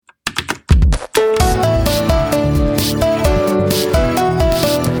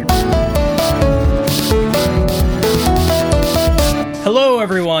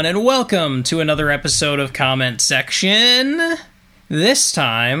Welcome to another episode of Comment Section. This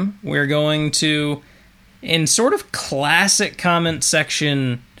time, we're going to, in sort of classic Comment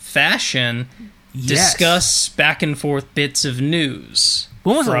Section fashion, discuss back and forth bits of news.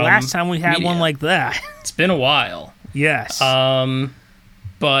 When was the last time we had one like that? It's been a while. Yes.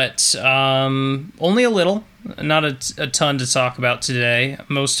 But only a little. Not a ton to talk about today.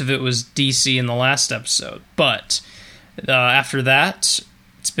 Most of it was DC in the last episode. But after that,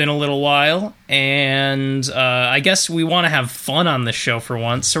 it's been a little while, and I guess we want to have fun on this show for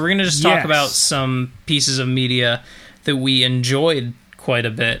once. So we're going to just talk about some pieces of media that we enjoyed quite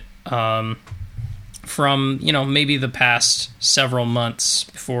a bit from, maybe the past several months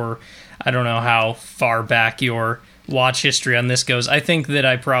before. I don't know how far back your watch history on this goes. I think that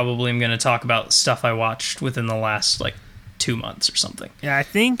I probably am going to talk about stuff I watched within the last 2 months or something. Yeah, I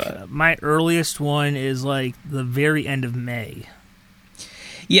think my earliest one is the very end of May.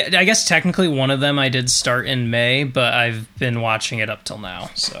 Yeah, I guess technically one of them I did start in May, but I've been watching it up till now.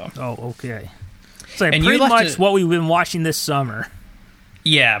 So. Oh, okay. So pretty much what we've been watching this summer.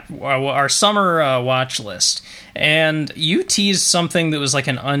 Yeah, our summer watch list. And you teased something that was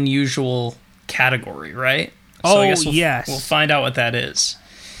an unusual category, right? So I guess we'll find out what that is.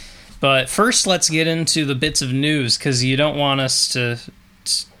 But first, let's get into the bits of news, because you don't want us to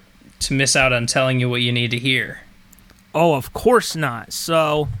miss out on telling you what you need to hear. Oh, of course not.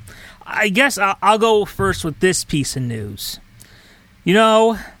 So, I guess I'll go first with this piece of news.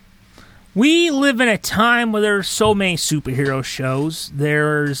 We live in a time where there's so many superhero shows.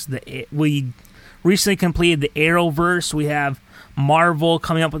 We recently completed the Arrowverse. We have Marvel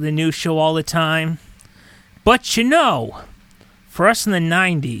coming up with a new show all the time. But for us in the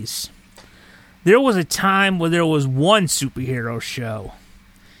 90s, there was a time where there was one superhero show.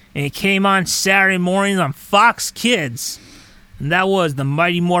 And it came on Saturday mornings on Fox Kids. And that was the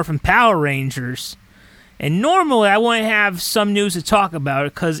Mighty Morphin Power Rangers. And normally I wouldn't have some news to talk about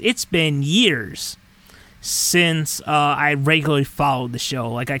it because it's been years since I regularly followed the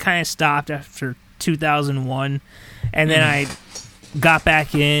show. I kind of stopped after 2001. And then I got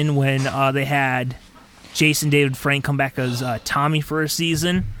back in when they had Jason David Frank come back as Tommy for a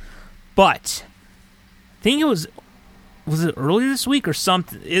season. But I think it was it earlier this week or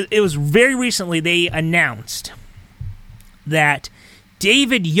something? It was very recently they announced that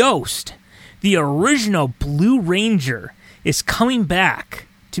David Yost, the original Blue Ranger, is coming back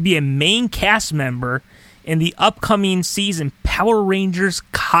to be a main cast member in the upcoming season Power Rangers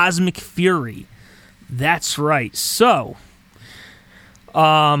Cosmic Fury. That's right. So,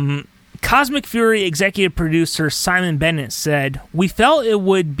 Cosmic Fury executive producer Simon Bennett said, "We felt it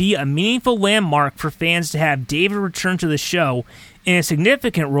would be a meaningful landmark for fans to have David return to the show in a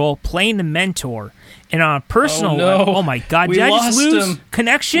significant role playing the mentor. And on a personal level..." Oh my God, did I just lose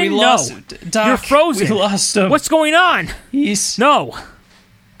connection? No. Doc, you're frozen. We lost him. What's going on? No.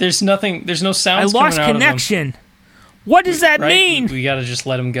 There's nothing, there's no sounds coming out of him. I lost connection. What does that mean? We gotta just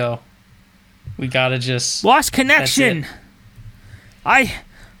let him go. We gotta just... Lost connection.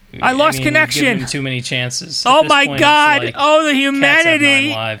 I lost connection. We've given him too many chances. Oh my God! The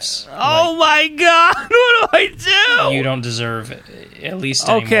humanity! Lives. Oh my God! What do I do? You don't deserve at least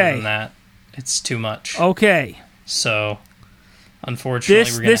any more than that. It's too much. Okay. So, unfortunately,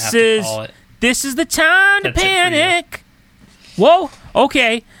 we're gonna have to call it. This is the time to panic. Whoa!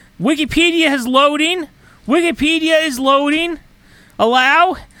 Okay. Wikipedia is loading. Wikipedia is loading.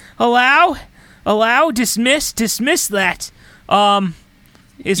 Allow. Dismiss that.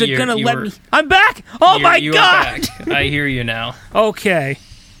 Is it going to let me... I'm back! Oh, my God! Back. I hear you now. Okay.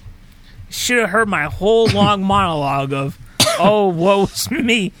 Should have heard my whole long monologue of, woe's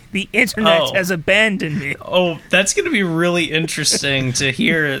me. The internet has abandoned me. Oh, that's going to be really interesting to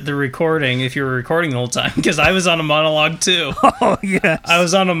hear the recording if you were recording the whole time, because I was on a monologue, too. Oh, yes. I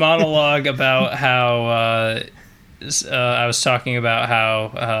was on a monologue about how... I was talking about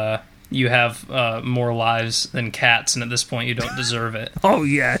how... you have more lives than cats, and at this point, you don't deserve it. Oh,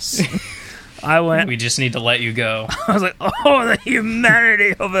 yes. We just need to let you go. I was like, the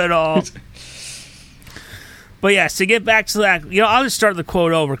humanity of it all. But yes, to get back to that, I'll just start the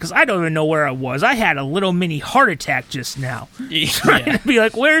quote over, because I don't even know where I was. I had a little mini heart attack just now. Trying to be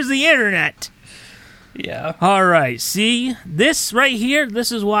like, where's the internet? Yeah. All right, see? This right here,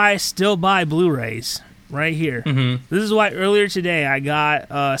 this is why I still buy Blu-rays. Right here. Mm-hmm. This is why earlier today I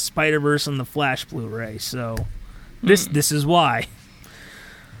got Spider-Verse on the Flash Blu-ray. So this is why.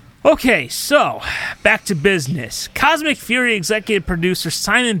 Okay, so back to business. Cosmic Fury executive producer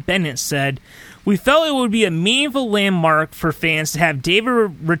Simon Bennett said, "We felt it would be a meaningful landmark for fans to have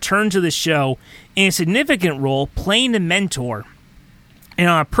David return to the show in a significant role playing the mentor. And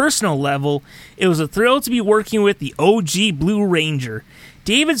on a personal level, it was a thrill to be working with the OG Blue Ranger.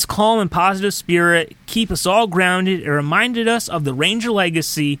 David's calm and positive spirit keep us all grounded and reminded us of the Ranger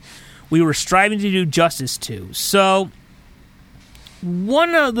legacy we were striving to do justice to. So,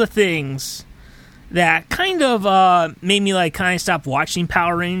 one of the things that kind of made me kind of stop watching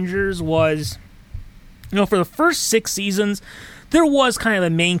Power Rangers was, for the first 6 seasons, there was kind of a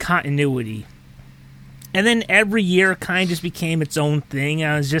main continuity. And then every year kind of just became its own thing.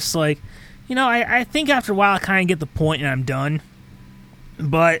 And I was just like, I think after a while I kind of get the point and I'm done.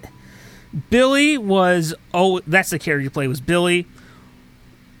 But Billy was, that's the character you play, was Billy.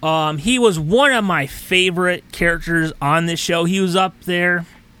 He was one of my favorite characters on this show. He was up there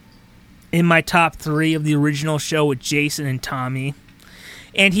in my top 3 of the original show with Jason and Tommy.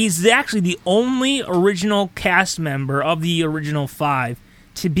 And he's actually the only original cast member of the original 5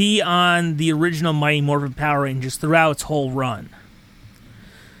 to be on the original Mighty Morphin Power Rangers throughout its whole run.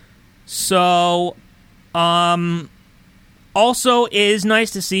 So, also it is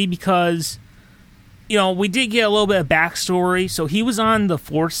nice to see because, we did get a little bit of backstory. So he was on the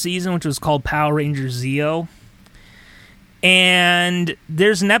 4th season, which was called Power Rangers Zeo. And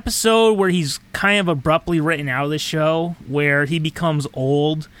there's an episode where he's kind of abruptly written out of the show, where he becomes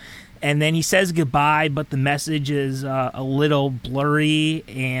old, and then he says goodbye, but the message is a little blurry,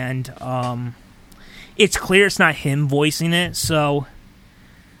 and it's clear it's not him voicing it. So,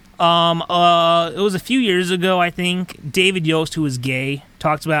 it was a few years ago, I think, David Yost, who was gay,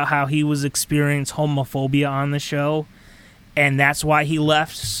 talked about how he was experiencing homophobia on the show, and that's why he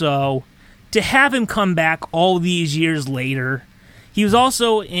left. So, to have him come back all these years later, he was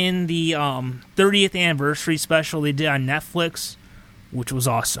also in the 30th anniversary special they did on Netflix, which was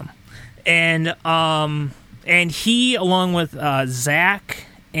awesome. And he, along with Zach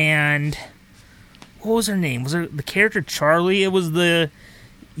and what was her name? Was it the character Charlie? It was the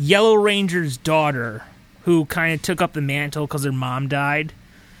Yellow Ranger's daughter who kind of took up the mantle because her mom died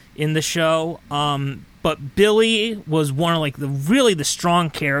in the show. But Billy was one of the strong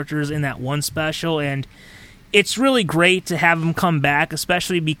characters in that one special, and it's really great to have him come back,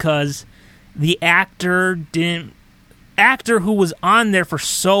 especially because the actor who was on there for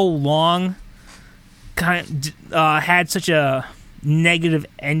so long had such a negative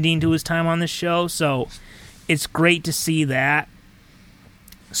ending to his time on the show, so it's great to see that.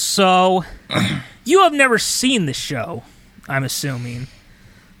 So, you have never seen the show, I'm assuming.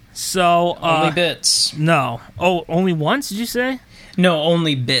 So only bits. No. Oh, only once, did you say? No,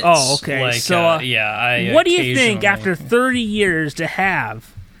 only bits. Oh, okay. What do you think after 30 years to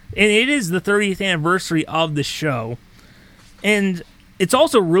have, and it is the 30th anniversary of the show, and it's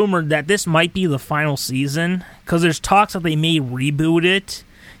also rumored that this might be the final season, because there's talks that they may reboot it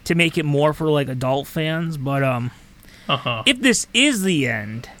to make it more for adult fans, but if this is the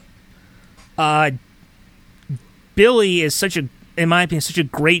end, Billy is in my opinion, such a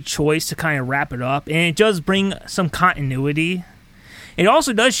great choice to kind of wrap it up, and it does bring some continuity. It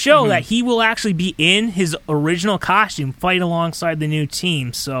also does show that he will actually be in his original costume, fight alongside the new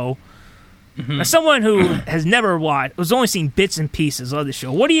team. So, as someone who has never watched, was only seen bits and pieces of the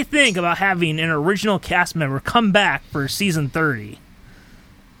show, what do you think about having an original cast member come back for season 30?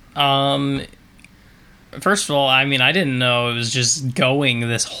 First of all, I didn't know it was just going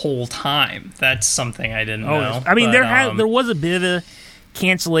this whole time. That's something I didn't know. There was a bit of a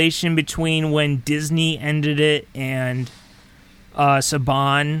cancellation between when Disney ended it and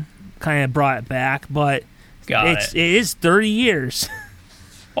Saban kind of brought it back, but it is 30 years.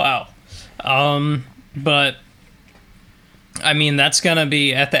 Wow. But that's gonna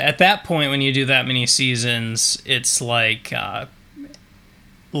be at that point when you do that many seasons, it's like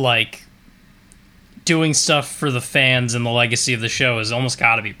doing stuff for the fans and the legacy of the show has almost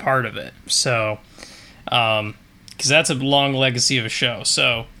got to be part of it. So, because that's a long legacy of a show.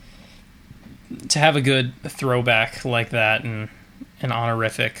 So, to have a good throwback like that and an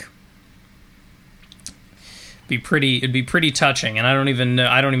honorific, it'd be pretty touching. And I don't even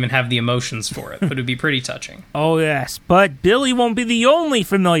have the emotions for it, but it'd be pretty touching. Oh yes, but Billy won't be the only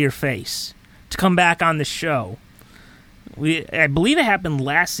familiar face to come back on the show. I believe it happened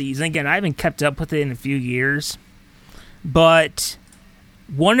last season. Again, I haven't kept up with it in a few years. But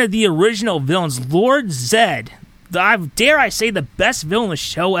one of the original villains, Lord Zed, dare I say the best villain the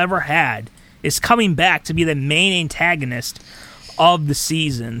show ever had, is coming back to be the main antagonist of the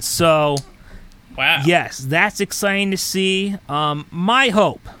season. So, wow. Yes, that's exciting to see. My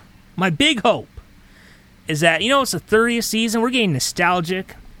big hope, is that, it's the 30th season. We're getting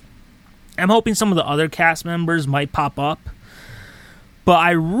nostalgic. I'm hoping some of the other cast members might pop up. But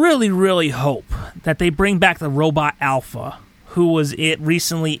I really, really hope that they bring back the robot Alpha, who was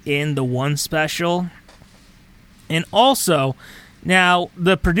recently in the One special. And also, now,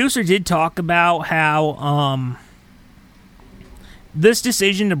 the producer did talk about how this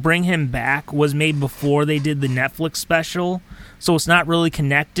decision to bring him back was made before they did the Netflix special, so it's not really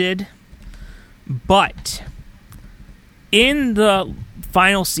connected. But in the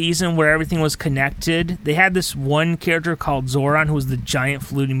final season where everything was connected, they had this one character called Zoran, who was the giant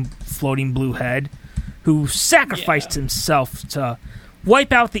floating blue head, who sacrificed himself to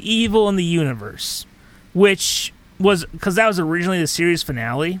wipe out the evil in the universe, which was because that was originally the series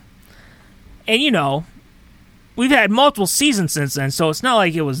finale. And, you know, we've had multiple seasons since then, so it's not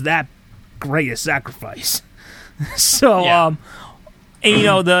like it was that great a sacrifice. So, and, you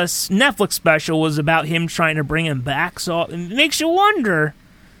know, the Netflix special was about him trying to bring him back, so it makes you wonder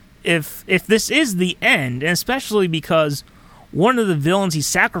if this is the end, and especially because one of the villains he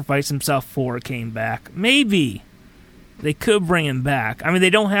sacrificed himself for came back. Maybe they could bring him back. I mean, they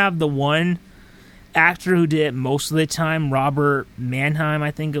don't have the one actor who did it most of the time, Robert Mannheim,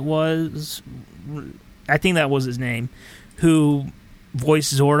 I think it was. I think that was his name, who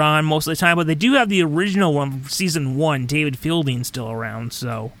voiced Zordon most of the time, but they do have the original one from season 1, David Fielding, still around,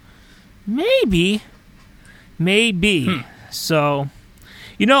 so maybe. So,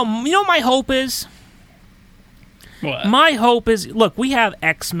 you know my hope is? What? My hope is, look, we have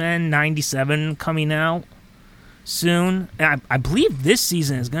X-Men 97 coming out soon, and I believe this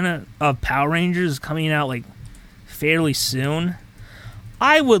season of Power Rangers is coming out, like, fairly soon.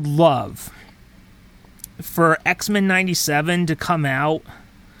 I would love for X-Men 97 to come out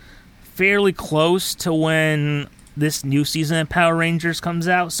fairly close to when this new season of Power Rangers comes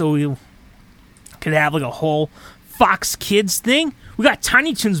out, so we could have like a whole Fox Kids thing. We got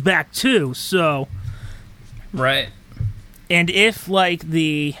Tiny Toons back too, so right. And if like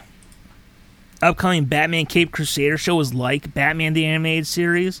the upcoming Batman Caped Crusader show is like Batman the Animated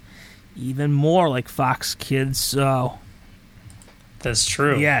Series, even more like Fox Kids, so that's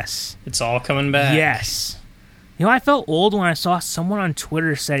true. Yes. It's all coming back. Yes. You know, I felt old when I saw someone on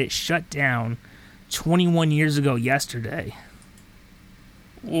Twitter said it shut down 21 years ago yesterday.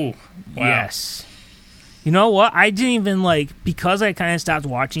 Ooh, wow. Yes. You know what? I didn't even, because I kind of stopped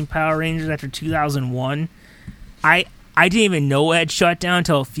watching Power Rangers after 2001, I didn't even know it had shut down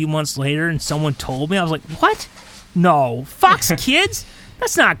until a few months later, and someone told me. I was like, what? No. Fox Kids?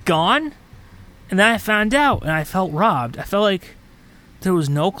 That's not gone. And then I found out, and I felt robbed. I felt like there was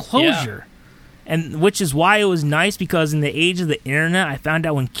no closure. Yeah. And which is why it was nice, because in the age of the internet, I found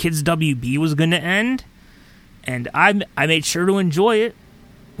out when Kids WB was going to end, and I made sure to enjoy it.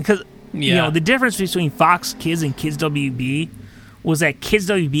 Because, you know, the difference between Fox Kids and Kids WB was that Kids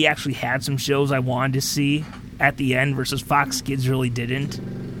WB actually had some shows I wanted to see at the end, versus Fox Kids really didn't.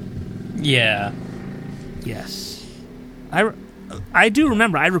 Yeah. Yes. I do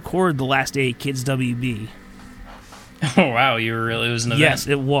remember I recorded the last day of Kids WB. Oh, wow. It was an event. Yes,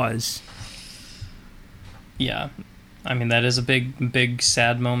 it was. Yeah. I mean, that is a big, big,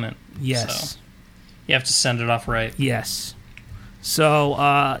 sad moment. Yes. So you have to send it off right. Yes. So,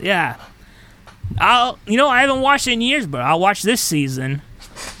 yeah. I haven't watched it in years, but I'll watch this season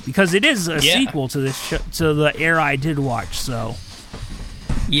because it is a sequel to to the era I did watch, so.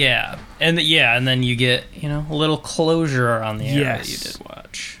 Yeah. And then you get, a little closure on the era that you did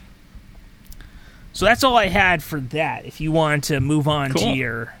watch. So that's all I had for that, if you wanted to move on to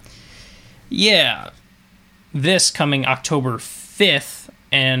your... Yeah. This coming October 5th,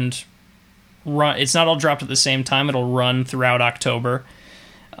 and it's not all dropped at the same time. It'll run throughout October.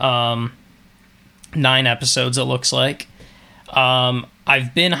 9 episodes, it looks like.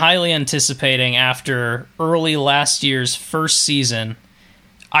 I've been highly anticipating, after early last year's first season,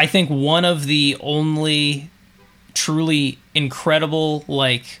 I think one of the only truly incredible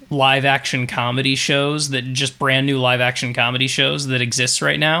live action comedy shows, that just brand new live action comedy shows that exists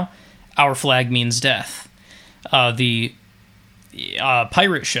right now, Our Flag Means Death. The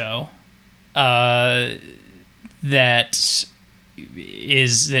pirate show that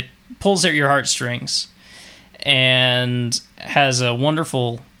pulls at your heartstrings and has a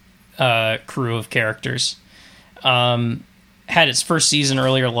wonderful crew of characters. Had its first season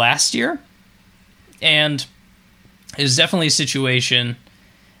earlier last year, and it was definitely a situation,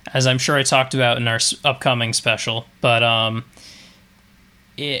 as I'm sure I talked about in our upcoming special, but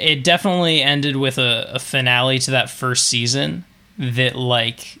it definitely ended with a finale to that first season that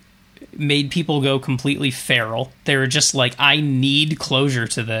made people go completely feral. They were just like, I need closure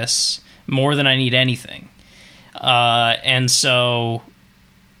to this more than I need anything. And so,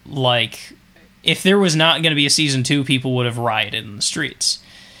 if there was not going to be a season 2, people would have rioted in the streets.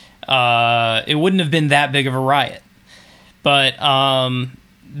 It wouldn't have been that big of a riot. But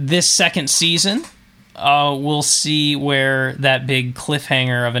this second season, we'll see where that big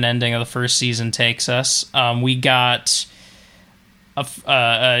cliffhanger of an ending of the first season takes us. We got,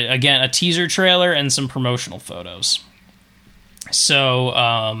 again, a teaser trailer and some promotional photos.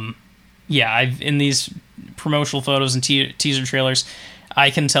 So, in these promotional photos and teaser trailers, I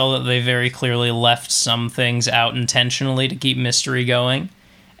can tell that they very clearly left some things out intentionally to keep mystery going.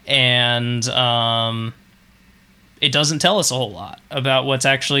 And it doesn't tell us a whole lot about what's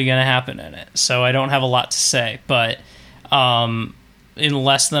actually going to happen in it. So I don't have a lot to say. But in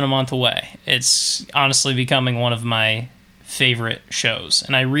less than a month away, it's honestly becoming one of my favorite shows.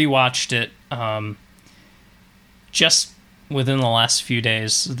 And I rewatched it just within the last few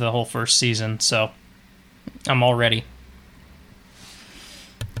days, the whole first season. So I'm all ready.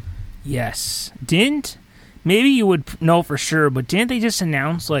 Yes. Maybe you would know for sure, but didn't they just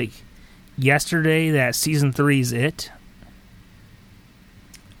announce, like, yesterday that season 3 is it?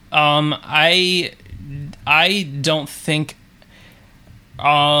 I don't think,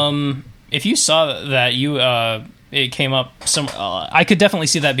 if you saw that, it came up some, I could definitely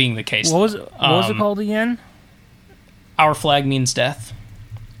see that being the case. What was it called again? Our Flag Means Death.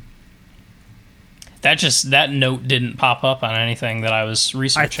 That note didn't pop up on anything that I was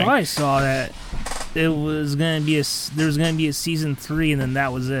researching. I thought I saw that it was going to be there was going to be a season 3, and then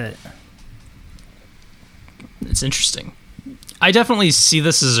that was it. It's interesting. I definitely see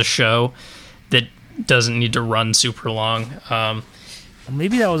this as a show that doesn't need to run super long.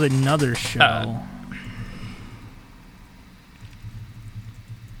 Maybe that was another show.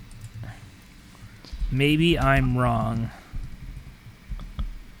 Maybe I'm wrong.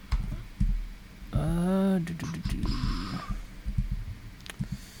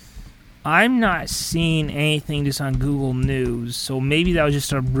 I'm not seeing anything just on Google News, so maybe that was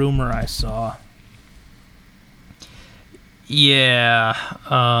just a rumor I saw. Yeah.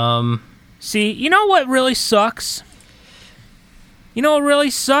 See, you know what really sucks?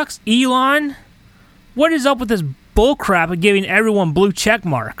 Elon? What is up with this bullcrap of giving everyone blue check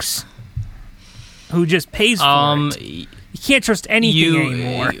marks? Who just pays for it? You can't trust anything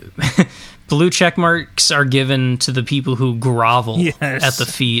anymore. Blue check marks are given to the people who grovel at the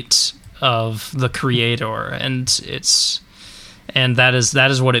feet of the creator, and that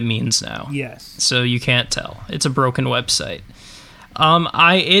is what it means now. Yes. So you can't tell. It's a broken website.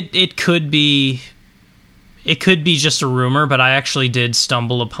 It could be just a rumor, but I actually did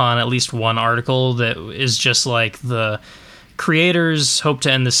stumble upon at least one article that is just like the creators hope to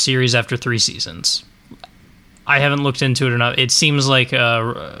end the series after 3 seasons. I haven't looked into it enough. It seems like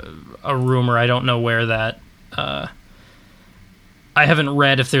a rumor. I don't know where that... I haven't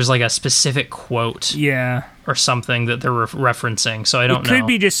read if there's like a specific quote or something that they're referencing, so I don't know. It could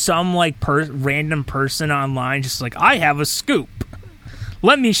be just some like random person online just like, I have a scoop.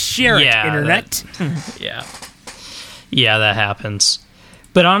 Let me share it, Internet. Yeah, that happens.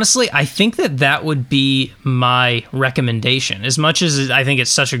 But honestly, I think that would be my recommendation. As much as I think it's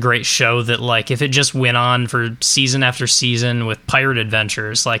such a great show that, like, if it just went on for season after season with pirate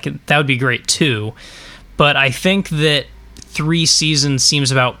adventures, like, that would be great too. But I think that 3 seasons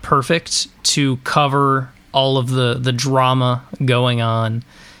seems about perfect to cover all of the drama going on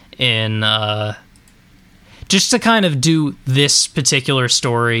in... just to kind of do this particular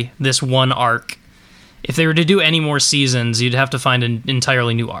story, this one arc. If they were to do any more seasons, you'd have to find an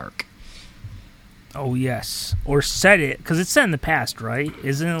entirely new arc. Oh, yes. Or set it, because it's set in the past, right?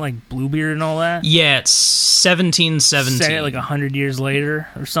 Isn't it like Bluebeard and all that? Yeah, it's 1717. Set it like 100 years later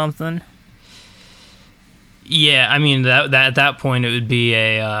or something? Yeah, I mean, that at that point, it would be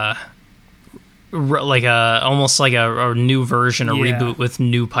almost like a new version, a reboot with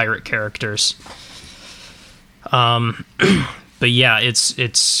new pirate characters. But yeah,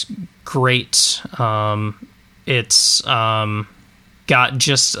 it's great. It's got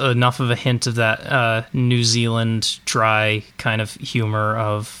just enough of a hint of that New Zealand dry kind of humor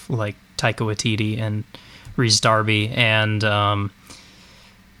of like Taika Waititi and Rhys Darby, and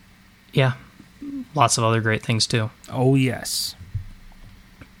lots of other great things too. Oh yes.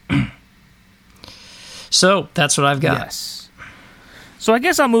 So that's what I've got. Yes. So I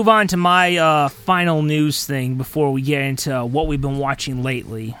guess I'll move on to my final news thing before we get into what we've been watching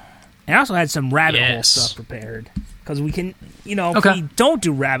lately. And I also had some rabbit hole stuff prepared. Because we can, if we don't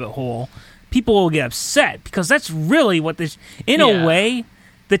do rabbit hole, people will get upset. Because that's really what this... In a way,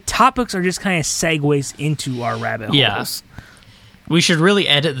 the topics are just kind of segues into our rabbit holes. We should really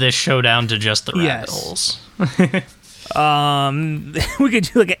edit this show down to just the rabbit holes. We could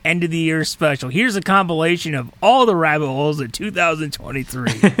do like an end of the year special. Here's a compilation of all the rabbit holes in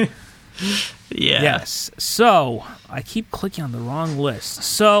 2023. Yeah. Yes. So, I keep clicking on the wrong list.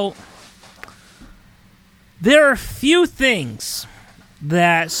 So, there are a few things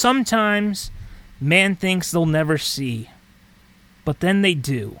that sometimes man thinks they'll never see, but then they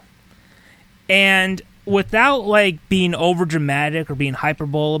do. And without, being overdramatic or being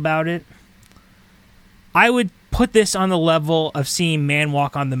hyperbole about it, I would put this on the level of seeing man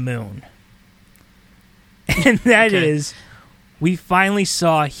walk on the moon. And that is, we finally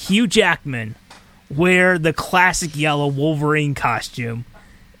saw Hugh Jackman wear the classic yellow Wolverine costume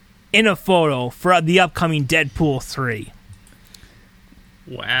in a photo for the upcoming Deadpool 3.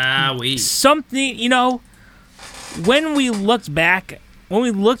 Wowee. Something, when we looked back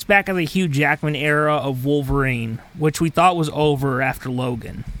at the Hugh Jackman era of Wolverine, which we thought was over after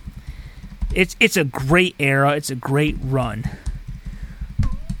Logan, it's a great era, it's a great run.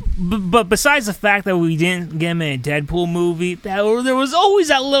 But besides the fact that we didn't get him in a Deadpool movie, there was always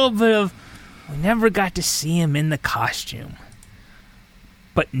that little bit of, we never got to see him in the costume.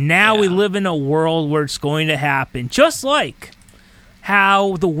 But now we live in a world where it's going to happen. Just like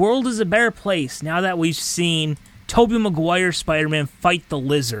how the world is a better place now that we've seen Tobey Maguire's Spider-Man fight the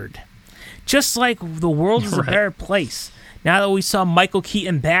Lizard. Just like the world is a better place now that we saw Michael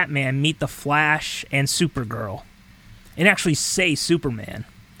Keaton Batman meet the Flash and Supergirl. And actually say Superman.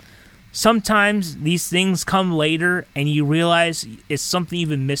 Sometimes these things come later and you realize it's something you've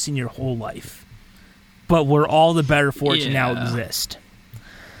been missing your whole life. But we're all the better for it to now exist.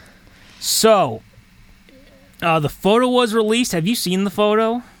 So, the photo was released. Have you seen the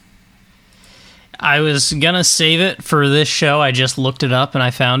photo? I was gonna save it for this show. I just looked it up and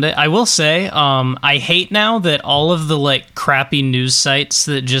I found it. I will say, I hate now that all of the crappy news sites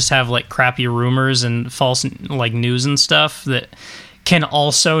that just have crappy rumors and false news and stuff that can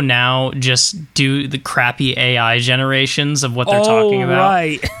also now just do the crappy AI generations of what they're talking about.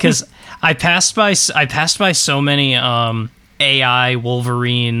 Right. Because I passed by so many AI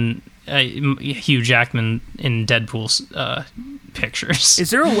Wolverine, Hugh Jackman in Deadpool's pictures.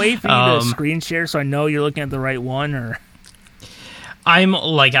 Is there a way for you to screen share so I know you're looking at the right one? Or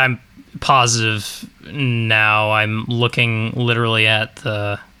I'm positive now. I'm looking literally at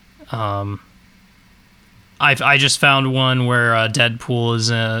the. I just found one where Deadpool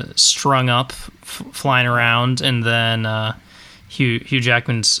is strung up, flying around, and then Hugh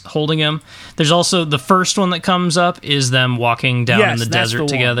Jackman's holding him. There's also the first one that comes up is them walking down in the desert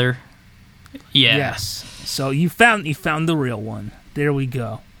together. Yeah. Yes. So you found the real one. There we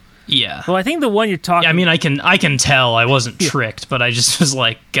go. Yeah. Well, I think the one you're talking. I mean, I can tell I wasn't tricked, but I just was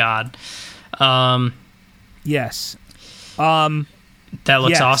like, God. Yes. That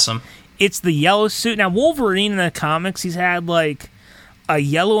looks awesome. It's the yellow suit. Now, Wolverine in the comics, he's had a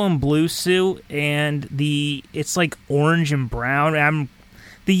yellow and blue suit, and it's orange and brown.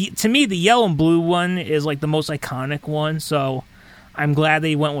 To me, the yellow and blue one is the most iconic one, so I'm glad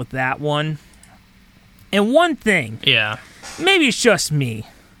they went with that one. And one thing, maybe it's just me.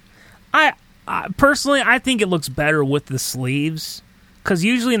 I personally, I think it looks better with the sleeves, because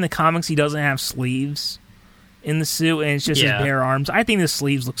usually in the comics he doesn't have sleeves in the suit, and it's just his bare arms. I think the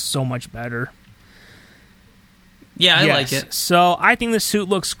sleeves look so much better. Yeah, I like it. So I think the suit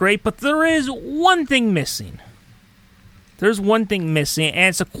looks great, but there is one thing missing. There's one thing missing, and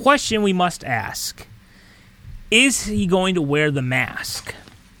it's a question we must ask. Is he going to wear the mask?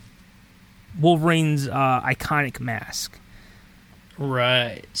 Wolverine's iconic mask.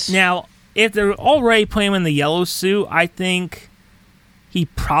 Right. Now, if they're already putting him in the yellow suit, I think he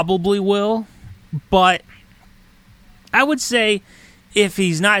probably will, but I would say if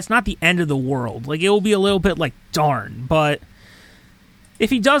he's not, it's not the end of the world. It will be a little bit darn, but if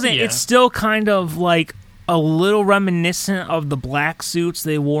he doesn't, it's still kind of a little reminiscent of the black suits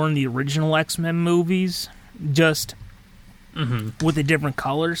they wore in the original X-Men movies, just with a different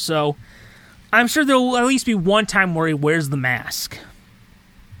color. So I'm sure there will at least be one time where he wears the mask.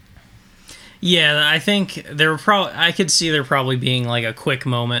 Yeah, I think I could see there probably being a quick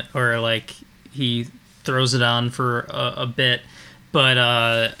moment where he throws it on for a bit, but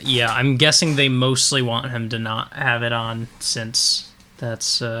I'm guessing they mostly want him to not have it on, since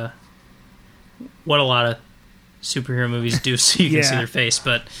that's what a lot of superhero movies do, so you can see their face,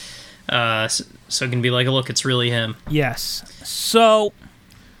 but so it can be look, it's really him. Yes. So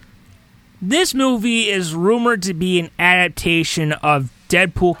this movie is rumored to be an adaptation of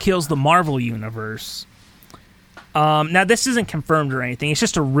Deadpool Kills the Marvel Universe. Now this isn't confirmed or anything, it's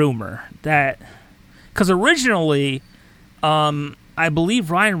just a rumor that. Because originally, I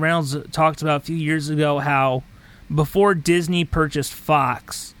believe Ryan Reynolds talked about a few years ago how before Disney purchased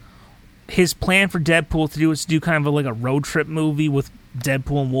Fox, his plan for Deadpool 3 was to do kind of a road trip movie with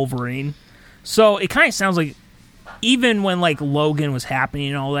Deadpool and Wolverine. So it kind of sounds like even when like Logan was happening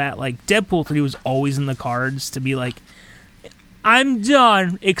and all that, like Deadpool 3 was always in the cards to be like, I'm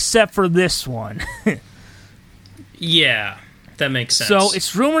done except for this one. Yeah, that makes sense. So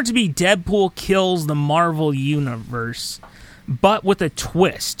it's rumored to be Deadpool kills the Marvel Universe, but with a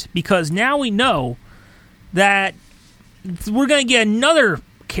twist, because now we know that we're going to get another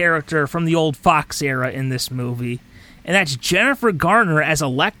character from the old Fox era in this movie, and that's Jennifer Garner as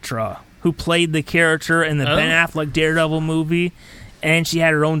Elektra, who played the character in the Ben Affleck Daredevil movie, and she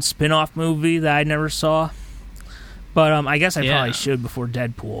had her own spin-off movie that I never saw. But I guess I probably should before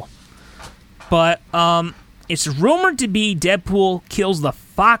Deadpool. But it's rumored to be Deadpool kills the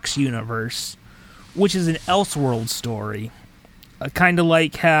Fox universe, which is an Elseworld story. Kind of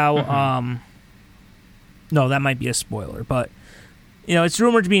like how... no, that might be a spoiler, but... You know, it's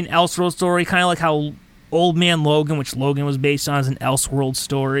rumored to be an Elseworld story, kind of like how Old Man Logan, which Logan was based on, is an Elseworld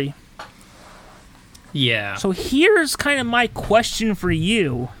story. Yeah. So here's kind of my question for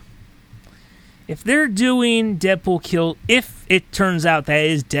you. If they're doing Deadpool kill... If it turns out that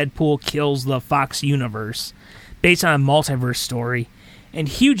it is Deadpool kills the Fox universe, based on a multiverse story, and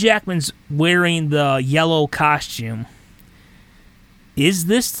Hugh Jackman's wearing the yellow costume, is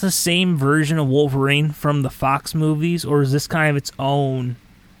this the same version of Wolverine from the Fox movies, or is this kind of its own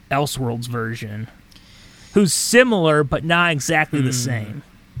Elseworlds version? Who's similar, but not exactly the same.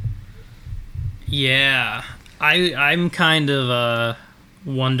 Yeah. I'm kind of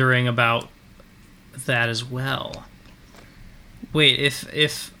wondering about that as well. Wait,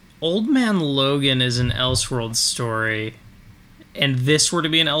 if Old Man Logan is an Elseworlds story, and this were to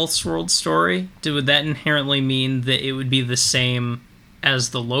be an Elseworlds story, would that inherently mean that it would be the same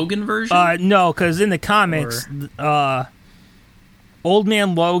as the Logan version? No, because in the comics, Old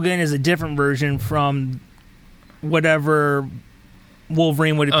Man Logan is a different version from whatever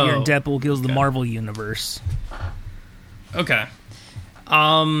Wolverine would appear in Deadpool kills the Marvel universe. Okay.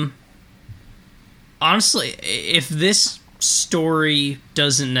 Honestly, if this story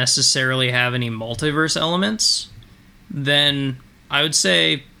doesn't necessarily have any multiverse elements, then I would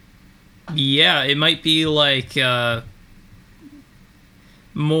say, yeah, it might be like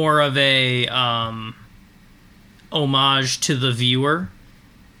more of a homage to the viewer,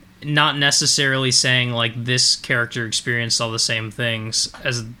 not necessarily saying like this character experienced all the same things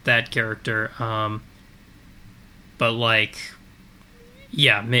as that character, but like,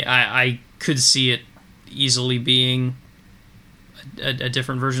 yeah, I could see it easily being a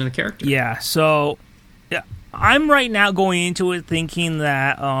different version of the character. Yeah, so yeah, I'm right now going into it thinking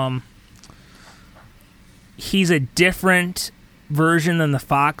that he's a different version than the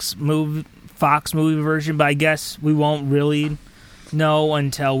Fox movie version, but I guess we won't really know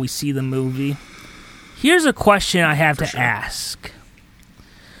until we see the movie. Here's a question I have to ask.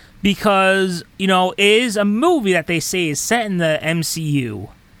 Because, you know, it is a movie that they say is set in the MCU.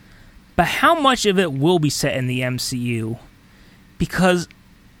 But how much of it will be set in the MCU? Because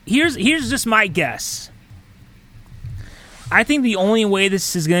here's just my guess. I think the only way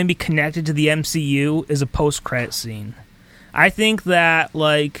this is going to be connected to the MCU is a post-credit scene. I think that,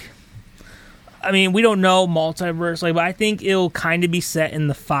 like... I mean, we don't know multiverse, but I think it'll kind of be set in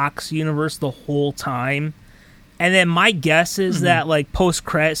the Fox universe the whole time. And then my guess is that, like,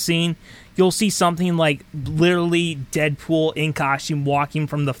 post-credit scene, you'll see something like literally Deadpool in costume walking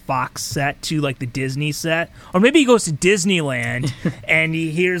from the Fox set to, like, the Disney set. Or maybe he goes to Disneyland and he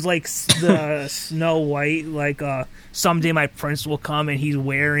hears, like, the Snow White, like, someday my prince will come, and he's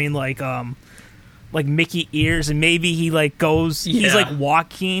wearing, like Mickey ears, and maybe he, like, goes, he's, like,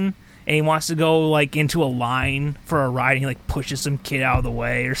 walking, and he wants to go, like, into a line for a ride, and he, like, pushes some kid out of the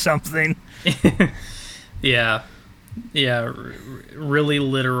way or something. Yeah, really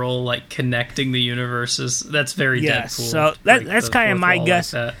literal, like, connecting the universes. That's very Deadpool. So that's kind of my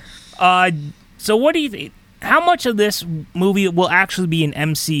guess. Like, so what do you think? How much of this movie will actually be an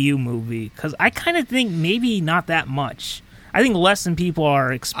MCU movie? Because I kind of think maybe not that much. I think less than people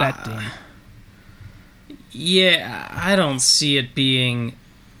are expecting. Yeah, I don't see it being,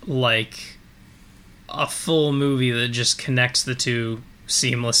 like, a full movie that just connects the two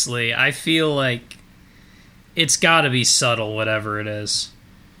seamlessly. I feel like it's got to be subtle, whatever it is.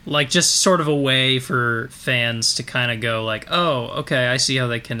 Like, just sort of a way for fans to kind of go, like, oh, okay, I see how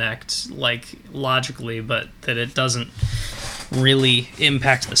they connect, like, logically, but that it doesn't really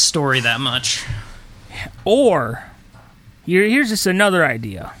impact the story that much. Or, here's just another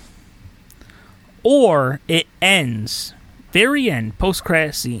idea. Or it ends, very end,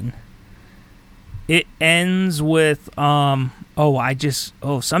 post-credit scene. It ends with, sometimes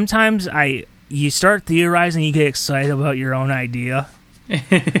you start theorizing, you get excited about your own idea.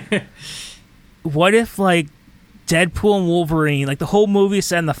 What if, like, Deadpool and Wolverine, like, the whole movie is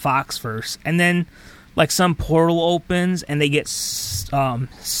set in the Foxverse, and then, like, some portal opens and they get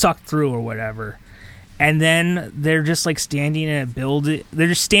sucked through or whatever, and then they're just, like, standing in a building. They're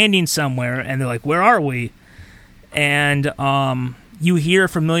just standing somewhere, and they're like, where are we? And you hear a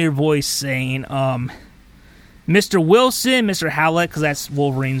familiar voice saying, Mr. Wilson, Mr. Howlett, because that's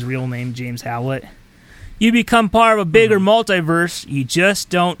Wolverine's real name, James Howlett. You become part of a bigger multiverse. You just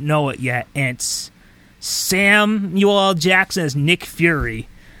don't know it yet. And it's Samuel L. Jackson as Nick Fury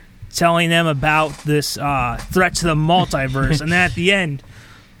telling them about this threat to the multiverse. And then at the end,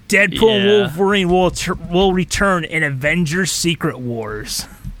 Deadpool and Wolverine will return in Avengers Secret Wars.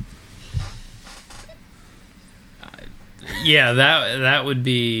 Yeah, that would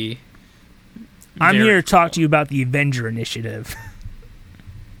be... I'm here to talk to you about the Avenger Initiative.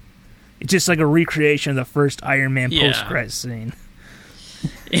 It's just like a recreation of the first Iron Man post-credit scene.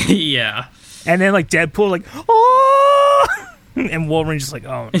 Yeah. And then, like, Deadpool, like, oh! And Wolverine's just like,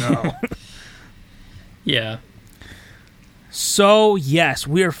 oh, no. Yeah. So, yes,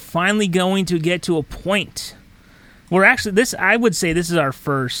 we are finally going to get to a point where actually I would say this is our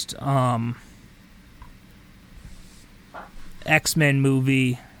first X-Men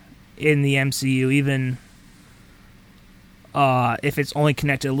movie in the MCU, even if it's only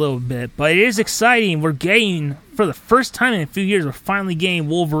connected a little bit. But it is exciting. We're getting, for the first time in a few years, we're finally getting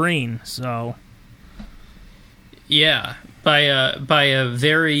Wolverine. So, yeah, by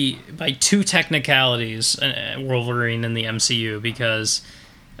two technicalities, Wolverine in the MCU, because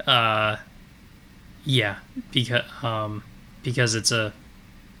it's a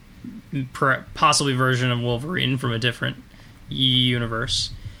possibly version of Wolverine from a different universe.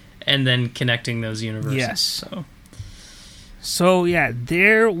 And then connecting those universes. Yes. So, yeah,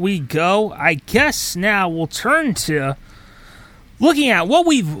 there we go. I guess now we'll turn to looking at what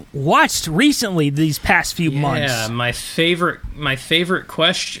we've watched recently these past few months. Yeah, my favorite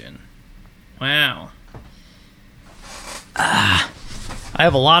question. Wow. I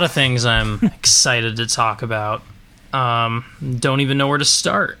have a lot of things I'm excited to talk about. Don't even know where to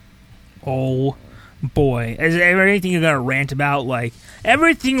start. Oh, boy. Is there anything you're going to rant about? Like,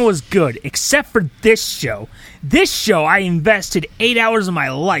 everything was good except for this show. This show, I invested 8 hours of my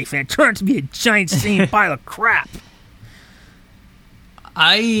life, and it turned out to be a giant steaming pile of crap.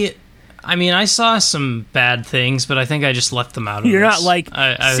 I mean, I saw some bad things, but I think I just left them out of You're this. not like,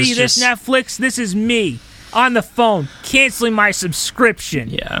 see this Netflix? This is me on the phone canceling my subscription.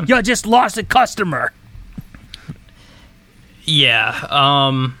 Yeah. You just lost a customer.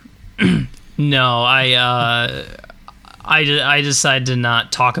 Yeah. No, I decided to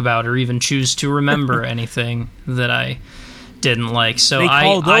not talk about or even choose to remember anything that I didn't like. So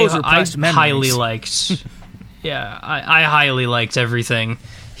I highly liked. Yeah, I highly liked everything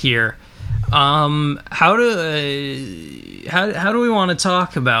here. How do we want to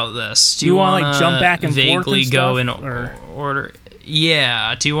talk about this? Do you want to like jump back and vaguely forth and go stuff, in or? order?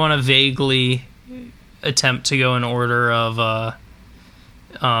 Yeah. Do you want to vaguely attempt to go in order of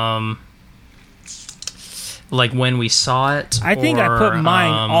like when we saw it? I think I put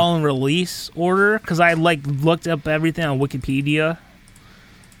mine all in release order because I like looked up everything on Wikipedia.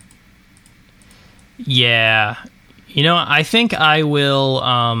 Yeah. You know, I think I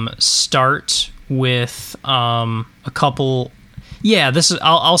will start with a couple. Yeah,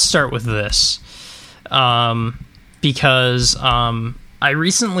 I'll start with this because I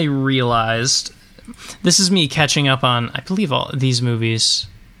recently realized this is me catching up on, I believe, all these movies.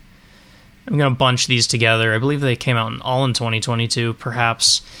 I'm gonna bunch these together. I believe they came out all in 2022,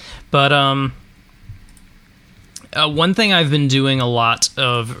 perhaps. But one thing I've been doing a lot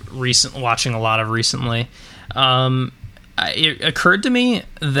of recently. It occurred to me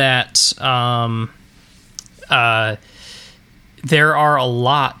that there are a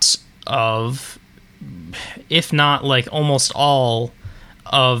lot of, if not like almost all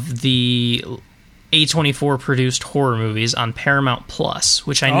of the A24 produced horror movies on Paramount Plus,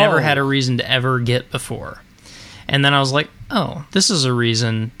 which I never had a reason to ever get before. And then I was like, oh, this is a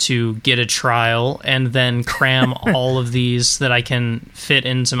reason to get a trial and then cram all of these that I can fit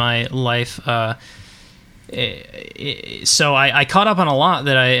into my life. So I caught up on a lot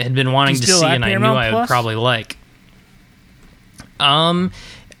that I had been wanting to see and I knew I would probably like.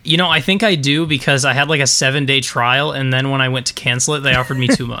 You know, I think I do because I had like a 7-day trial, and then when I went to cancel it, they offered me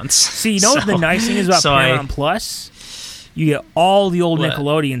 2 months. See, you know what the nice thing is about Paramount Plus? You get all the old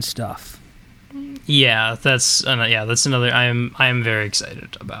Nickelodeon stuff. Yeah, that's another. I am very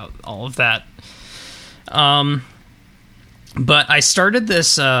excited about all of that. But I started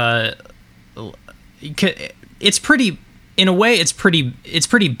this. It's pretty in a way, it's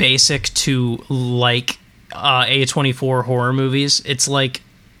pretty basic to like A24 horror movies. It's like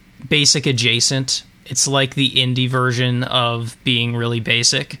basic adjacent. It's like the indie version of being really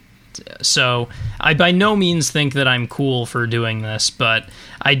basic. So I by no means think that I'm cool for doing this, but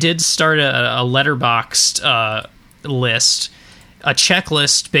I did start a Letterboxd list, a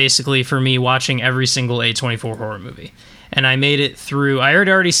checklist basically for me watching every single A24 horror movie. And I made it through. I had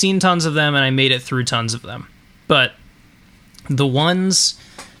already seen tons of them, and I made it through tons of them. But the ones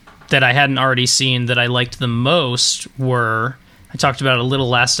that I hadn't already seen that I liked the most were, I talked about it a little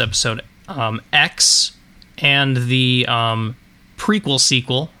last episode, X and the prequel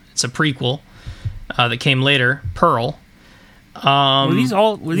sequel. It's a prequel that came later, Pearl. Were these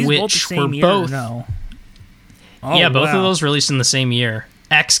both the same year? Both, no. Oh, yeah, both of those released in the same year.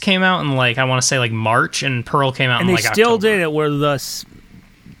 X came out in I want to say March, and Pearl came out in October. And they still did it where the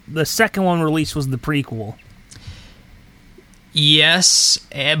second one released was the prequel. Yes,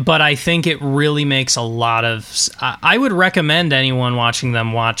 but I think it really makes a lot of... I would recommend anyone watching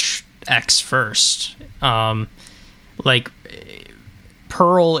them watch X first.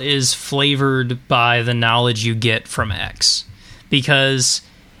 Pearl is flavored by the knowledge you get from X. Because...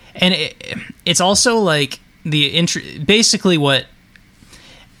 And it's also basically what...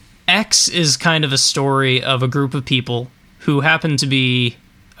 X is kind of a story of a group of people who happen to be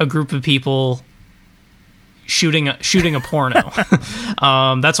a group of people shooting a porno.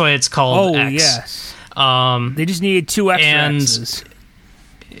 That's why it's called X. Yes. They just needed two extra X's.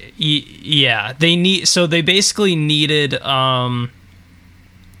 Yeah, they basically needed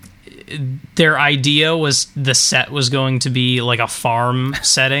their idea was the set was going to be like a farm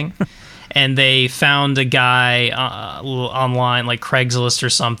setting. And they found a guy online, like Craigslist or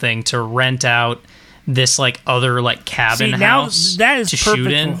something, to rent out this other cabin house. Now that is to perfect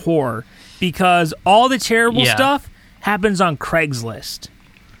shoot in. For horror, because all the terrible stuff happens on Craigslist.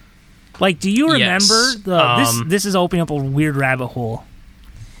 Do you remember this is opening up a weird rabbit hole.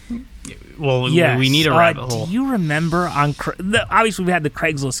 Well, yes. We need a rabbit hole. Do you remember obviously we had the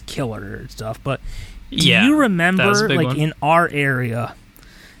Craigslist killer and stuff, but do you remember in our area?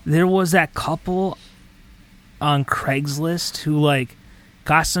 There was that couple on Craigslist who,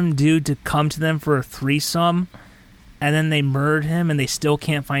 got some dude to come to them for a threesome, and then they murdered him, and they still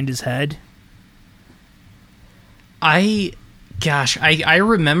can't find his head. I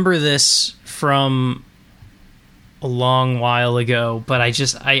remember this from a long while ago, but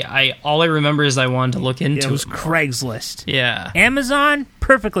all I remember is I wanted to look into it. It was Craigslist. Yeah. Amazon,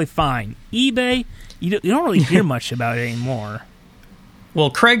 perfectly fine. eBay, you don't really hear much about it anymore. Well,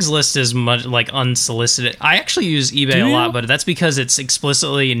 Craigslist is much unsolicited. I actually use eBay a lot, but that's because it's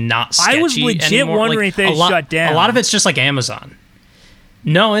explicitly not sketchy. I was legit anymore. wondering if they shut down. A lot of it's just like Amazon.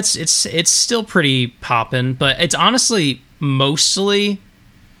 No, it's still pretty poppin', but it's honestly mostly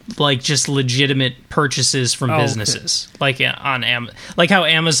just legitimate purchases from businesses, on Amazon. How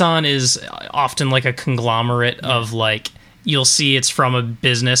Amazon is often a conglomerate of you'll see it's from a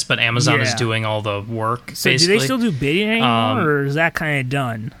business, but Amazon is doing all the work. So basically. Do they still do bidding anymore, or is that kind of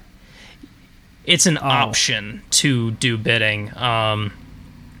done? It's an option to do bidding, and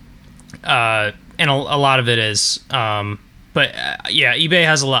a lot of it is. But eBay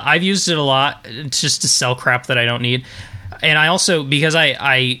has a lot. I've used it a lot just to sell crap that I don't need, and I also because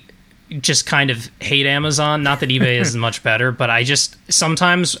I just kind of hate Amazon. Not that eBay is much better, but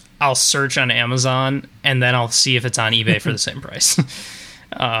sometimes I'll search on Amazon and then I'll see if it's on eBay for the same price.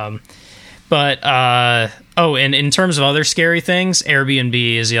 And in terms of other scary things,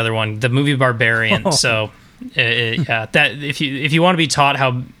 Airbnb is the other one. The movie Barbarian. Oh. So that if you want to be taught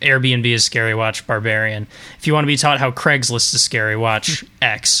how Airbnb is scary, watch Barbarian. If you want to be taught how Craigslist is scary, watch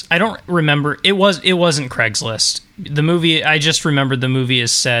X. I don't remember. It wasn't Craigslist. The movie, I just remembered the movie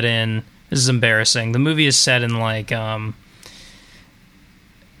is set in, this is embarrassing, the movie is set in the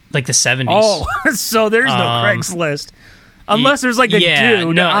 70s. Oh, so there's no Craigslist. Unless there's a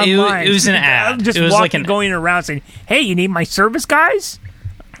dude online. It was an ad. Just it was going around saying, hey, you need my service, guys?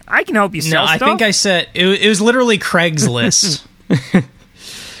 I can help you sell stuff. I think I said, it was literally Craigslist.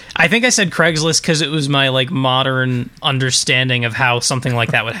 I think I said Craigslist because it was my modern understanding of how something like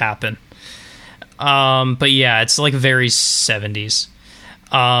that would happen. But yeah, it's very 70s.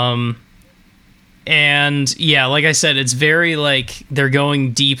 And yeah, like I said, it's very they're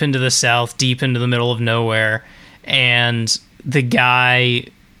going deep into the South, deep into the middle of nowhere, and the guy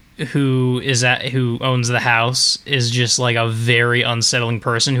who owns the house is just a very unsettling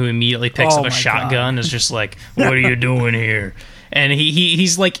person who immediately picks up a shotgun. Is just what are you doing here? And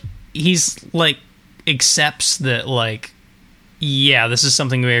he's accepts that yeah, this is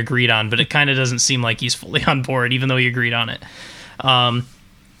something we agreed on, but it kind of doesn't seem like he's fully on board, even though he agreed on it. And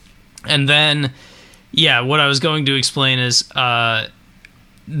then, yeah, what I was going to explain is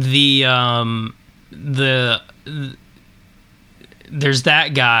there's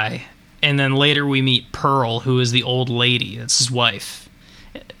that guy, and then later we meet Pearl, who is the old lady. That's his wife.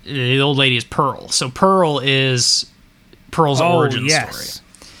 The old lady is Pearl. So Pearl is Pearl's origin story.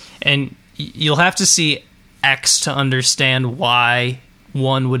 And you'll have to see X to understand why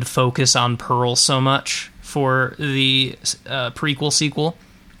one would focus on Pearl so much for the prequel sequel.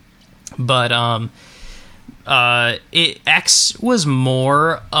 But X was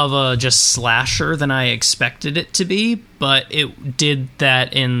more of a just slasher than I expected it to be, but it did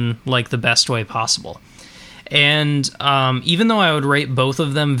that in like the best way possible. And even though I would rate both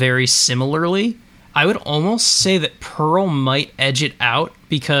of them very similarly, I would almost say that Pearl might edge it out,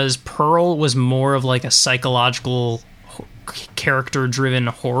 because Pearl was more of like a psychological character-driven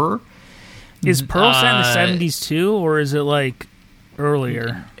horror. Is Pearl set in the 70s too, or is it like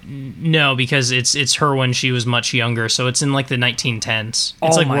earlier? No, because it's her when she was much younger, so it's in like the 1910s.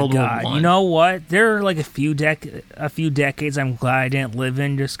 It's like World War I. You know what? There are like a few decades I'm glad I didn't live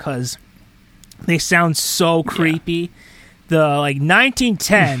in, just because they sound so creepy. The like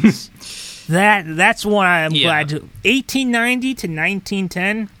 1910s. That's one I'm glad to. 1890 to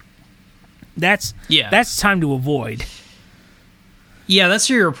 1910. That's time to avoid. Yeah, that's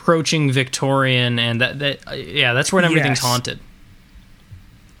where you're approaching Victorian, and that's when everything's haunted.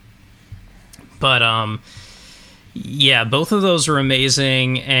 But both of those are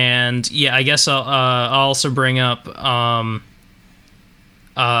amazing, and I guess I'll also bring up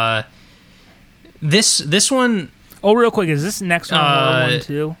this one. Oh, real quick, is this next one a horror one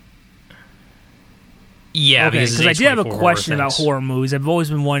too? Yeah, okay, because I do have a question about horror movies. I've always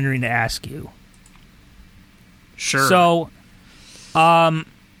been wondering to ask you. Sure. So, I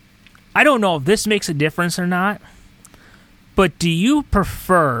don't know if this makes a difference or not, but do you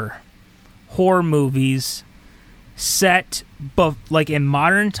prefer horror movies set like in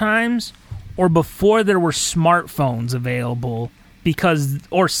modern times or before there were smartphones available,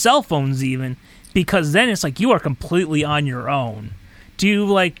 or cell phones even, because then it's like you are completely on your own? Do you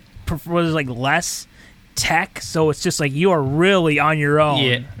like prefer like less tech, so it's just like you are really on your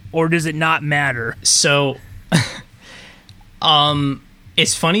own, or does it not matter? So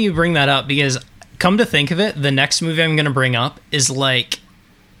it's funny you bring that up, because come to think of it, the next movie I'm going to bring up is like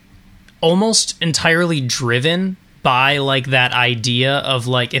almost entirely driven by like that idea of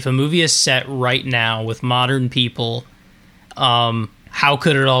like, if a movie is set right now with modern people, how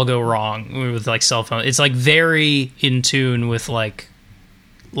could it all go wrong with like cell phone? It's like very in tune with like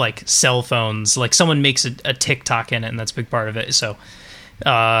cell phones. Like someone makes a TikTok in it, and that's a big part of it. So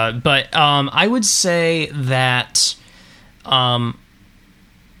but I would say that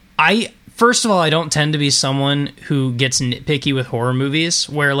first of all, I don't tend to be someone who gets nitpicky with horror movies,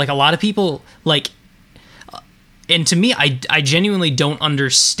 where like a lot of people like, and to me, I genuinely don't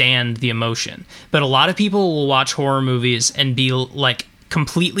understand the emotion, but a lot of people will watch horror movies and be like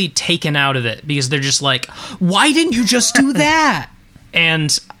completely taken out of it, because they're just like, why didn't you just do that?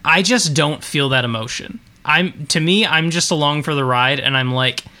 And I just don't feel that emotion. I'm just along for the ride, and I'm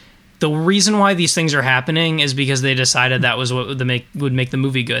like, the reason why these things are happening is because they decided that was what would make the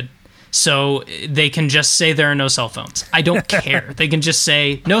movie good. So they can just say there are no cell phones. I don't care. They can just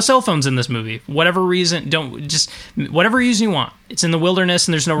say no cell phones in this movie. Whatever reason you want. It's in the wilderness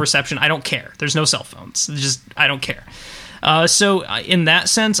and there's no reception. I don't care. There's no cell phones. I don't care. So in that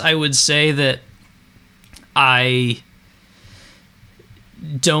sense, I would say that I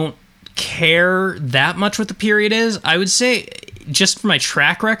don't care that much what the period is. I would say, just for my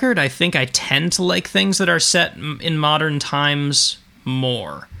track record, I think I tend to like things that are set in modern times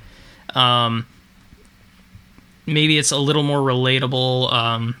more. Maybe it's a little more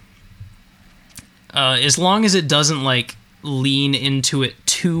relatable, as long as it doesn't like lean into it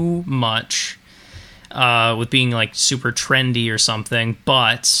too much, with being like super trendy or something.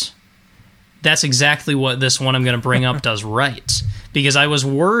 But that's exactly what this one I'm going to bring up does right, because I was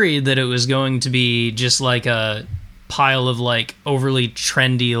worried that it was going to be just like a pile of like overly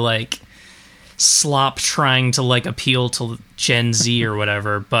trendy like slop trying to like appeal to Gen Z or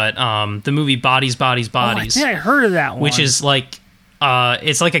whatever. But the movie Bodies, Bodies, Bodies, I think I heard of that one, which is like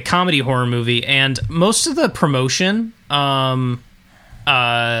it's like a comedy horror movie, and most of the promotion had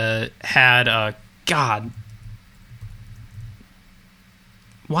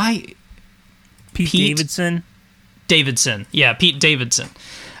why Pete Davidson. Yeah, Pete Davidson.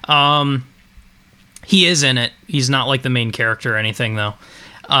 He is in it. He's not like the main character or anything, though.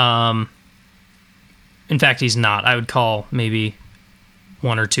 In fact, he's not. I would call maybe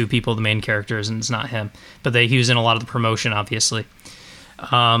one or two people the main characters, and it's not him. But he was in a lot of the promotion, obviously.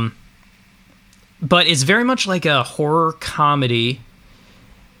 But it's very much like a horror comedy.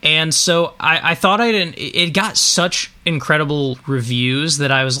 And so I thought it got such incredible reviews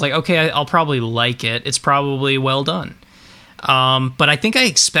that I was like, okay, I'll probably like it. It's probably well done. But I think I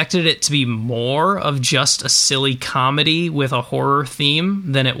expected it to be more of just a silly comedy with a horror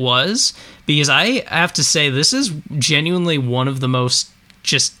theme than it was. Because I have to say, this is genuinely one of the most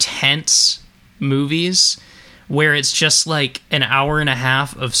just tense movies where it's just like an hour and a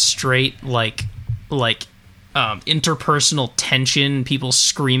half of straight, like interpersonal tension, people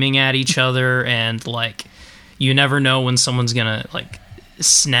screaming at each other, and like you never know when someone's gonna like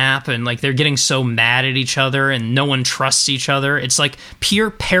snap, and like they're getting so mad at each other and no one trusts each other. It's like pure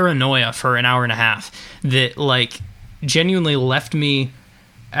paranoia for an hour and a half that like genuinely left me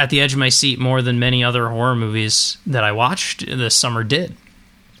at the edge of my seat more than many other horror movies that I watched this summer did.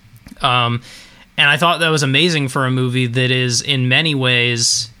 And I thought that was amazing for a movie that is in many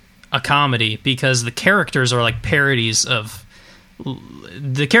ways a comedy, because the characters are like parodies of...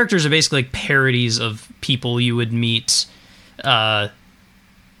 The characters are basically like parodies of people you would meet, kind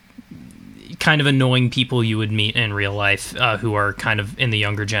of annoying people you would meet in real life, who are kind of in the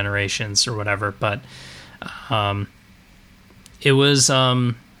younger generations or whatever. But it was...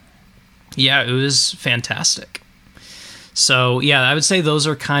 yeah, it was fantastic. So yeah, I would say those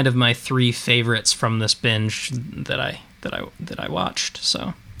are kind of my three favorites from this binge that I watched.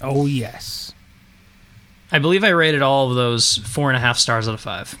 So oh yes, I believe I rated all of those 4.5 stars out of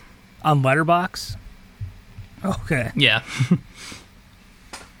 5 on Letterboxd. Okay, yeah.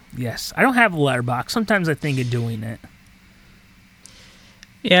 Yes, I don't have a Letterboxd. Sometimes I think of doing it.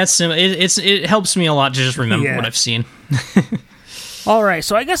 Yeah, it helps me a lot to just remember what I've seen. All right,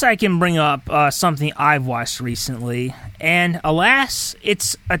 so I guess I can bring up something I've watched recently, and alas,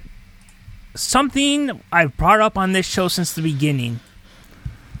 it's something I've brought up on this show since the beginning,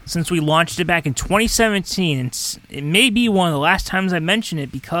 since we launched it back in 2017, and it may be one of the last times I mention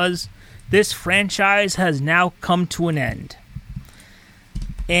it because this franchise has now come to an end.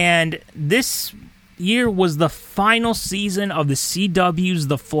 And this year was the final season of the CW's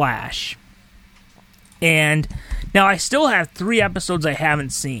The Flash. And now I still have 3 episodes I haven't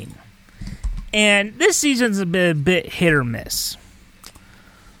seen. And this season's a bit hit or miss.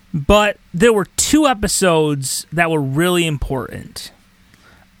 But there were 2 episodes that were really important.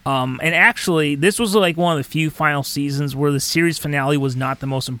 And actually, this was like one of the few final seasons where the series finale was not the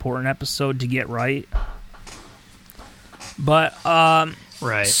most important episode to get right. But,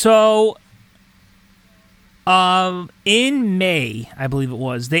 right. So, in May, I believe it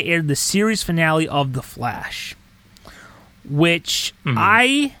was, they aired the series finale of The Flash, which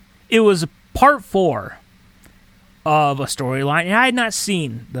it was part 4 of a storyline, and I had not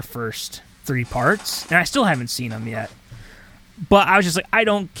seen the first 3 parts, and I still haven't seen them yet. But I was just like, I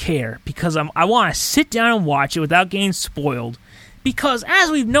don't care, because I want to sit down and watch it without getting spoiled, because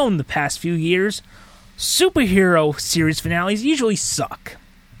as we've known the past few years, superhero series finales usually suck.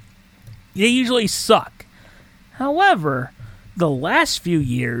 They usually suck. However, the last few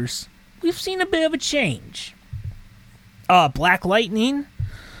years, we've seen a bit of a change. Black Lightning,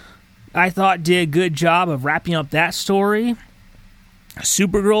 I thought, did a good job of wrapping up that story.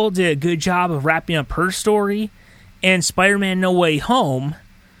 Supergirl did a good job of wrapping up her story. And Spider-Man No Way Home,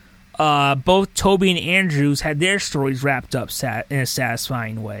 both Tobey and Andrews had their stories wrapped up in a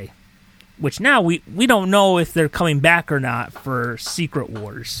satisfying way. Which now we don't know if they're coming back or not for Secret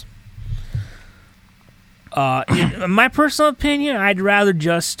Wars. In my personal opinion, I'd rather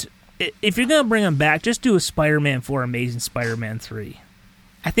just... If you're going to bring them back, just do a Spider-Man 4 Amazing Spider-Man 3.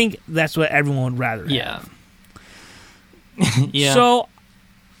 I think that's what everyone would rather have. Yeah. So,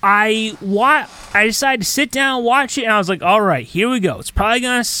 I decided to sit down and watch it, and I was like, all right, here we go. It's probably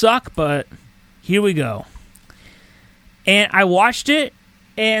going to suck, but here we go. And I watched it,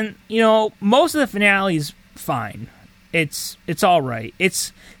 and, most of the finale is fine. It's all right.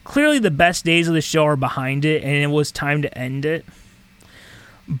 It's clearly the best days of the show are behind it, and it was time to end it.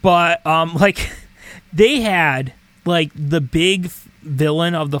 But, they had, the big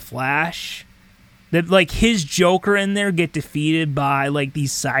villain of The Flash, that, his Joker in there get defeated by,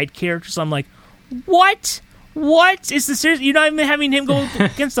 these side characters. I'm like, what? What? Is this serious? You're not even having him go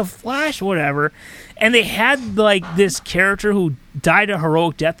against The Flash? Whatever. And they had, this character who died a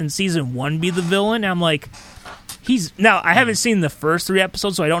heroic death in Season 1 be the villain. And I'm like, Now, I haven't seen the first 3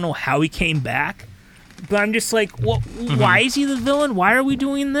 episodes, so I don't know how he came back. But I'm just like, why is he the villain? Why are we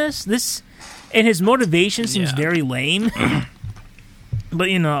doing this? And his motivation seems very lame. But,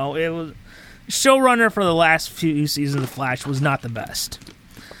 it was showrunner for the last few seasons of Flash was not the best.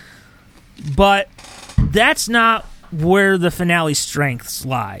 But that's not where the finale's strengths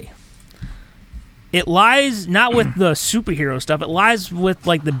lie. It lies not with the superhero stuff, it lies with,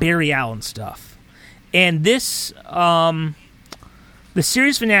 like, the Barry Allen stuff. And this, the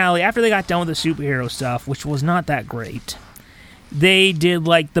series finale, after they got done with the superhero stuff, which was not that great, they did,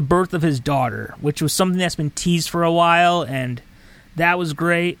 like, the birth of his daughter, which was something that's been teased for a while, and that was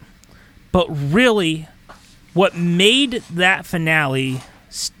great. But really, what made that finale,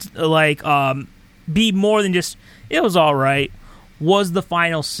 be more than just, it was alright, was the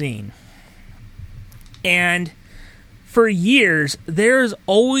final scene. And for years, there's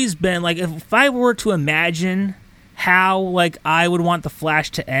always been, like, if I were to imagine how, like, I would want The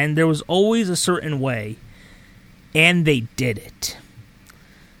Flash to end, there was always a certain way. And they did it.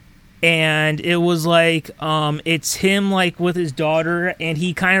 And it was like, it's him, like, with his daughter, and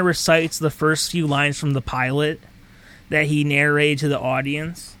he kind of recites the first few lines from the pilot that he narrated to the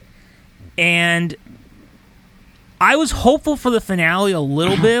audience. And I was hopeful for the finale a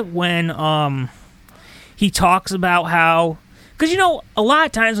little bit when, he talks about how... Because, a lot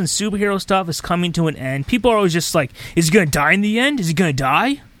of times when superhero stuff is coming to an end, people are always just like, is he going to die in the end? Is he going to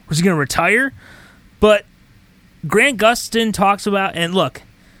die? Or is he going to retire? But Grant Gustin talks about... And look,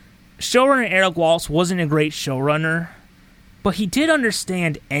 showrunner Eric Waltz wasn't a great showrunner, but he did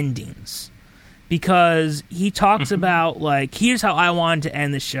understand endings. Because he talks about, like, here's how I wanted to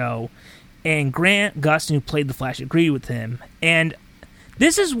end the show. And Grant Gustin, who played The Flash, agreed with him. And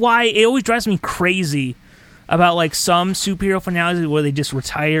this is why it always drives me crazy about, like, some superhero finales where they just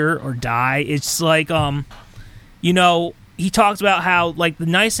retire or die. It's like, he talks about how, like, the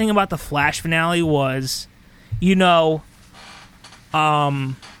nice thing about the Flash finale was, the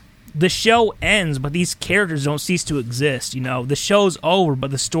show ends, but these characters don't cease to exist. The show's over,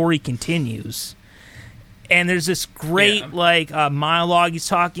 but the story continues. And there's this great, monologue he's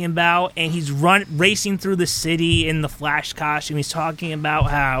talking about, and he's racing through the city in the Flash costume. He's talking about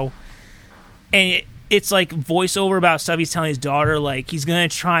how, and it's like voiceover about stuff he's telling his daughter, like, he's going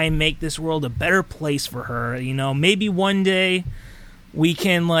to try and make this world a better place for her. Maybe one day we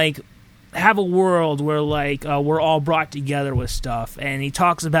can, like, have a world where, like, we're all brought together with stuff. And he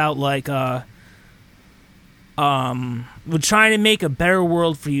talks about, like, we're trying to make a better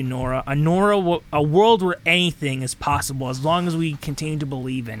world for you, Nora. A world where anything is possible as long as we continue to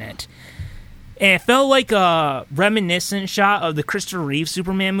believe in it. And it felt like a reminiscent shot of the Christopher Reeve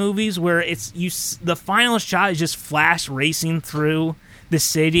Superman movies, where the final shot is just Flash racing through the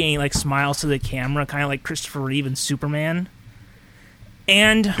city, and he, like, smiles to the camera, kind of like Christopher Reeve and Superman.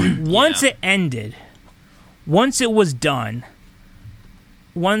 And once it ended, once it was done,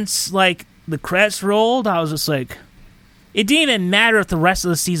 once, like, the credits rolled, I was just like, it didn't even matter if the rest of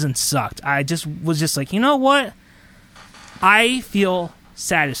the season sucked. I just was just like, you know what? I feel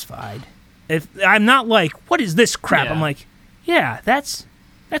satisfied. If I'm not like, what is this crap? Yeah. I'm like, yeah, that's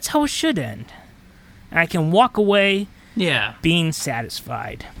how it should end. And I can walk away being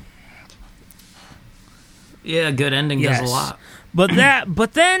satisfied. Yeah, a good ending does a lot.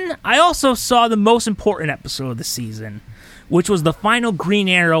 But then I also saw the most important episode of the season, which was the final Green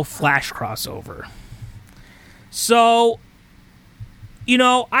Arrow Flash crossover. So,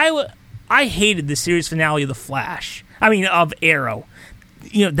 I hated the series finale of The Flash. Of Arrow.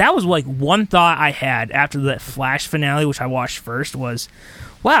 That was, like, one thought I had after the Flash finale, which I watched first, was,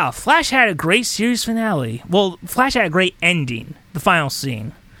 wow, Flash had a great series finale. Well, Flash had a great ending, the final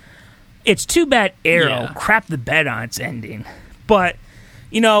scene. It's too bad Arrow crapped the bed on its ending. But,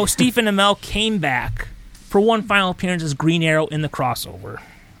 Stephen Amell came back for one final appearance as Green Arrow in the crossover.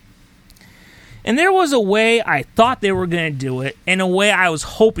 And there was a way I thought they were going to do it, and a way I was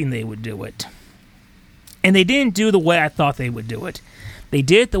hoping they would do it. And they didn't do the way I thought they would do it. They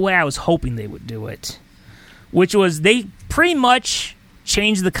did it the way I was hoping they would do it. Which was, they pretty much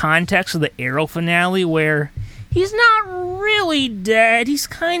changed the context of the Arrow finale, where he's not really dead. He's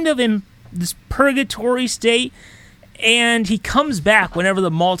kind of in this purgatory state, and he comes back whenever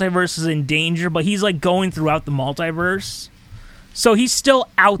the multiverse is in danger, but he's, like, going throughout the multiverse. So he's still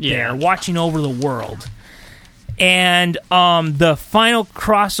out there watching over the world. And the final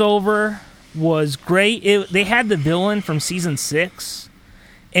crossover was great. They had the villain from season 6,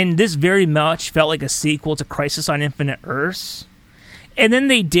 and this very much felt like a sequel to Crisis on Infinite Earths. And then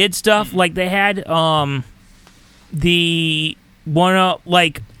they did stuff like they had the one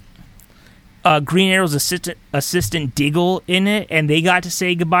Green Arrow's assistant Diggle in it, and they got to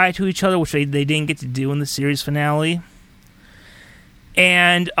say goodbye to each other, which they didn't get to do in the series finale.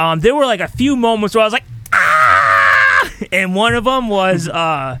 And there were, like, a few moments where I was like, ah! And one of them was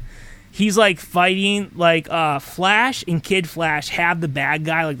he's like fighting, like Flash and Kid Flash have the bad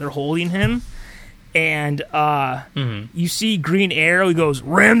guy, like they're holding him, and you see Green Arrow, he goes,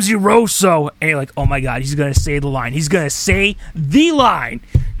 Ramsey Rosso, and you're like, oh my god, he's gonna say the line,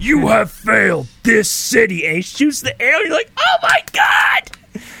 you have failed this city, and he shoots the arrow, you're like, oh my god.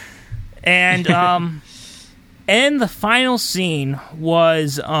 And and the final scene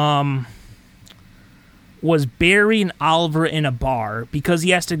was Barry and Oliver in a bar because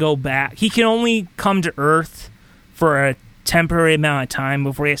he has to go back. He can only come to Earth for a temporary amount of time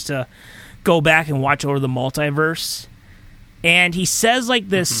before he has to go back and watch over the multiverse. And he says like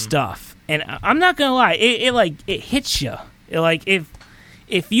this stuff, and I'm not gonna lie, it hits you.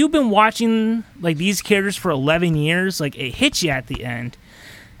 If you've been watching like these characters for 11 years, like it hits you at the end.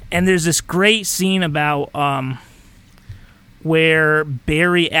 And there's this great scene about where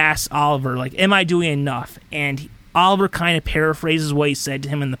Barry asks Oliver, like, am I doing enough? And Oliver kind of paraphrases what he said to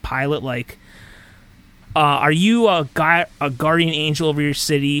him in the pilot, like, are you a guardian angel over your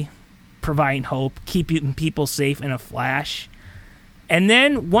city, providing hope, keeping people safe in a flash? And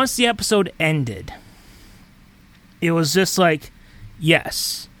then once the episode ended, it was just like,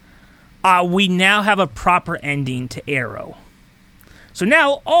 yes, we now have a proper ending to Arrow. So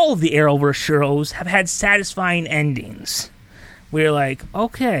now all of the Arrowverse shows have had satisfying endings. We're like,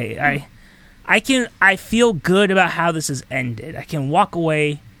 okay, I feel good about how this has ended. I can walk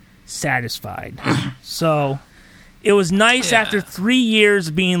away satisfied. So it was nice after 3 years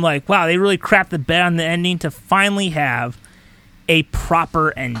of being like, wow, they really crapped the bed on the ending to finally have a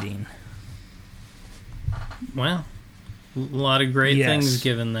proper ending. Well, a lot of great things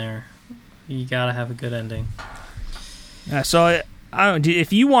given there. You gotta have a good ending. So I don't know,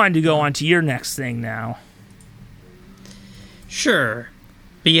 if you wanted to go on to your next thing now. Sure.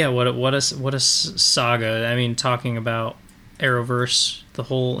 But yeah, what a saga. I mean, talking about Arrowverse, the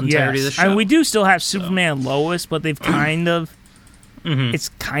whole entirety of the show. And we do still have Superman and Lois, but they've kind of it's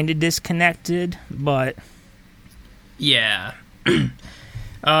kind of disconnected, but yeah.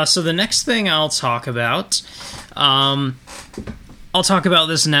 So the next thing I'll talk about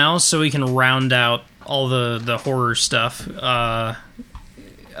this now so we can round out all the horror stuff.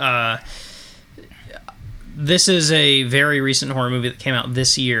 This is a very recent horror movie that came out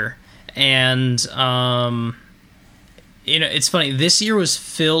this year, and it's funny. This year was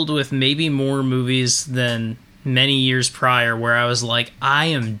filled with maybe more movies than many years prior, where I was like, I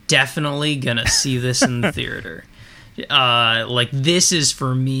am definitely gonna see this in the theater. Like, this is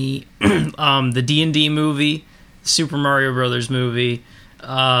for me. The D&D movie, Super Mario Brothers movie,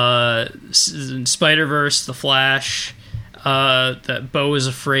 Spider-Verse, The Flash, that Beau is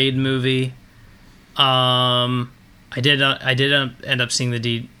Afraid movie. I did end up seeing the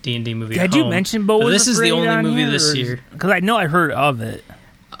D&D movie. Did you mention Beau is Afraid? This is the only movie this year, because I know I heard of it.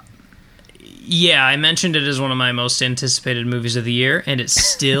 Yeah, I mentioned it as one of my most anticipated movies of the year, and it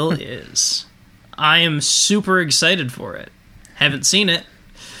still is. I am super excited for it. Haven't seen it.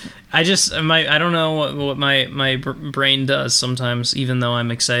 I don't know what my brain does sometimes. Even though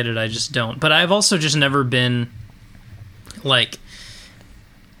I'm excited, I just don't. But I've also just never been like.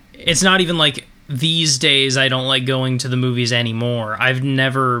 It's not even like these days I don't like going to the movies anymore. I've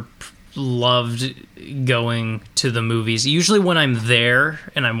never loved going to the movies. Usually when I'm there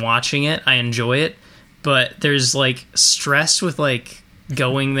and I'm watching it, I enjoy it. But there's like stress with like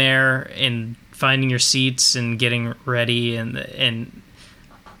going there and finding your seats and getting ready and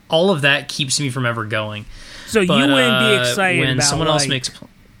all of that keeps me from ever going. So you wouldn't be excited when about someone else makes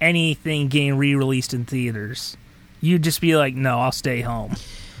anything getting re-released in theaters. You'd just be like, no, I'll stay home.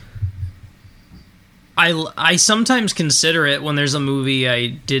 I sometimes consider it when there's a movie I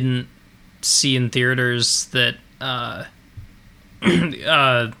didn't see in theaters that that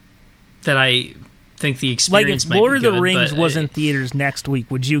I think the experience might be good. Like if Lord of the Rings was in theaters next week,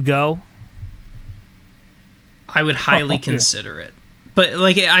 would you go? I would highly consider it. But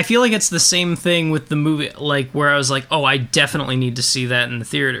like, I feel like it's the same thing with the movie, like where I was like, oh, I definitely need to see that in the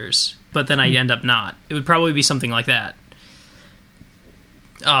theaters, but then I end up not. It would probably be something like that.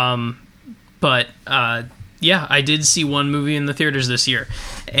 But yeah, I did see one movie in the theaters this year,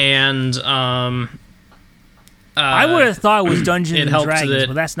 and I would have thought it was Dungeons and Dragons,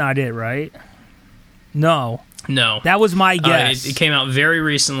 but that's not it, right? No, that was my guess. It came out very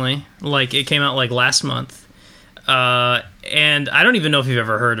recently, like it came out like last month. And I don't even know if you've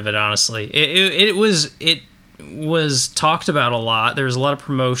ever heard of it, honestly. It was talked about a lot. There was a lot of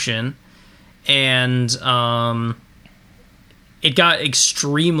promotion, and it got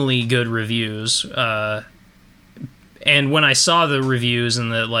extremely good reviews. And when I saw the reviews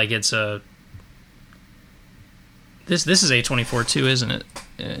and that, like, it's a this is A24 too, isn't it?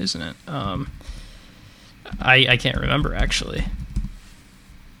 isn't it? I can't remember actually.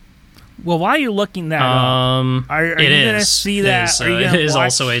 Well, while you're looking that up, are you going to see that? It is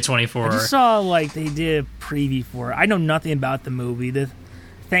also A24. I just saw like they did a preview for it. I know nothing about the movie, the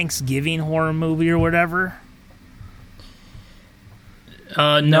Thanksgiving horror movie or whatever.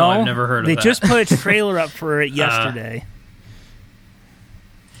 No, I've never heard of that. They just put a trailer up for it yesterday.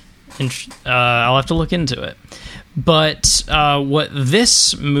 I'll have to look into it. But what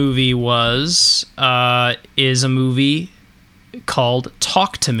this movie was is a movie called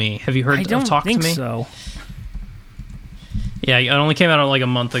Talk to Me. Have you heard of Talk to Me? I don't think so. Yeah, it only came out like a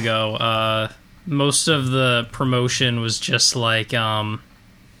month ago. Most of the promotion was just like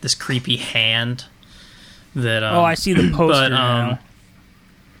this creepy hand that... I see the poster now.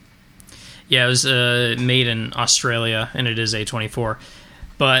 Yeah, it was made in Australia, and it is A24.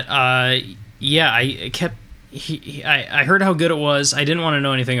 But, yeah, I heard how good it was. I didn't want to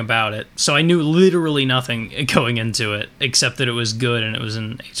know anything about it. So I knew literally nothing going into it, except that it was good, and it was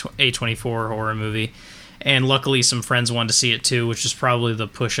an A24 horror movie. And luckily some friends wanted to see it too, which is probably the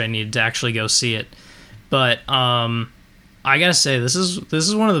push I needed to actually go see it. But I gotta say, this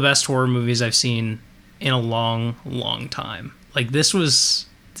is one of the best horror movies I've seen in a long, long time. Like, this is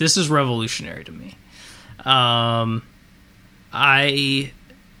revolutionary to me.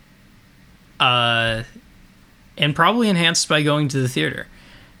 And probably enhanced by going to the theater.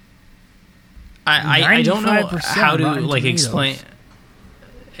 I don't know how to like explain.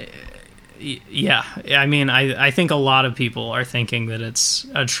 Yeah, I mean, I think a lot of people are thinking that it's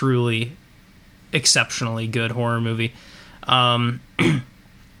a truly exceptionally good horror movie. And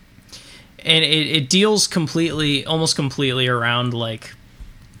it deals almost completely around like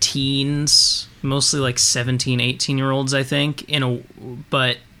teens, mostly like 17, 18-year-olds, I think,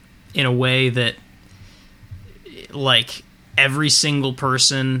 but in a way that like every single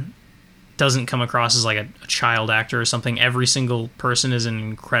person doesn't come across as like a child actor or something. Every single person is an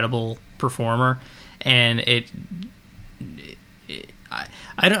incredible performer, and I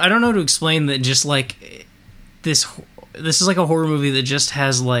don't know how to explain that. Just like this is like a horror movie that just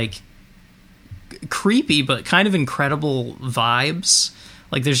has like creepy but kind of incredible vibes.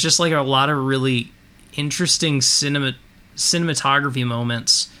 Like, there's just like a lot of really interesting cinematography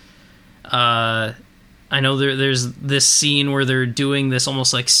moments. I know there's this scene where they're doing this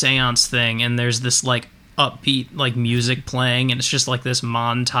almost like seance thing, and there's this like upbeat like music playing, and it's just like this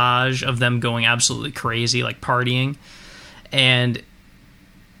montage of them going absolutely crazy, like partying. And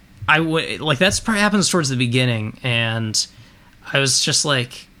I would like that's happens towards the beginning, and I was just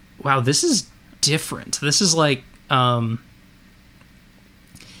like, wow, this is different. This is like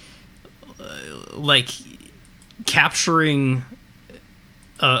capturing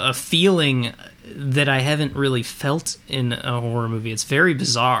a feeling that I haven't really felt in a horror movie. It's very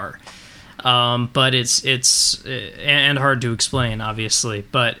bizarre, but it's and hard to explain, obviously.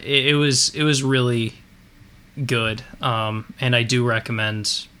 But it was really good, and I do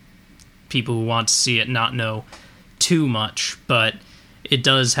recommend people who want to see it not know too much. But it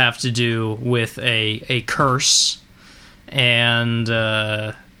does have to do with a curse and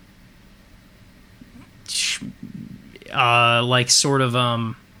like sort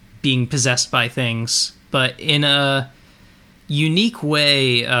of being possessed by things, but in a unique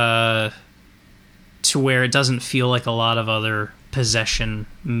way to where it doesn't feel like a lot of other possession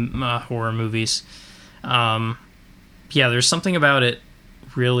horror movies. Yeah, there's something about it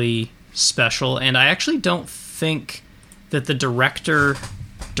really special, and I actually don't think that the director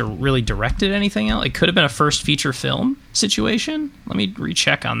really directed anything else. It could have been a first feature film situation. Let me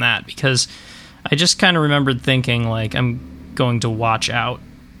recheck on that, because I just kind of remembered thinking, like, I'm going to watch out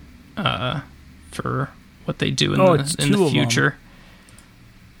for what they do in the future.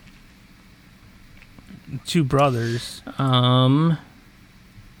 Two brothers. I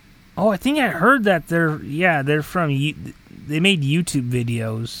think I heard that they're from. They made YouTube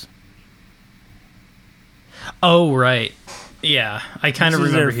videos. Oh, right. Yeah, I kind of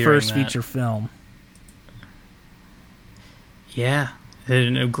remember hearing that. This is their first feature film. Yeah,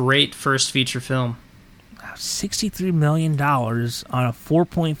 a great first feature film. $63 million on a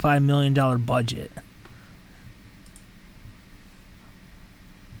 $4.5 million budget.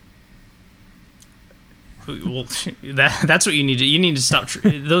 Well, that's what you need to. You need to stop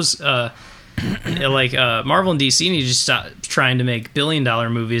those. Like Marvel and DC need to stop trying to make $billion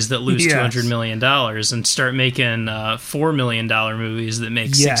movies that lose $200 million and start making $4 million movies that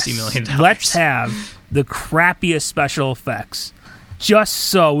make $60 million. Let's have the crappiest special effects, just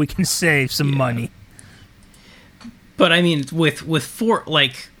so we can save some money. But I mean, with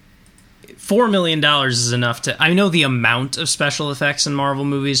 $4 million is enough to... I know the amount of special effects in Marvel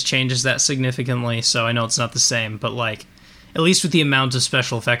movies changes that significantly, so I know it's not the same, but, like, at least with the amount of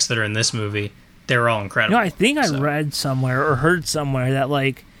special effects that are in this movie, they're all incredible. I think I read somewhere or heard somewhere that,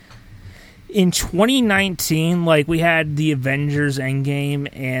 like, in 2019, like, we had the Avengers Endgame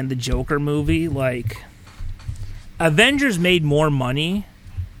and the Joker movie. Like, Avengers made more money,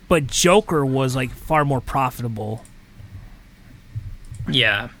 but Joker was, like, far more profitable.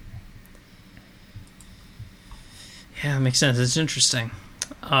 Yeah. Yeah, that makes sense. It's interesting.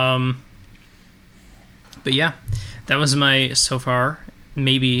 But yeah, that was my, so far,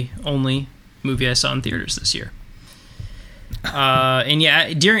 maybe only movie I saw in theaters this year. And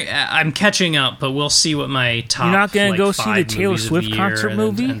yeah, I'm catching up, but we'll see what my top. You're not going to go 5 see the Taylor Swift concert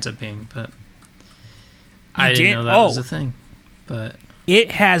movie? Ends up being, but I didn't know that was a thing. But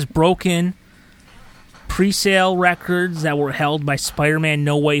it has broken pre-sale records that were held by Spider-Man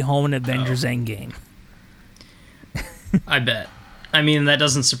No Way Home and Avengers Endgame. I bet. I mean, that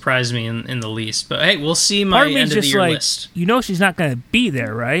doesn't surprise me in the least. But hey, we'll see my end of the year list. You know she's not going to be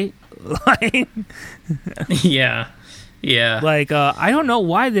there, right? Like, yeah. Like, I don't know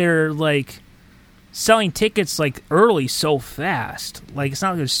why they're, like, selling tickets, like, early so fast. Like, it's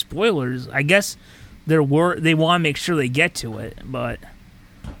not like there's spoilers. I guess they want to make sure they get to it, but...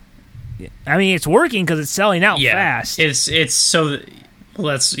 I mean, it's working because it's selling out fast. It's so...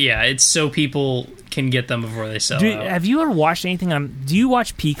 Well, it's so people can get them before they sell out. Have you ever watched anything on... Do you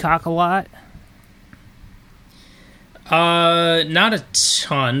watch Peacock a lot? Not a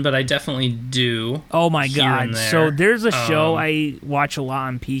ton, but I definitely do. Oh my god! So there's a show I watch a lot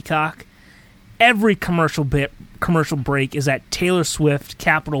on Peacock. Every commercial break is that Taylor Swift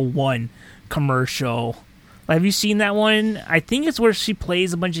Capital One commercial. Have you seen that one? I think it's where she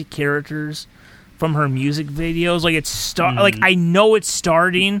plays a bunch of characters from her music videos. Like like I know it's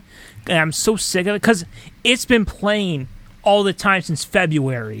starting, and I'm so sick of it because it's been playing all the time since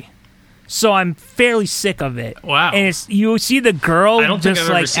February. So I'm fairly sick of it. Wow. And you see the girl just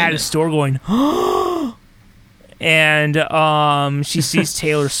like at a store going, and she sees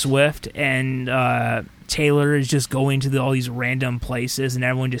Taylor Swift, and Taylor is just going to all these random places, and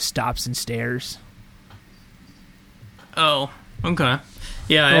everyone just stops and stares. Oh, okay.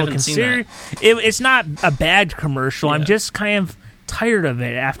 Yeah, I haven't seen that. It's not a bad commercial. Yeah. I'm just kind of tired of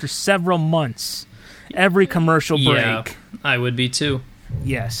it after several months. Every commercial break. Yeah, I would be too.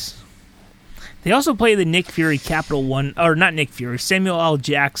 Yes. They also play the Nick Fury Capital One, or not Nick Fury, Samuel L.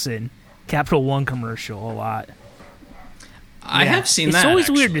 Jackson Capital One commercial a lot. I have seen that. It's always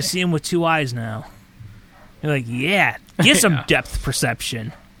weird to see him with two eyes now. You're like, get some depth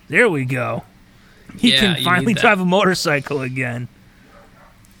perception. There we go. He can finally drive a motorcycle again.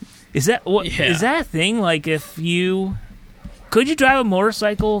 Is that is that a thing? Like, could you drive a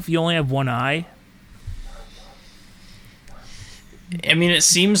motorcycle if you only have one eye? I mean, it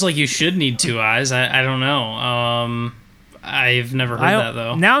seems like you should need two eyes. I don't know. I've never heard that,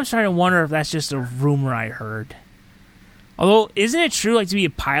 though. Now I'm starting to wonder if that's just a rumor I heard. Although, isn't it true, like, to be a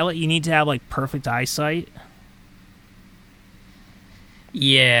pilot, you need to have, like, perfect eyesight?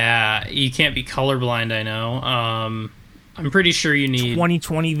 Yeah, you can't be colorblind, I know. I'm pretty sure you need...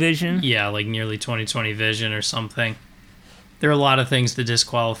 20/20 vision? Yeah, like nearly 20/20 vision or something. There are a lot of things that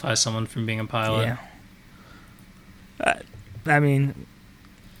disqualify someone from being a pilot. Yeah. I mean,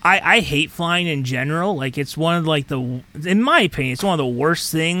 I hate flying in general. Like, it's one of, like, in my opinion, it's one of the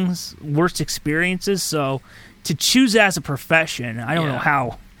worst experiences. So, to choose as a profession, I don't know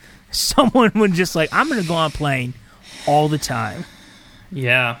how someone would just, like, I'm going to go on a plane all the time.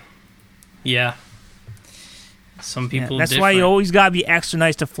 Yeah. Some people that's why you always got to be extra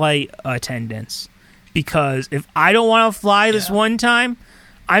nice to flight attendants. Because if I don't want to fly this one time...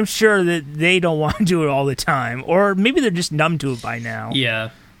 I'm sure that they don't want to do it all the time. Or maybe they're just numb to it by now. Yeah.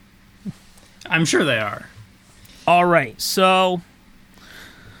 I'm sure they are. All right. So,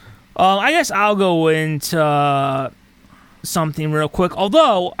 I guess I'll go into something real quick.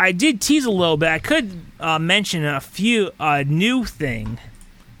 Although, I did tease a little bit. I could mention a few new thing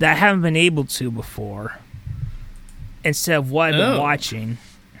that I haven't been able to before. Instead of what I've been watching.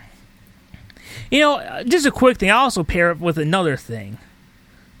 You know, just a quick thing. I'll also pair it with another thing.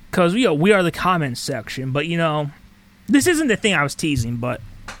 Because, we are the comments section, but, this isn't the thing I was teasing, but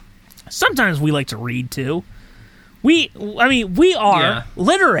sometimes we like to read, too. We are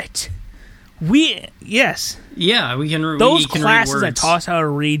literate. Yes. Yeah, we can read. Those classes that taught us how to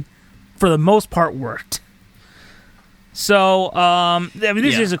read, for the most part, worked. So,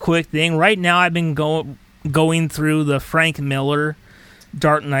 this is a quick thing. Right now, I've been going through the Frank Miller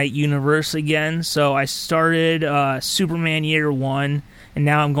Dark Knight universe again. So I started Superman Year One, and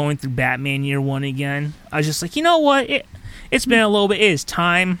now I'm going through Batman Year One again. I was just like, you know what? It's been a little bit. It is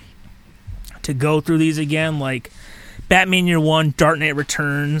time to go through these again, like Batman Year One, Dark Knight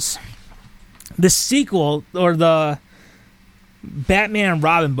Returns, the sequel, or the Batman and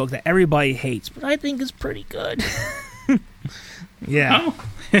Robin book that everybody hates, but I think is pretty good. Yeah.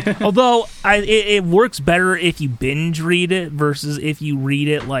 Oh. Although it works better if you binge read it versus if you read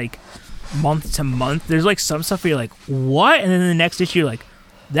it like month to month. There's like some stuff where you're like, what? And then the next issue you're like,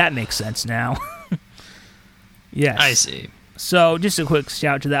 that makes sense now. Yes. I see. So just a quick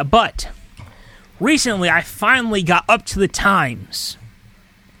shout out to that. But recently I finally got up to the times.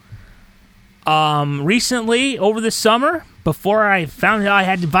 Recently, over the summer, before I found out I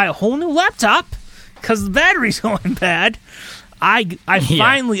had to buy a whole new laptop because the battery's going bad, I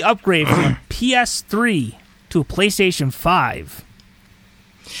finally upgraded from a PS3 to a PlayStation 5.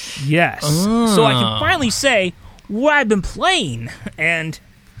 Yes. So I can finally say what I've been playing. And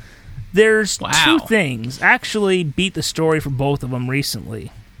there's two things. I actually beat the story for both of them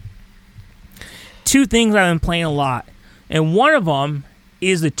recently. Two things I've been playing a lot. And one of them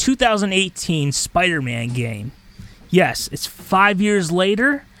is the 2018 Spider-Man game. Yes, it's 5 years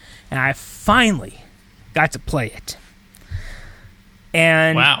later, and I finally got to play it.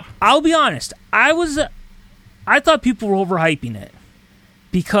 And I'll be honest, I thought people were overhyping it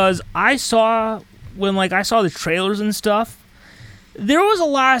because I saw the trailers and stuff, there was a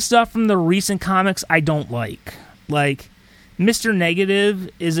lot of stuff from the recent comics I don't like. Like Mr. Negative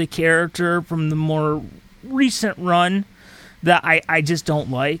is a character from the more recent run that I just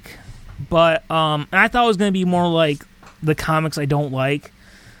don't like. But and I thought it was going to be more like the comics I don't like.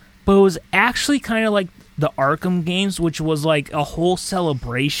 But it was actually kind of like the Arkham games, which was like a whole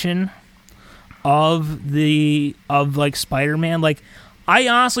celebration of like Spider-Man. Like, I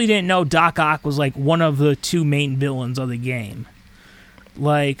honestly didn't know Doc Ock was like one of the two main villains of the game.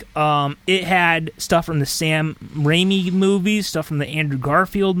 Like, it had stuff from the Sam Raimi movies, stuff from the Andrew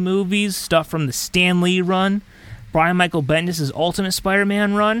Garfield movies, stuff from the Stan Lee run, Brian Michael Bendis' Ultimate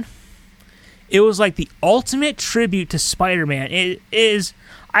Spider-Man run. It was like the ultimate tribute to Spider-Man. It is,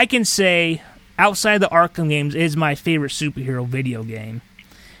 I can say, outside the Arkham games, it is my favorite superhero video game.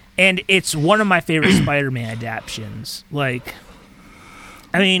 And it's one of my favorite Spider-Man adaptations. Like,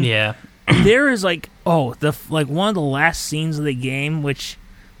 I mean, yeah. There is like, one of the last scenes of the game, which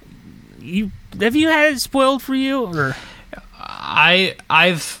have you had it spoiled for you? Or I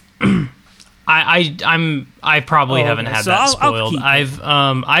probably haven't had that spoiled.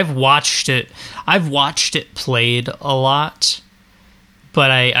 I've watched it. I've watched it played a lot,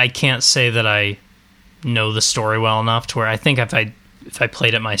 but I can't say that I know the story well enough to where I think if I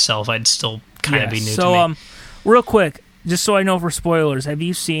played it myself, I'd still kind of be new to me. Real quick, just so I know for spoilers, have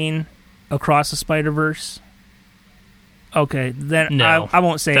you seen Across the Spider-Verse? Okay, then no. I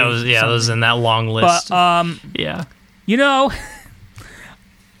won't say that was that was in that long list. But yeah, you know,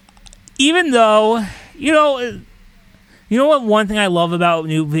 even though you know what, one thing I love about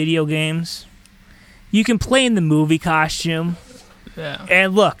new video games, you can play in the movie costume. Yeah.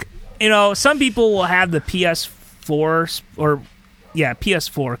 And look, some people will have the PS4 or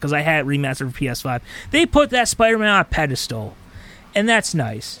PS4 because I had it remastered for PS5. They put that Spider-Man on a pedestal, and that's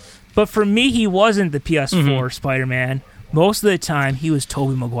nice. But for me, he wasn't the PS4 Spider-Man. Most of the time, he was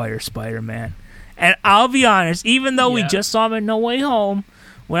Tobey Maguire's Spider-Man. And I'll be honest, even though we just saw him in No Way Home,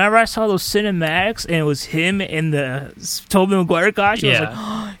 whenever I saw those cinematics and it was him in the Tobey Maguire costume, I was like,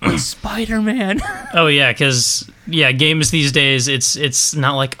 oh, it's Spider-Man. Oh, yeah, because, games these days, it's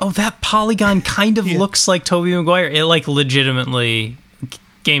not like, oh, that polygon kind of looks like Tobey Maguire. It, like, legitimately,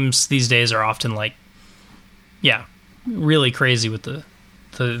 games these days are often, like, really crazy with the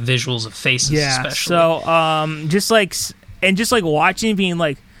visuals of faces, especially. So, just like watching, being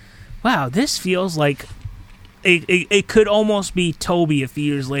like, wow, this feels like it could almost be Toby a few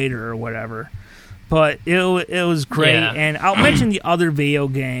years later or whatever. But it was great. Yeah. And I'll mention the other video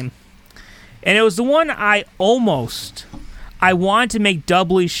game. And it was the one I wanted to make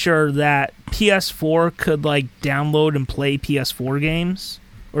doubly sure that PS4 could like download and play PS4 games,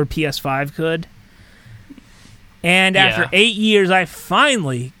 or PS5 could. And after 8 years, I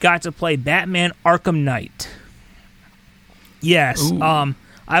finally got to play Batman Arkham Knight. Yes. Ooh,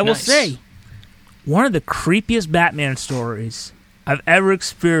 I will say, one of the creepiest Batman stories I've ever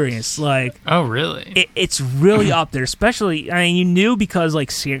experienced. Like, oh, really? It's really up there. Especially, I mean, you knew because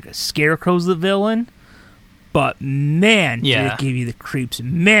like Scarecrow's the villain, but man, did it give you the creeps.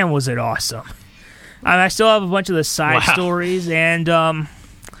 Man, was it awesome. I still have a bunch of the side stories, and I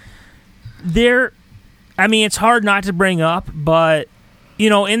mean, it's hard not to bring up, but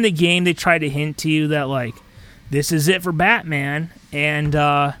in the game they try to hint to you that, like, this is it for Batman. And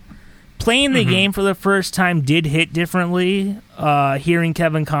playing the game for the first time did hit differently. Hearing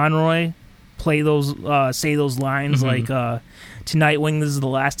Kevin Conroy say those lines like, to Nightwing, this is the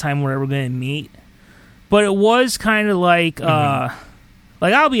last time we're ever going to meet. But it was kind of like,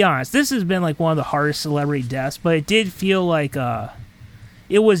 like, I'll be honest, this has been like one of the hardest celebrity deaths, but it did feel like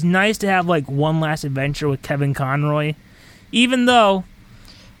it was nice to have like one last adventure with Kevin Conroy, even though,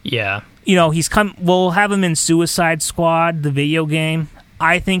 we'll have him in Suicide Squad, the video game.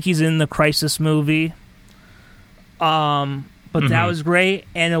 I think he's in the Crisis movie. But that was great.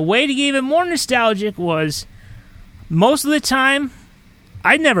 And a way to get even more nostalgic was, most of the time,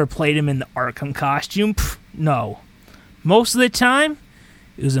 I never played him in the Arkham costume. No. Most of the time,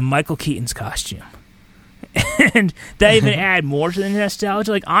 it was in Michael Keaton's costume. And that even added more to the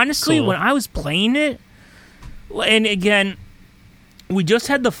nostalgia. Like, honestly, when I was playing it, and again, we just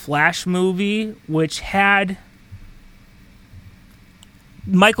had the Flash movie, which had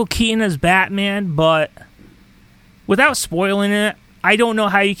Michael Keaton as Batman, but without spoiling it, I don't know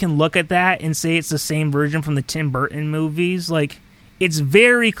how you can look at that and say it's the same version from the Tim Burton movies. Like, it's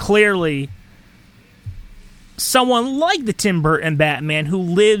very clearly someone like the Tim Burton Batman who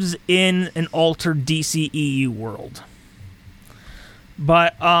lives in an altered DCEU world.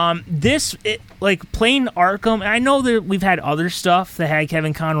 But playing Arkham, I know that we've had other stuff that had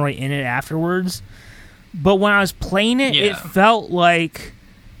Kevin Conroy in it afterwards, but when I was playing it, it felt like,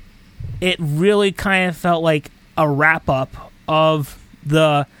 it really kind of felt like a wrap-up of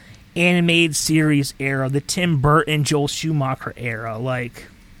the animated series era, the Tim Burton, Joel Schumacher era. Like,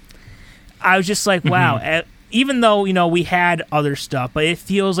 I was just like, wow, even though, we had other stuff, but it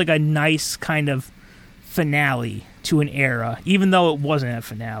feels like a nice kind of finale to an era, even though it wasn't a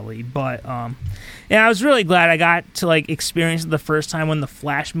finale. But, and I was really glad I got to, like, experience it the first time when the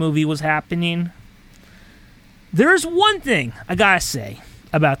Flash movie was happening. There's one thing I gotta say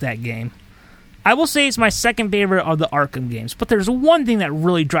about that game. I will say it's my second favorite of the Arkham games, but there's one thing that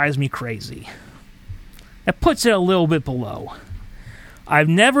really drives me crazy. That puts it a little bit below. I've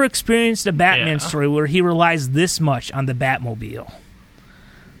never experienced a Batman story where he relies this much on the Batmobile.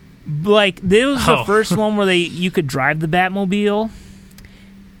 Like, this was the first one where you could drive the Batmobile,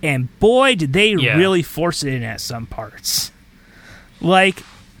 and boy, did they really force it in at some parts. Like,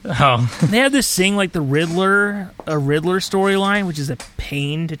 they have this thing like a Riddler storyline, which is a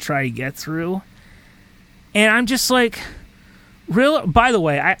pain to try to get through. And I'm just like, by the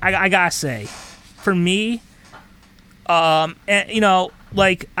way, I gotta say, for me,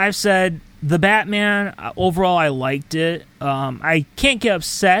 like I've said, the Batman, overall, I liked it. I can't get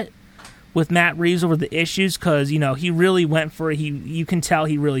upset with Matt Reeves over the issues because, he really went for it. You can tell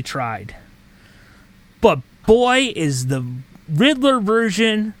he really tried. But boy, is the Riddler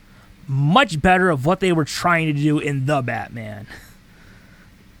version much better of what they were trying to do in the Batman.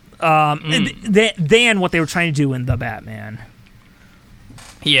 Than what they were trying to do in the Batman.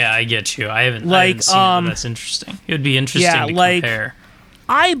 Yeah, I get you. I haven't seen it, but that's interesting. It would be interesting to compare.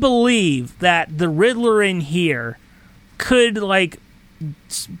 I believe that the Riddler in here could, like,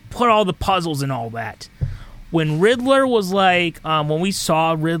 put all the puzzles and all that. When Riddler was like, when we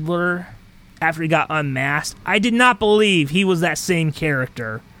saw Riddler after he got unmasked, I did not believe he was that same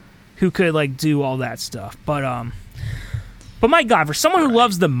character who could, like, do all that stuff. But my God, for someone who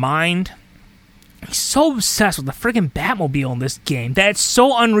loves the mind, he's so obsessed with the freaking Batmobile in this game that it's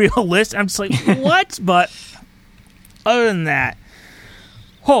so unrealistic. I'm just like, what? But other than that,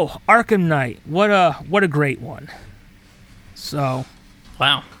 Arkham Knight, what a great one. So,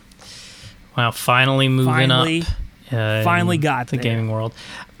 wow, finally moving up. Finally got the there. Gaming world.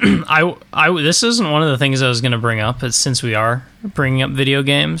 This isn't one of the things I was going to bring up, but since we are bringing up video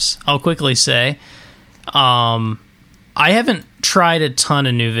games, I'll quickly say, I haven't tried a ton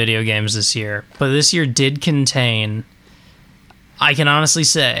of new video games this year, but this year did contain, I can honestly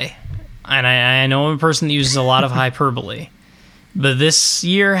say, and I know I'm a person that uses a lot of hyperbole, but this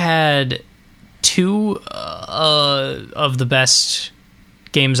year had two of the best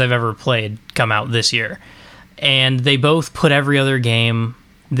games I've ever played come out this year. And they both put every other game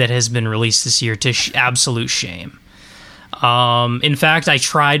that has been released this year to absolute shame. In fact, I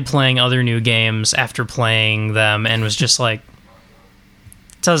tried playing other new games after playing them and was just like,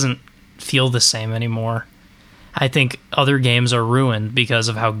 it doesn't feel the same anymore. I think other games are ruined because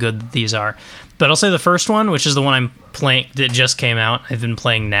of how good these are. But I'll say the first one, which is the one I'm playing that just came out, I've been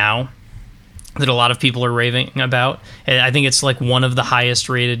playing now, that a lot of people are raving about. And I think it's like one of the highest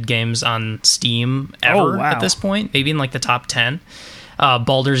rated games on Steam ever at this point, maybe in like the top 10.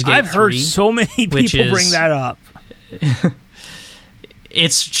 Baldur's Gate 3. I've heard so many people bring that up.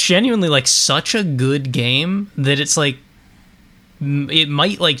 it's genuinely like such a good game that it's like it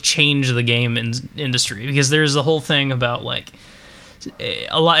might like change the game industry, because there's the whole thing about like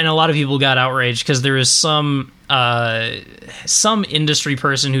a lot of people got outraged because there was some industry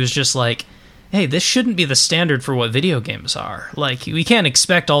person who's just like, hey, this shouldn't be the standard for what video games are. Like, we can't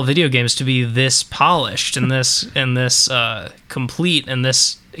expect all video games to be this polished and this complete and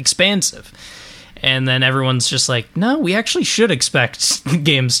this expansive. And then everyone's just like, no, we actually should expect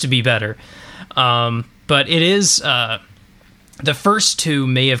games to be better. But it is the first two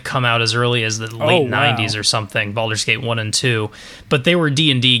may have come out as early as the late 90s or something, Baldur's Gate 1 and 2, but they were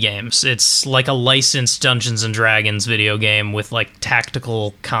D&D games. It's like a licensed Dungeons & Dragons video game with like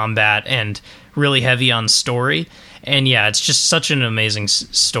tactical combat and really heavy on story. And yeah, it's just such an amazing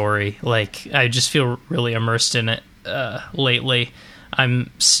story. Like, I just feel really immersed in it lately. I'm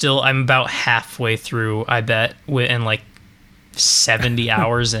about halfway through, I bet, and like 70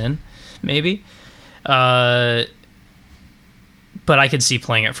 hours in, maybe. But I could see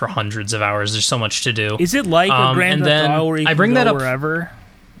playing it for hundreds of hours. There's so much to do. Is it like a Grand Theft Auto where you can go wherever?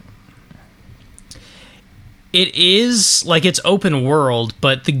 It is, like, it's open world,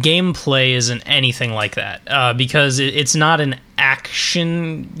 but the gameplay isn't anything like that, because it's not an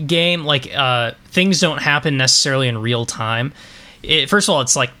action game. Like, things don't happen necessarily in real time. First of all,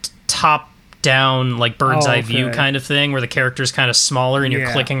 it's like top-down, like bird's-eye view kind of thing, where the character's kind of smaller and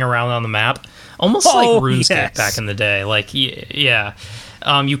you're clicking around on the map. Almost like RuneScape back in the day. Like, yeah.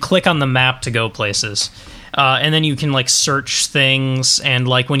 You click on the map to go places. And then you can, like, search things, and,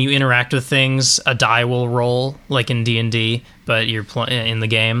 like, when you interact with things, a die will roll, like in D&D, but you're in the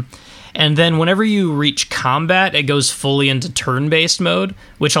game. And then whenever you reach combat, it goes fully into turn-based mode,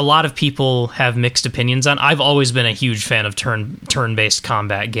 which a lot of people have mixed opinions on. I've always been a huge fan of turn-based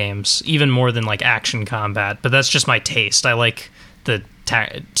combat games, even more than, like, action combat, but that's just my taste. I like the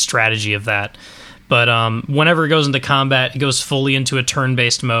strategy of that. But whenever it goes into combat, it goes fully into a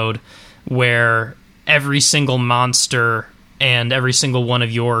turn-based mode where every single monster and every single one of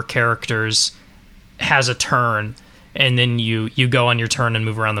your characters has a turn, and then you go on your turn and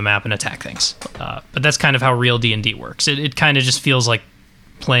move around the map and attack things. But that's kind of how real D&D works. It kind of just feels like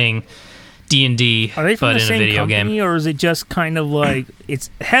playing D&D, but in a video game. Or is it just kind of like it's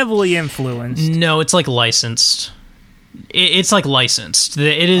heavily influenced? No, it's like licensed. It's like licensed.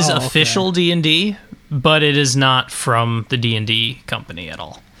 It is official D&D, but it is not from the D&D company at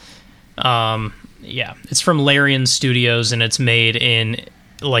all. Yeah, it's from Larian Studios, and it's made in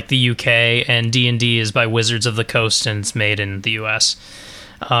like the UK, and D&D is by Wizards of the Coast, and it's made in the US.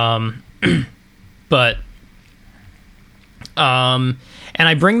 But and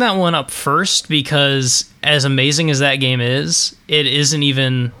I bring that one up first because, as amazing as that game is, it isn't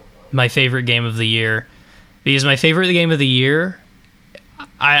even my favorite game of the year. Because my favorite game of the year,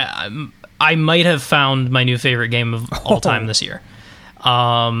 I might have found my new favorite game of all time this year.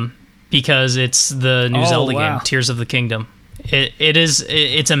 Because it's the new Zelda game, Tears of the Kingdom.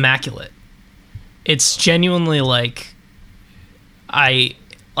 It's immaculate. It's genuinely like I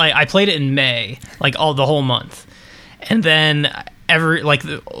played it in May, like the whole month, and then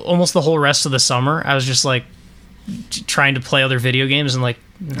almost the whole rest of the summer, I was just like trying to play other video games, and like,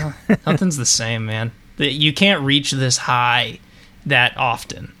 no, nothing's the same, man. You can't reach this high that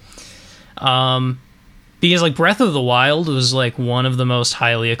often. Because like Breath of the Wild was like one of the most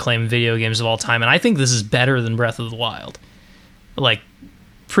highly acclaimed video games of all time, and I think this is better than Breath of the Wild, like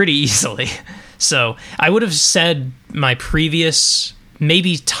pretty easily. So I would have said my previous,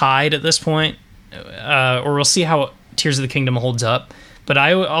 maybe tied at this point, or we'll see how Tears of the Kingdom holds up. But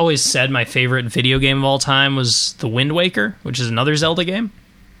I always said my favorite video game of all time was The Wind Waker, which is another Zelda game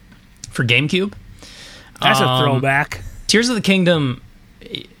for GameCube. That's a throwback. Tears of the Kingdom,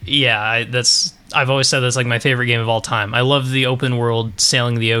 yeah, I've always said that's like my favorite game of all time. I love the open world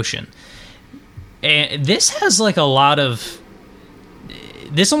sailing the ocean. And this has like a lot of...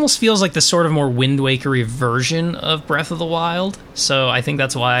 This almost feels like the sort of more Wind Waker-y version of Breath of the Wild. So I think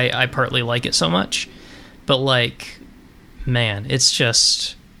that's why I partly like it so much. But like, man, it's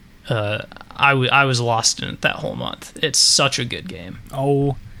just... I was lost in it that whole month. It's such a good game.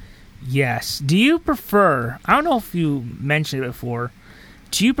 Oh, yes. Do you prefer... I don't know if you mentioned it before...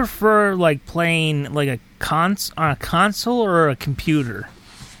 Do you prefer like playing like on a console or a computer?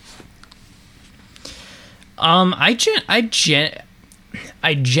 I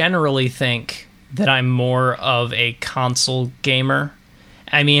generally think that I'm more of a console gamer.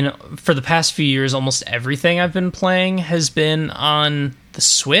 I mean, for the past few years, almost everything I've been playing has been on the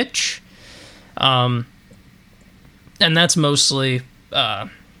Switch, and that's mostly,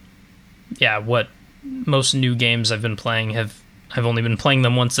 what most new games I've been playing have I've only been playing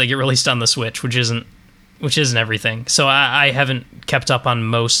them once they get released on the Switch, which isn't everything. So I haven't kept up on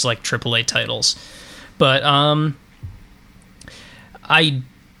most like AAA titles. But I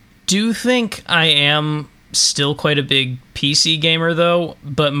do think I am still quite a big PC gamer, though,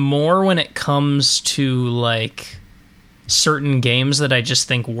 but more when it comes to like certain games that I just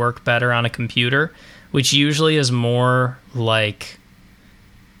think work better on a computer, which usually is more like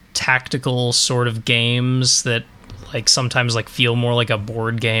tactical sort of games that like sometimes like feel more like a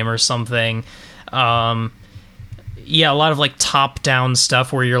board game or something. Yeah, a lot of like top-down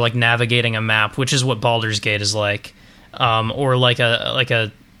stuff where you're like navigating a map, which is what Baldur's Gate is like, or like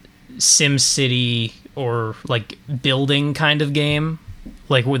a Sim City or like building kind of game,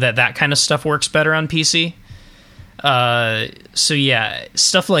 like with that kind of stuff works better on PC. So yeah,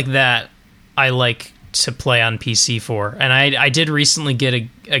 stuff like that I like to play on PC for, and I did recently get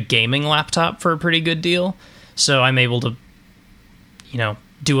a gaming laptop for a pretty good deal, so I'm able to,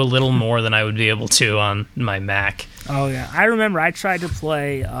 do a little more than I would be able to on my Mac. Oh yeah, I remember I tried to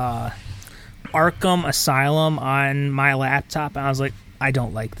play Arkham Asylum on my laptop, and I was like, I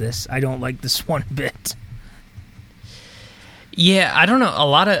don't like this. I don't like this one bit. Yeah, I don't know. A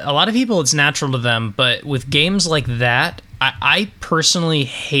lot of people, it's natural to them, but with games like that, I personally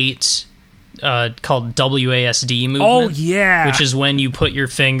hate called WASD movement. Oh yeah, which is when you put your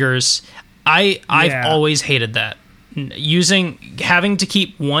fingers. I've always hated that. Having to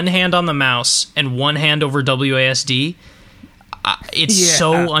keep one hand on the mouse and one hand over WASD. It's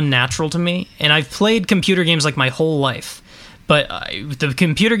so unnatural to me, and I've played computer games like my whole life. But the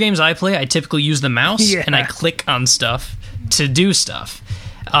computer games I play, I typically use the mouse and I click on stuff to do stuff.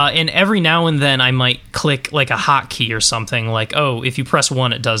 And every now and then I might click like a hotkey or something, like, oh, if you press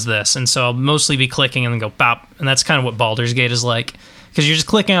 1, it does this. And so I'll mostly be clicking and then go bop. And that's kind of what Baldur's Gate is like. Because you're just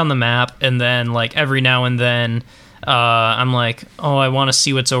clicking on the map, and then like every now and then I'm like, oh, I want to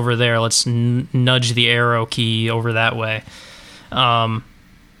see what's over there. Let's nudge the arrow key over that way. But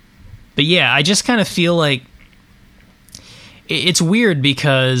yeah, I just kind of feel like it's weird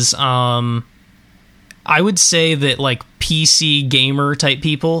because I would say that like PC gamer type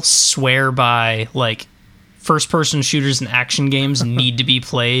people swear by like first person shooters and action games need to be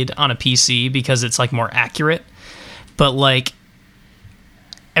played on a PC because it's like more accurate. But like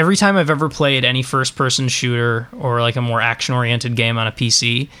every time I've ever played any first person shooter or like a more action oriented game on a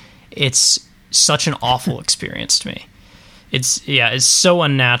PC, it's such an awful experience to me. It's so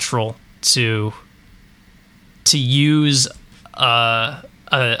unnatural to use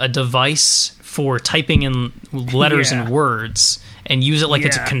a device for typing in letters and words and use it like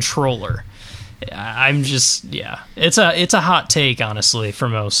it's a controller. I'm just it's a hot take, honestly, for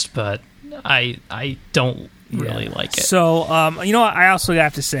most, but I don't really like it. So you know what, I also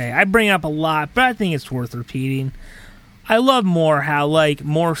have to say, I bring it up a lot, but I think it's worth repeating. I love more how like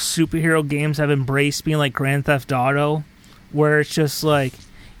more superhero games have embraced being like Grand Theft Auto, where it's just like,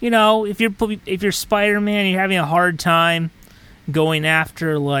 if you're Spider-Man, you're having a hard time going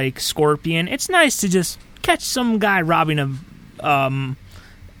after like Scorpion, it's nice to just catch some guy robbing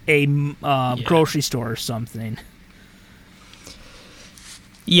a grocery store or something.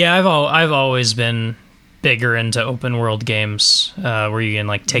 Yeah, I've always been bigger into open world games where you can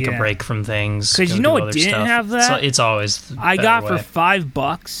like take a break from things. Because it didn't have that. It's always I got way. For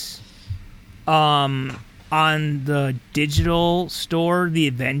 $5 on the digital store, the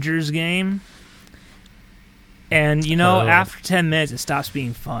Avengers game. And, after 10 minutes, it stops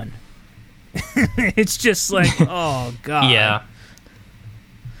being fun. It's just like, oh, God. Yeah.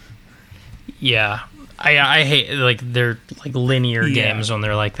 Yeah. I hate, like, they're, like, linear games when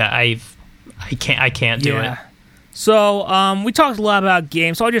they're like that. I can't do it. So, we talked a lot about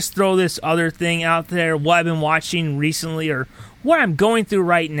games, so I'll just throw this other thing out there, what I've been watching recently, or what I'm going through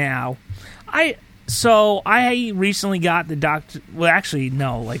right now. I recently got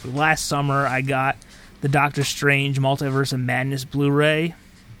last summer, I got the Doctor Strange Multiverse of Madness Blu-ray,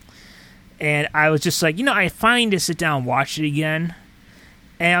 and I was just like, I finally need to sit down and watch it again,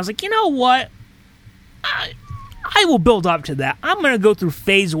 and I was like, you know what, I will build up to that. I'm going to go through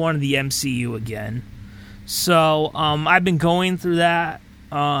phase 1 of the MCU again. So I've been going through that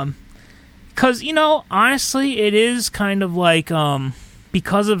because, honestly, it is kind of like,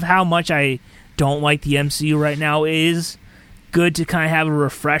 because of how much I don't like the MCU right now, it is good to kind of have a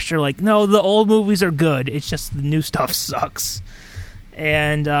refresher. Like, no, the old movies are good. It's just the new stuff sucks.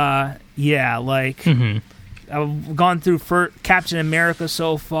 And, I've gone through Captain America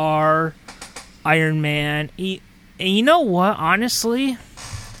so far, Iron Man. And you know what? Honestly,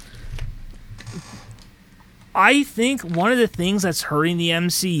 I think one of the things that's hurting the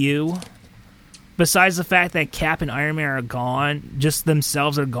MCU besides the fact that Cap and Iron Man are gone, just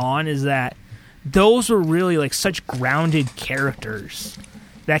themselves are gone, is that those were really like such grounded characters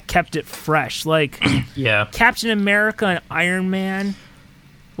that kept it fresh. Like, yeah, Captain America and Iron Man,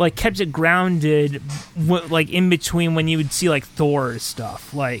 like, kept it grounded, like, in between when you would see, like, Thor's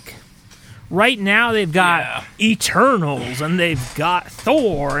stuff. Like, right now they've got Eternals, and they've got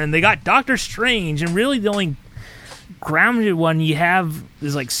Thor, and they got Doctor Strange, and really the only grounded one you have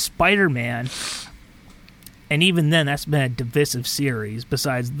is, like, Spider-Man. And even then, that's been a divisive series,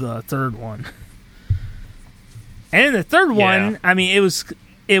 besides the third one. And in the third one, I mean,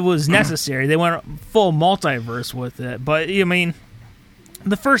 it was necessary. They went full multiverse with it. But, I mean,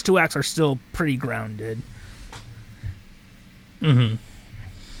 the first two acts are still pretty grounded. Mm-hmm.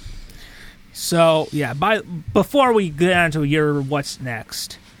 So, yeah, before we get on to your what's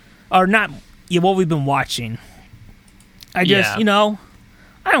next, or not, what we've been watching, I just, I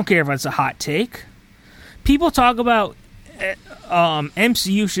don't care if it's a hot take. People talk about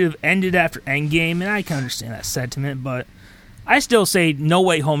MCU should have ended after Endgame, and I can understand that sentiment, but I still say No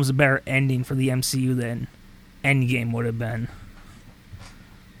Way Home is a better ending for the MCU than Endgame would have been.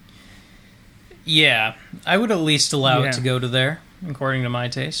 Yeah, I would at least allow it to go to there, according to my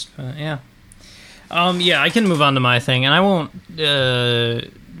taste. But yeah, I can move on to my thing, and I won't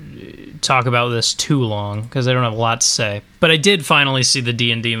talk about this too long because I don't have a lot to say. But I did finally see the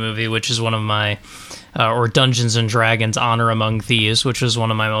D&D movie, which is one of my, or Dungeons and Dragons: Honor Among Thieves, which was one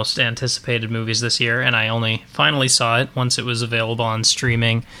of my most anticipated movies this year, and I only finally saw it once it was available on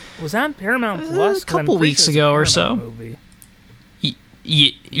streaming. Was that on Paramount Plus? A couple weeks ago or so. Movie.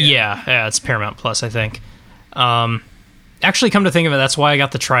 Yeah, it's Paramount Plus, I think. Actually, come to think of it, that's why I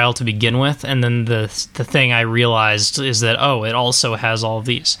got the trial to begin with, and then the thing I realized is that, it also has all of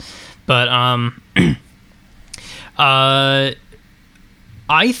these. But I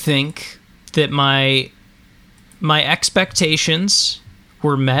think that my expectations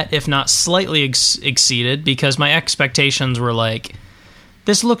were met, if not slightly exceeded, because my expectations were like,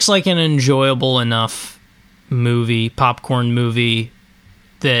 this looks like an enjoyable enough popcorn movie,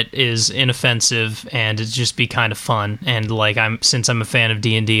 that is inoffensive and it'd just be kind of fun, and like since I'm a fan of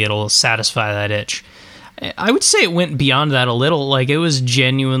D&D, it'll satisfy that itch. I would say it went beyond that a little. Like, it was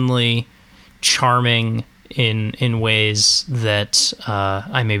genuinely charming in ways that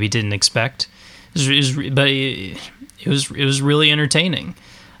I maybe didn't expect. But it was really entertaining.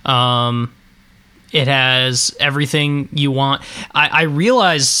 It has everything you want. I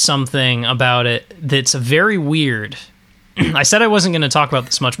realized something about it that's very weird. I said I wasn't going to talk about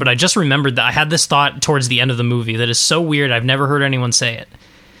this much, but I just remembered that I had this thought towards the end of the movie that is so weird. I've never heard anyone say it.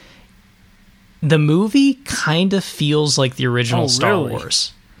 The movie kind of feels like the original Star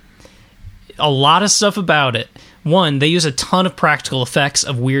Wars. A lot of stuff about it. One, they use a ton of practical effects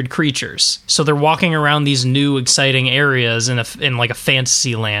of weird creatures. So they're walking around these new, exciting areas in like a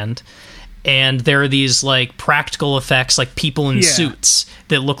fantasy land. And there are these like practical effects, like people in suits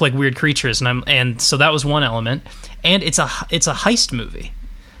that look like weird creatures, and so that was one element. And it's a heist movie.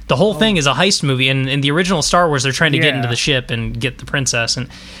 The whole thing is a heist movie. And in the original Star Wars, they're trying to get into the ship and get the princess, and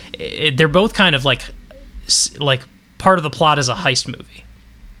they're both kind of like part of the plot is a heist movie.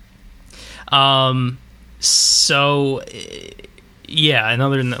 So yeah, and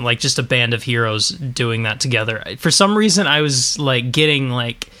other than that, like just a band of heroes doing that together. For some reason, I was like getting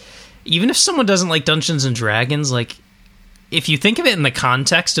like, even if someone doesn't like Dungeons and Dragons, like if you think of it in the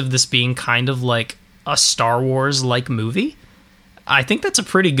context of this being kind of like a Star Wars like movie, I think that's a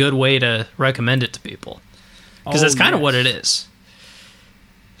pretty good way to recommend it to people, because that's kind of what it is.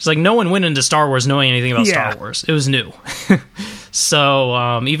 It's like no one went into Star Wars knowing anything about Star Wars. It was new.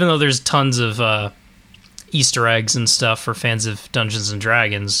 So even though there's tons of Easter eggs and stuff for fans of Dungeons and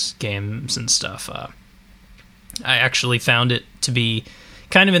Dragons games and stuff, I actually found it to be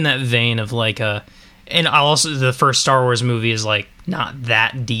kind of in that vein of like and also the first Star Wars movie is like not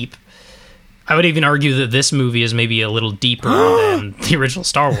that deep. I would even argue that this movie is maybe a little deeper than the original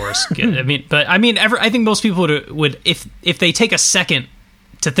Star Wars. I think most people would if they take a second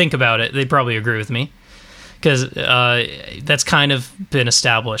to think about it, they'd probably agree with me, because that's kind of been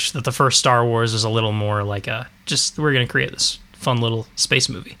established that the first Star Wars is a little more like we're going to create this fun little space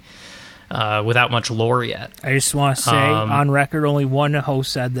movie without much lore yet. I just want to say on record, only one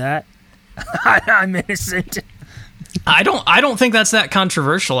host said that. I'm innocent. I don't think that's that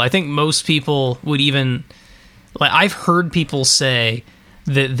controversial. I think most people would even like. I've heard people say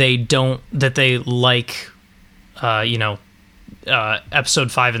that they like,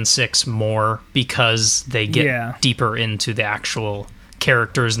 episode 5 and 6 more because they get deeper into the actual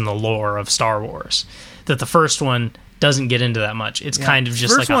characters and the lore of Star Wars. That the first one doesn't get into that much. It's kind of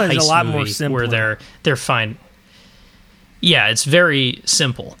just First like a one is heist a lot movie more simpler. where they're fine. Yeah, it's very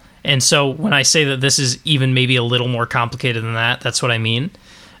simple. And so when I say that this is even maybe a little more complicated than that, that's what I mean.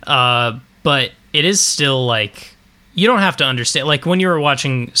 But it is still like, you don't have to understand. Like when you were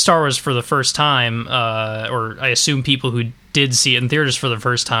watching Star Wars for the first time, or I assume people who did see it in theaters for the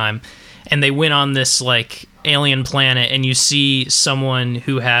first time, and they went on this like alien planet, and you see someone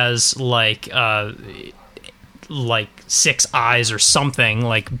who has like 6 eyes or something,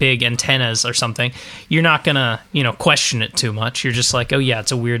 like big antennas or something, you're not gonna, question it too much. You're just like, oh yeah,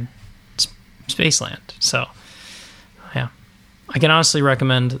 it's a weird space land. So yeah, I can honestly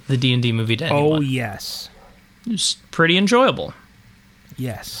recommend the D&D movie to anyone. Oh yes, it's pretty enjoyable.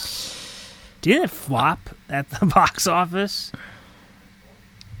 Yes. Did it flop at the box office?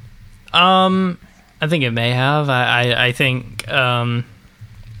 I think it may have. I think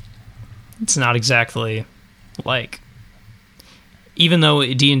it's not exactly like, even though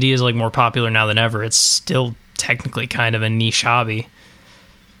D&D is like more popular now than ever, it's still technically kind of a niche hobby.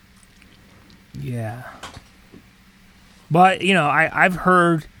 Yeah. But, I've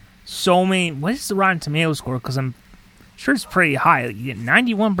heard so many... What is the Rotten Tomatoes score? Because I'm sure it's pretty high. Like, you get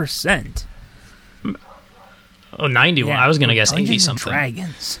 91%. Oh, 91. Yeah, I was going to guess 80-something.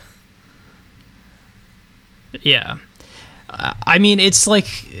 Dragons. Yeah. I mean, it's like...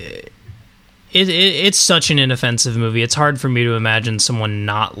 It's such an inoffensive movie. It's hard for me to imagine someone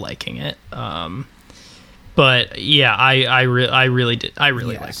not liking it. But yeah, I really did. I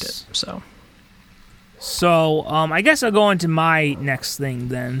really liked it. So I guess I'll go into my next thing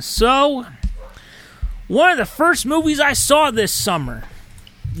then. So, one of the first movies I saw this summer.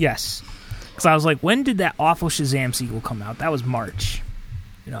 Yes, because I was like, when did that awful Shazam sequel come out? That was March.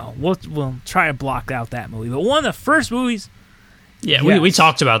 We'll try to block out that movie. But one of the first movies. Yeah, yes. we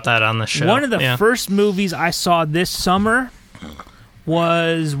talked about that on the show. One of the first movies I saw this summer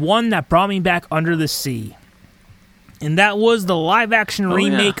was one that brought me back, Under the Sea. And that was the live-action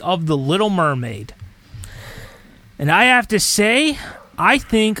remake of The Little Mermaid. And I have to say, I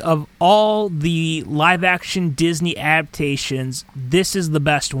think of all the live-action Disney adaptations, this is the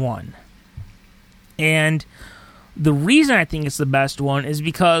best one. And the reason I think it's the best one is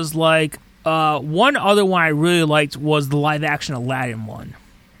because, like, one other one I really liked was the live-action Aladdin one.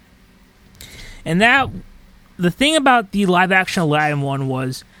 And the thing about the live-action Aladdin one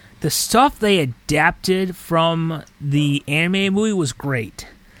was the stuff they adapted from the animated movie was great.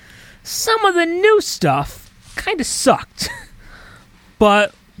 Some of the new stuff kind of sucked.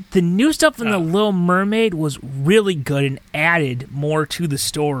 But the new stuff in The Little Mermaid was really good and added more to the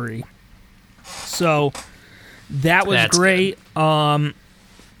story. So that was great.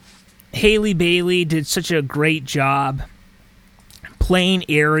 Haley Bailey did such a great job playing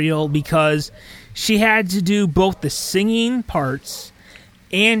Ariel because she had to do both the singing parts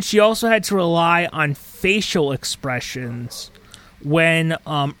and she also had to rely on facial expressions when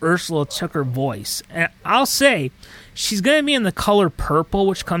Ursula took her voice. And I'll say, she's going to be in The Color Purple,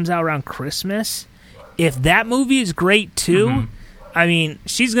 which comes out around Christmas. If that movie is great too, I mean,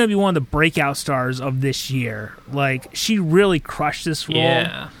 she's going to be one of the breakout stars of this year. Like, she really crushed this role.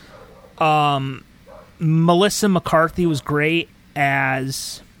 Yeah. Melissa McCarthy was great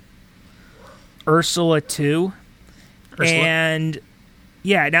as Ursula too. And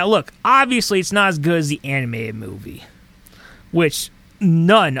yeah, now look, obviously it's not as good as the animated movie, which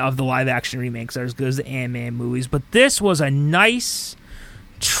none of the live action remakes are as good as the animated movies, but this was a nice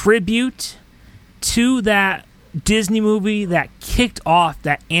tribute to that Disney movie that kicked off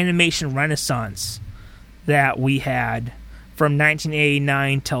that animation renaissance that we had from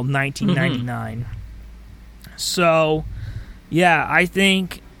 1989 till 1999. So, yeah, I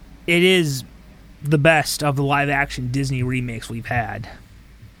think it is the best of the live-action Disney remakes we've had.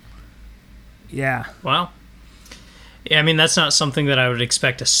 Yeah. Wow. Yeah, I mean, that's not something that I would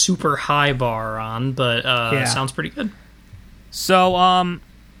expect a super high bar on, but sounds pretty good. So, I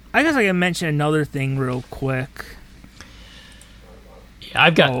guess I can mention another thing real quick. Yeah,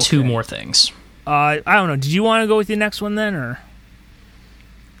 I've got two more things. I don't know. Did you want to go with your next one then, or?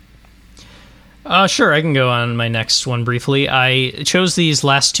 Sure, I can go on my next one briefly. I chose these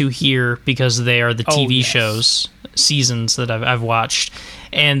last two here because they are the TV shows, seasons that I've watched.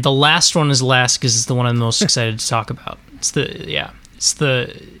 And the last one is last because it's the one I'm most excited to talk about.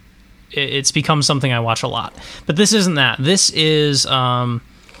 It's become something I watch a lot. But this isn't that. This is, I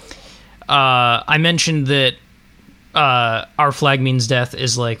mentioned that Our Flag Means Death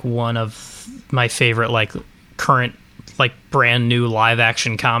is like one of my favorite like current like brand new live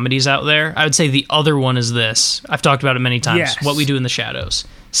action comedies out there. I would say the other one is this. I've talked about it many times. Yes. What We Do in the Shadows.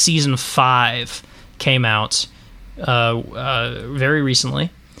 Season 5 came out very recently.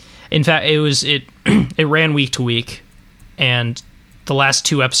 In fact, it ran week to week, and the last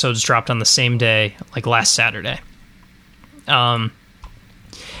 2 episodes dropped on the same day, like last Saturday. And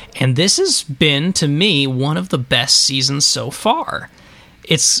this has been, to me, one of the best seasons so far.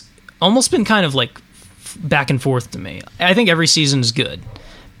 It's almost been kind of like back and forth to me. I think every season is good,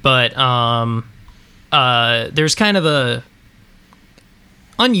 but there's kind of a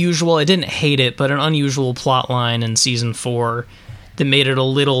unusual, I didn't hate it, but an unusual plot line in season 4 that made it a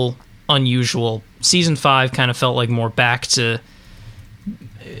little unusual. Season 5 kind of felt like more back to,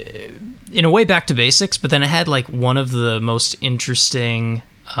 in a way, back to basics, but then it had like one of the most interesting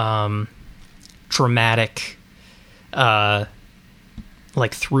dramatic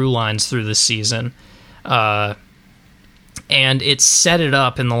like through lines through the season, and it set it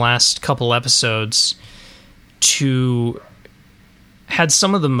up in the last couple episodes to had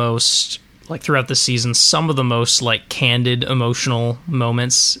some of the most, like throughout the season, some of the most like candid emotional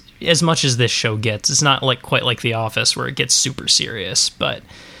moments, as much as this show gets. It's not like quite like The Office where it gets super serious, but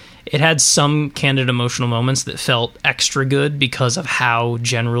it had some candid emotional moments that felt extra good because of how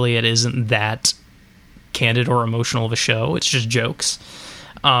generally it isn't that candid or emotional of a show. It's just jokes.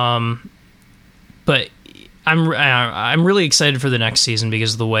 But I'm really excited for the next season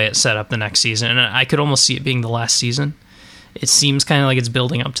because of the way it set up the next season, and I could almost see it being the last season. It seems kind of like it's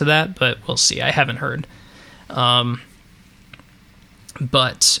building up to that, but we'll see. I haven't heard. Yeah.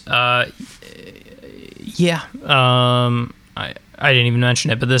 I didn't even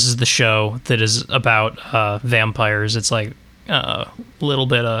mention it, but this is the show that is about vampires. It's like a little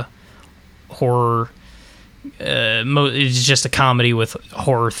bit of horror. It's just a comedy with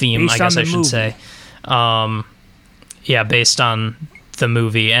horror theme, I guess I should say. Yeah, based on the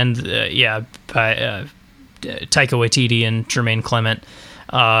movie, and by Taika Waititi and Jermaine Clement,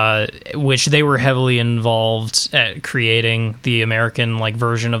 which they were heavily involved at creating the American like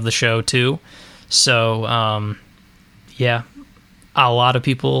version of the show too. So yeah, a lot of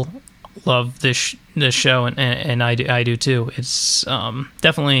people love this show, and I do too. It's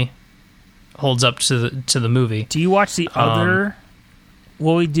definitely holds up to the movie. Do you watch the other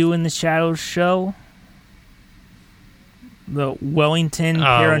What We Do in the Shadows show? The Wellington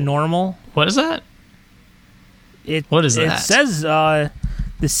Paranormal? What is that? What is that? It says the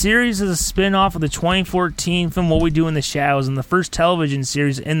series is a spin-off of the 2014 film What We Do in the Shadows, and the first television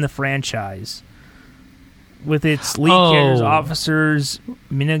series in the franchise, with its lead characters, officers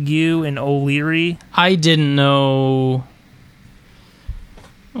Minogue and O'Leary. I didn't know...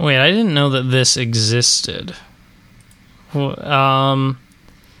 Wait, I didn't know that this existed.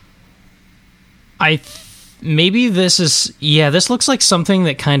 Maybe this is... Yeah, this looks like something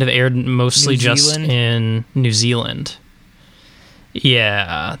that kind of aired mostly just in New Zealand.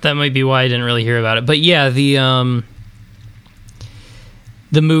 Yeah, that might be why I didn't really hear about it. But yeah, the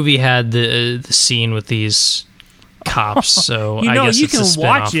movie had the scene with these cops, so I guess it's a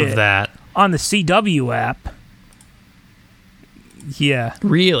spin-off of that. On the CW app. Yeah.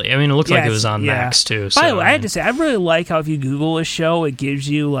 Really? I mean, it looked like it was on Max, too. So, by the way, I had to say, I really like how if you Google a show, it gives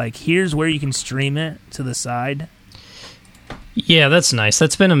you, like, here's where you can stream it to the side. Yeah, that's nice.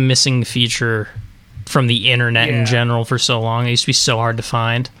 That's been a missing feature from the internet in general for so long. It used to be so hard to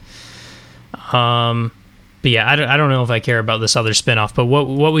find. But yeah, I don't know if I care about this other spinoff, but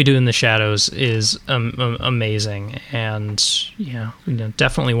what We Do in the Shadows is amazing. And, yeah,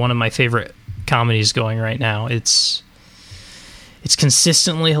 definitely one of my favorite comedies going right now. It's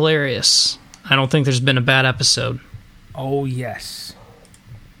consistently hilarious. I don't think there's been a bad episode. Oh, yes.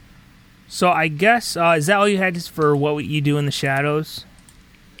 So I guess, is that all you had for What You Do in the Shadows?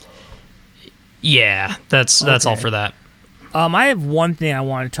 Yeah, that's all for that. I have one thing I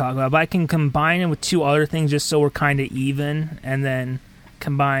want to talk about, but I can combine it with 2 other things just so we're kind of even, and then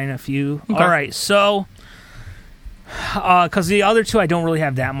combine a few. Okay. All right, so... because the other 2 I don't really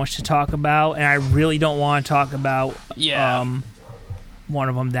have that much to talk about, and I really don't want to talk about... one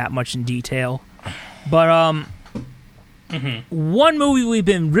of them that much in detail. But one movie we've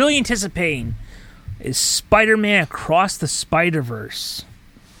been really anticipating is Spider-Man Across the Spider-Verse.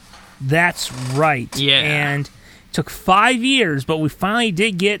 That's right. Yeah. And it took 5 years, but we finally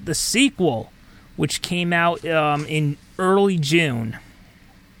did get the sequel, which came out in early June.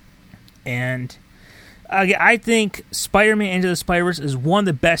 And I think Spider-Man Into the Spider-Verse is one of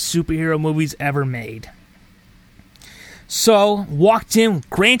the best superhero movies ever made. So, walked in with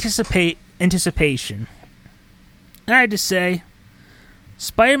great anticipation. And I had to say,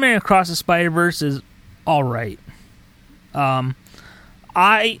 Spider-Man Across the Spider-Verse is alright.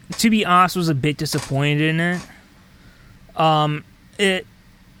 I, to be honest, was a bit disappointed in it.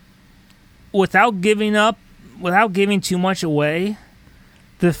 Without giving up without giving too much away,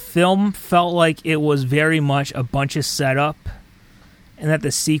 the film felt like it was very much a bunch of setup, and that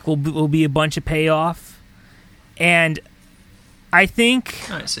the sequel will be a bunch of payoff. And I think,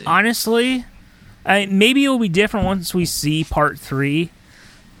 honestly, maybe it will be different once we see part 3,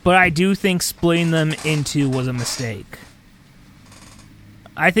 but I do think splitting them into was a mistake.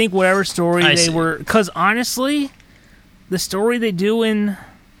 I think whatever story were... Because honestly, the story they do in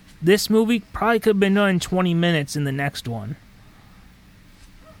this movie probably could have been done in 20 minutes in the next one.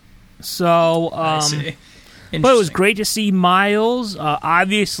 So, I see. But it was great to see Miles.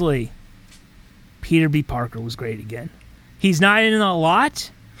 Obviously, Peter B. Parker was great again. He's not in a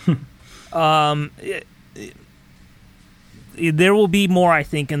lot. There will be more, I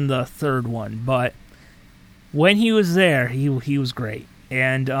think, in the third one. But when he was there, he was great.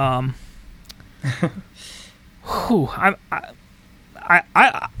 And I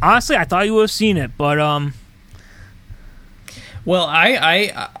honestly, I thought you would have seen it, but well,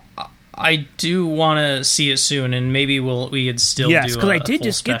 I do want to see it soon, and maybe we could still do because I did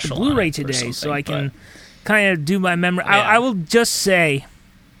just get the Blu-ray today, so I can kind of do my memory. Yeah. I will just say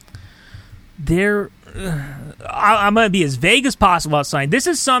I'm going to be as vague as possible outside. This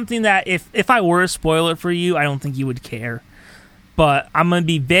is something that if I were to spoil it for you, I don't think you would care, but I'm going to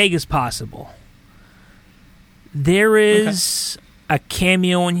be vague as possible. There is a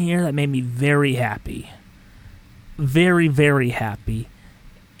cameo in here that made me very happy. Very, very happy.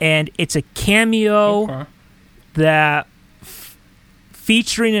 And it's a cameo that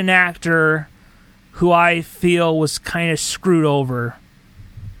featuring an actor who I feel was kind of screwed over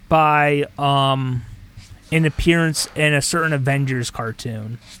by an appearance in a certain Avengers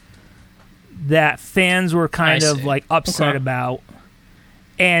cartoon that fans were kind of like upset about.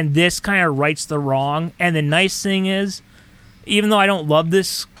 And this kind of rights the wrong. And the nice thing is, even though I don't love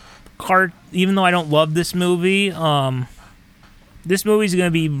this movie, this movie's going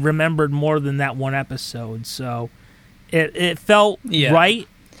to be remembered more than that one episode. So it felt right,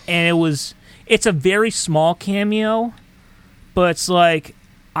 and it's a very small cameo, but it's like,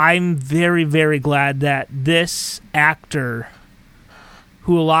 I'm very, very glad that this actor,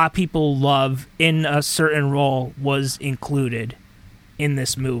 who a lot of people love in a certain role, was included in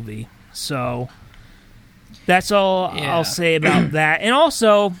this movie. So that's all I'll say about that. And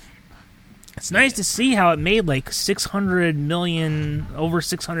also, it's nice to see how it made like over $600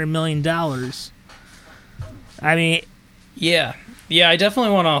 million. I mean, yeah, I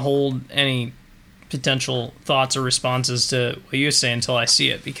definitely want to hold any potential thoughts or responses to what you say until I see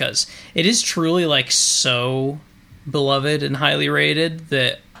it, because it is truly like so beloved and highly rated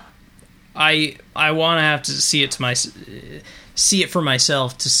that I want to have to see it for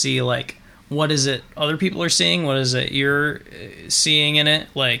myself to see like, what is it other people are seeing? What is it you're seeing in it?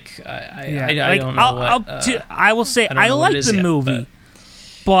 Like, I don't know. I will say I like the movie,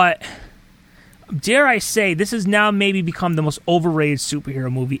 but dare I say, this has now maybe become the most overrated superhero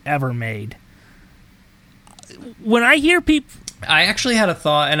movie ever made. When I hear people... I actually had a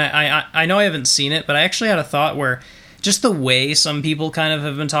thought, and I know I haven't seen it, but I actually had a thought where just the way some people kind of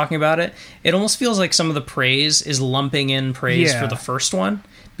have been talking about it, it almost feels like some of the praise is lumping in praise for the first one,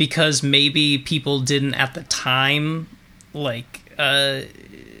 because maybe people didn't at the time, like,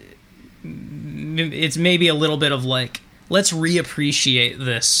 it's maybe a little bit of like, let's reappreciate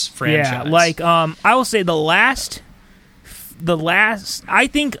this franchise. Yeah, like, I will say the last, I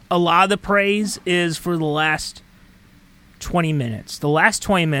think a lot of the praise is for the last 20 minutes. The last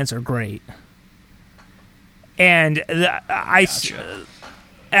 20 minutes are great. And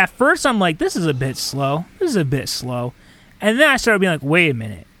at first I'm like, this is a bit slow. And then I started being like, wait a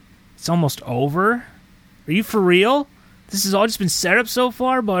minute. It's almost over? Are you for real? This has all just been set up so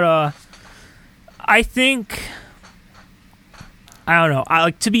far? But I think, I don't know.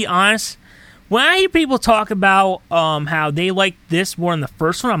 To be honest, when I hear people talk about how they like this more than the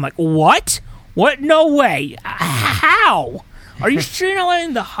first one, I'm like, what? What? No way. How? Are you sure you're not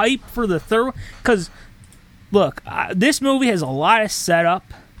letting the hype for the third one? Because, look, this movie has a lot of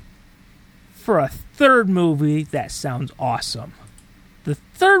setup for a third movie that sounds awesome. The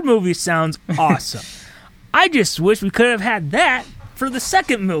third movie sounds awesome. I just wish we could have had that for the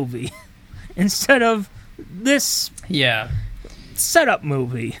second movie instead of this setup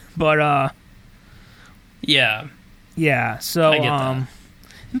movie. But yeah. So I get that.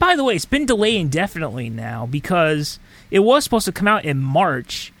 And by the way, it's been delayed indefinitely now because it was supposed to come out in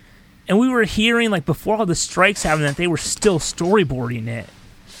March, and we were hearing like before all the strikes happened that they were still storyboarding it.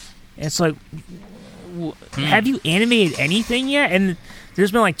 And it's like, have you animated anything yet? And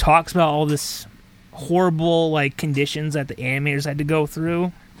there's been like talks about all this horrible like conditions that the animators had to go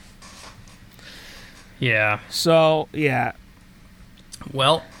through. Yeah. So yeah.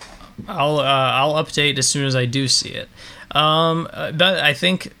 Well, I'll update as soon as I do see it. But I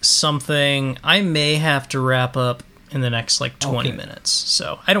think something I may have to wrap up in the next 20 minutes.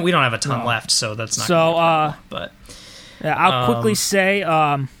 So we don't have a ton left, so that's not. So but yeah, I'll quickly say,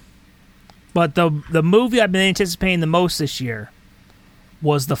 but the movie I've been anticipating the most this year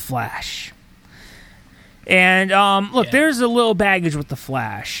was The Flash. And look, there's a little baggage with The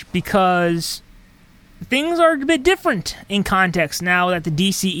Flash because things are a bit different in context now that the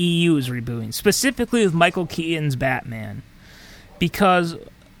DCEU is rebooting, specifically with Michael Keaton's Batman, because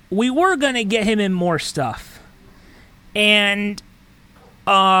we were going to get him in more stuff. And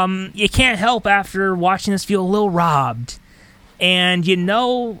you can't help after watching this feel a little robbed. And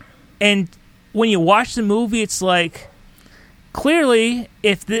and when you watch the movie, it's like, clearly,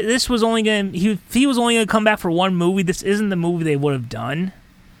 if this was only going if he was only going to come back for one movie, this isn't the movie they would have done.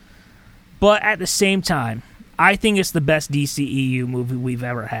 But at the same time, I think it's the best DCEU movie we've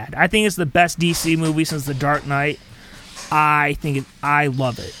ever had. I think it's the best DC movie since The Dark Knight. I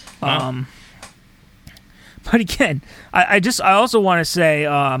love it. Wow. But again, I also want to say,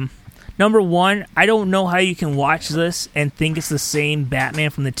 number one, I don't know how you can watch this and think it's the same Batman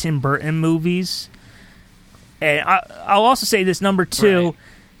from the Tim Burton movies. And I'll also say this, number two, right.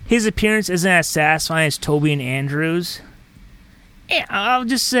 His appearance isn't as satisfying as Toby and Andrew's. And I'll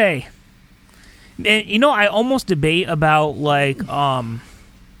just say, and I almost debate about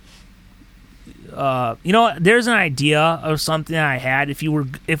there's an idea of something I had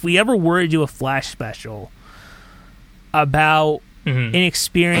if we ever were to do a Flash special about an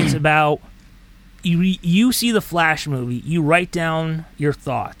experience about you see the Flash movie, you write down your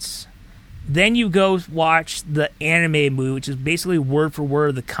thoughts, then you go watch the animated movie, which is basically word for word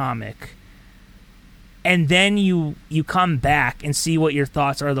of the comic, and then you come back and see what your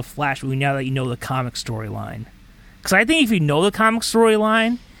thoughts are of the Flash movie now that you know the comic storyline. Because I think if you know the comic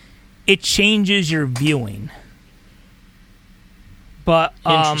storyline, it changes your viewing. But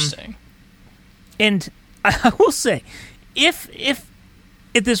interesting. And I will say, if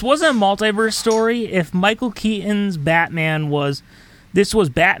this wasn't a multiverse story, if Michael Keaton's Batman was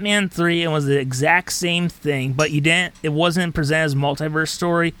Batman 3 and was the exact same thing, but it wasn't presented as a multiverse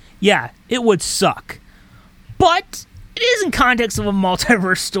story, yeah, it would suck. But it is in context of a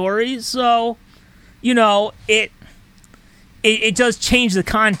multiverse story, so it does change the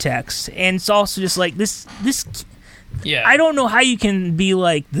context, and it's also just like this. Yeah, I don't know how you can be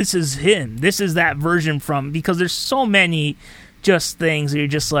like, this is him, this is that version from, because there's so many just things that you're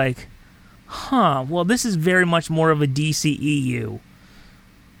just like, well, this is very much more of a DCEU.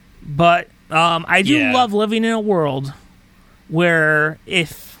 But I do love living in a world where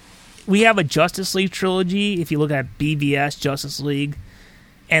if we have a Justice League trilogy, if you look at BVS, Justice League,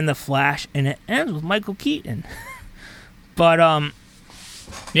 and The Flash, and it ends with Michael Keaton. But,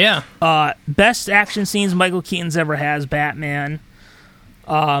 best action scenes Michael Keaton's ever has, Batman.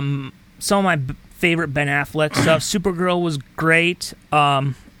 Some of my favorite Ben Affleck stuff. Supergirl was great.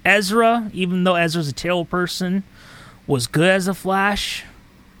 Ezra, even though Ezra's a terrible person, was good as a Flash.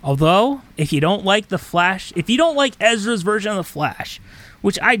 Although, if you don't like the Flash, if you don't like Ezra's version of the Flash,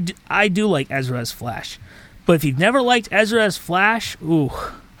 which I do like Ezra as Flash, but if you've never liked Ezra as Flash,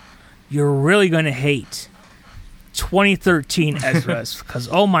 you're really going to hate 2013 Ezra's, because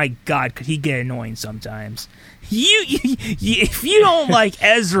oh my god, could he get annoying sometimes. If you don't like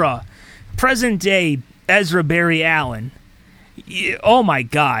Ezra, present day Ezra Barry Allen, oh my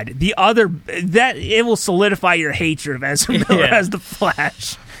god, it will solidify your hatred of Ezra Miller as the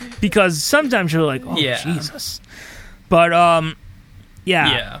Flash, because sometimes you're like, Jesus. But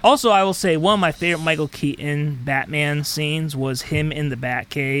also I will say one of my favorite Michael Keaton Batman scenes was him in the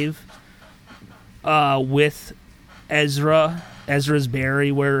Batcave with Ezra's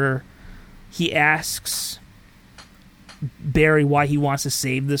Barry, where he asks Barry why he wants to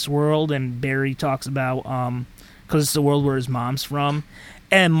save this world, and Barry talks about because it's the world where his mom's from,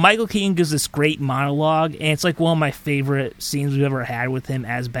 and Michael Keaton gives this great monologue, and it's like one of my favorite scenes we've ever had with him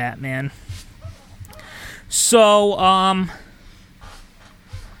as Batman. So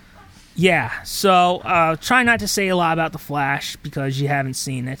try not to say a lot about The Flash because you haven't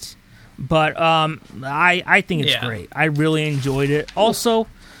seen it. But I think it's great. I really enjoyed it. Also,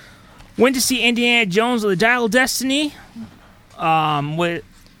 went to see Indiana Jones with the Dial of Destiny. I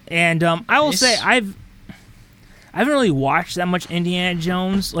will say I haven't really watched that much Indiana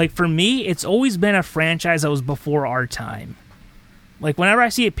Jones. Like, for me, it's always been a franchise that was before our time. Like, whenever I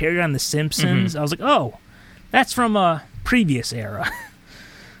see it parodied on The Simpsons, I was like, oh, that's from a previous era.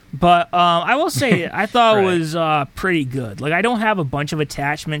 But I will say, I thought it was pretty good. Like, I don't have a bunch of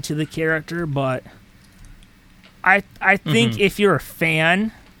attachment to the character, but I think if you're a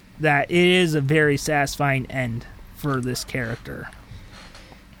fan, that it is a very satisfying end for this character.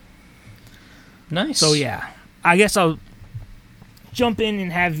 Nice. So yeah, I guess I'll jump in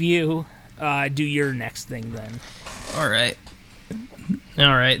and have you do your next thing then. All right.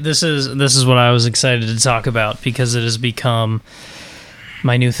 This is what I was excited to talk about because it has become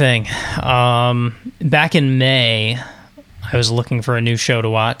my new thing. Back in May, I was looking for a new show to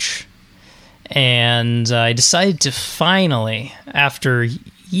watch, and I decided to finally, after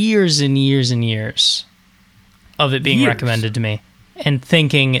years and years and years of it being recommended to me and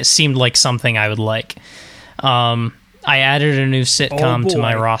thinking it seemed like something I would like, I added a new sitcom to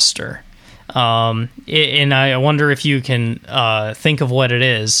my roster. And I wonder if you can think of what it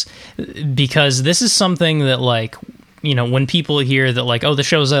is, because this is something that, like, you know, when people hear that, like, oh, the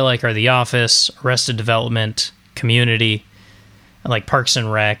shows I like are The Office, Arrested Development, Community, like Parks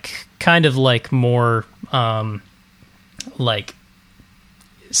and Rec, kind of like more like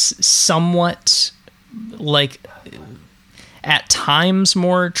somewhat like at times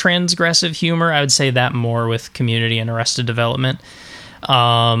more transgressive humor. I would say that more with Community and Arrested Development.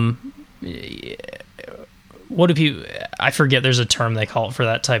 What do people... I forget, there's a term they call it for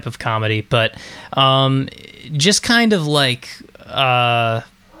that type of comedy, but just kind of like,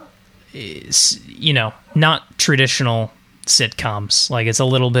 you know, not traditional sitcoms. Like, it's a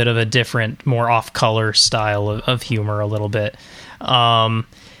little bit of a different, more off-color style of humor a little bit.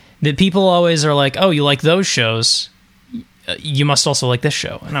 That people always are like, oh, you like those shows, you must also like this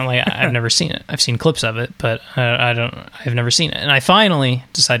show. And I'm like, I've never seen it. I've seen clips of it, but I've never seen it. And I finally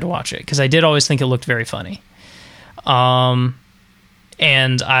decided to watch it because I did always think it looked very funny. And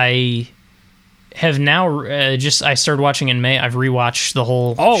I have now I started watching in May. I've rewatched the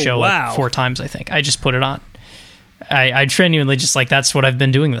whole show like 4 times, I think. I just put it on. I genuinely just, like, that's what I've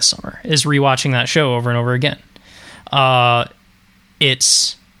been doing this summer, is rewatching that show over and over again.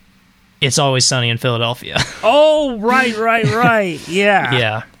 It's Always Sunny in Philadelphia. Oh, right.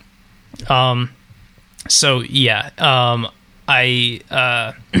 Yeah. Yeah. So, yeah.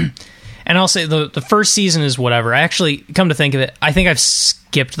 And I'll say the first season is whatever. I actually, come to think of it, I think I've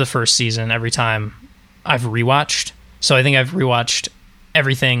skipped the first season every time I've rewatched. So I think I've rewatched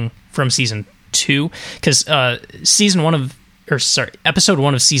everything from season 2, because episode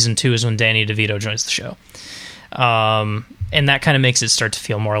 1 of season 2 is when Danny DeVito joins the show. And that kind of makes it start to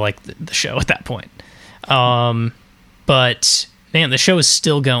feel more like the show at that point. But man, the show is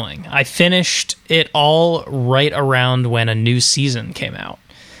still going. I finished it all right around when a new season came out.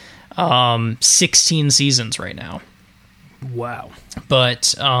 16 seasons right now. Wow.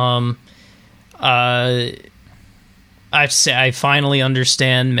 But I finally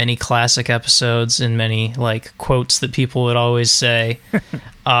understand many classic episodes and many, like, quotes that people would always say.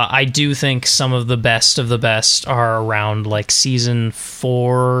 I do think some of the best are around, like, season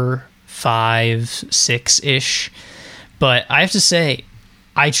 4, 5, 6-ish. But I have to say,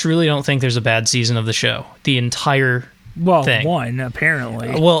 I truly don't think there's a bad season of the show. The entire thing. One,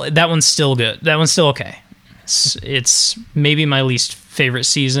 apparently. Well, that one's still good. That one's still okay. It's maybe my least favorite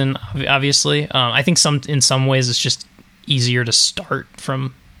season, obviously. I think in some ways it's just easier to start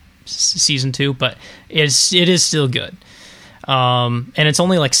from season 2, but it is still good. And it's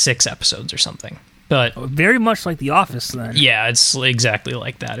only like 6 episodes or something. But very much like The Office, then. Yeah, it's exactly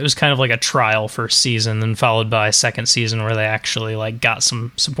like that. It was kind of like a trial first season, then followed by a second season where they actually, like, got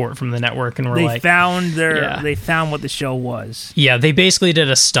some support from the network and they found what the show was. Yeah, they basically did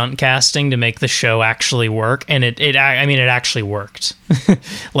a stunt casting to make the show actually work, and it actually worked.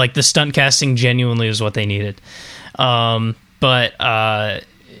 Like, the stunt casting genuinely was what they needed. But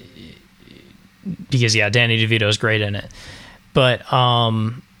because Danny DeVito is great in it. But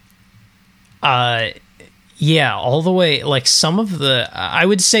all the way, like, some of I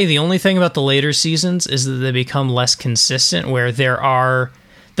would say the only thing about the later seasons is that they become less consistent, where there are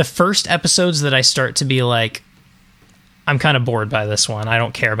the first episodes that I start to be like, I'm kind of bored by this one, I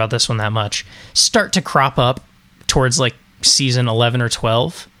don't care about this one that much, start to crop up towards, like, season 11 or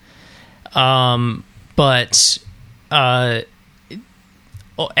 12. But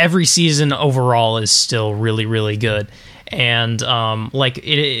every season overall is still really, really good. And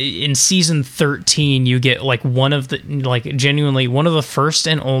in season 13, you get, like, genuinely one of the first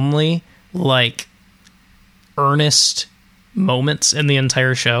and only, like, earnest moments in the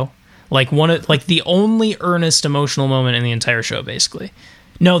entire show. Like, the only earnest emotional moment in the entire show, basically.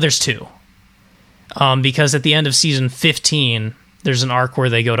 No, there's 2. Because at the end of season 15, there's an arc where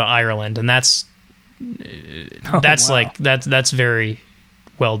they go to Ireland, and that's very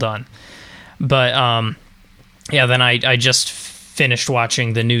well done. But then I just finished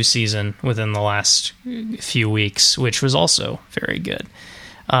watching the new season within the last few weeks, which was also very good.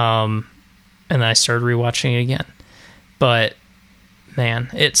 And then I started rewatching it again. But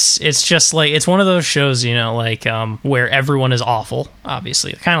man, it's just like, it's one of those shows, you know, like where everyone is awful,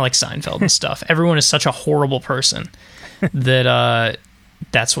 obviously, kind of like Seinfeld and stuff. Everyone is such a horrible person that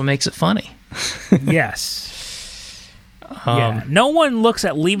that's what makes it funny. Yes. Yeah. No one looks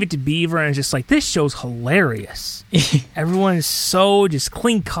at Leave It to Beaver and is just like, this show's hilarious. Everyone is so just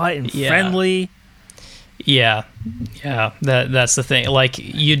clean cut and friendly. Yeah. That's the thing. Like,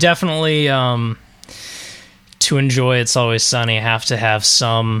 you definitely to enjoy It's Always Sunny have to have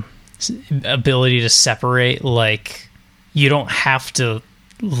some ability to separate. Like, you don't have to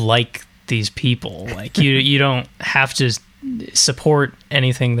like these people. Like, you don't have to support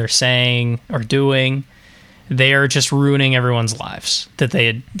anything they're saying or doing. They are just ruining everyone's lives that they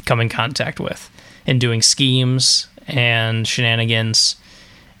had come in contact with, and doing schemes and shenanigans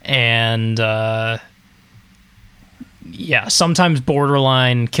and sometimes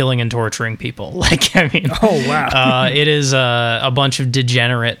borderline killing and torturing people. Like, I mean, oh wow, it is a bunch of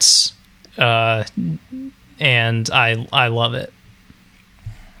degenerates, and I love it.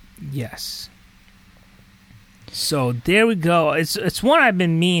 Yes. So there we go. It's one I've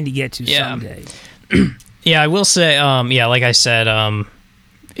been meaning to get to someday. Yeah, I will say, like I said,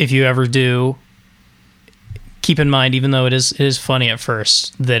 if you ever do, keep in mind, even though it is funny at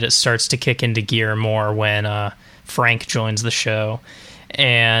first, that it starts to kick into gear more when Frank joins the show,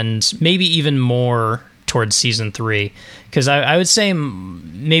 and maybe even more towards season 3, because I would say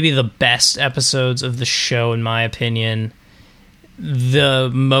maybe the best episodes of the show, in my opinion,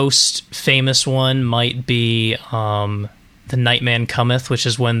 the most famous one might be The Nightman Cometh, which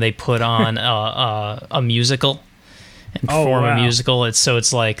is when they put on a musical and perform a musical.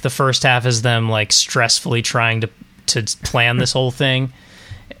 It's like the first half is them like stressfully trying to plan this whole thing,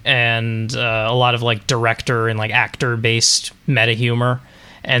 and a lot of like director and like actor based meta humor,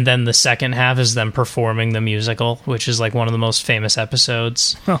 and then the second half is them performing the musical, which is like one of the most famous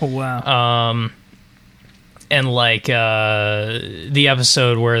episodes. Oh wow. And like the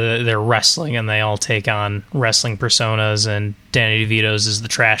episode where they're wrestling and they all take on wrestling personas, and Danny DeVito's is the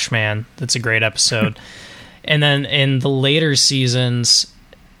Trash Man. That's a great episode. And then in the later seasons,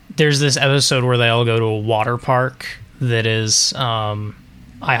 there's this episode where they all go to a water park that is, I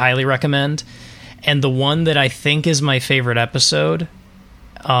highly recommend. And the one that I think is my favorite episode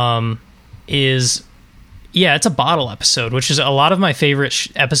is... Yeah, it's a bottle episode, which is a lot of my favorite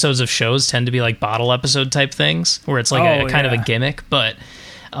episodes of shows tend to be like bottle episode type things, where it's like a kind of a gimmick. But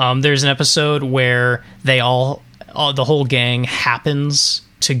there's an episode where they the whole gang happens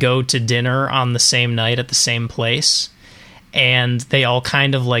to go to dinner on the same night at the same place, and they all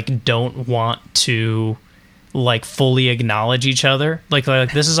kind of like don't want to like fully acknowledge each other. Like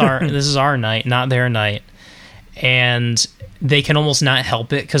this is our night, not their night, and they can almost not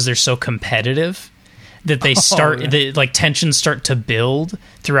help it because they're so competitive that they like tensions start to build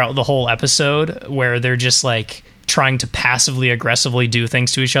throughout the whole episode, where they're just like trying to passively aggressively do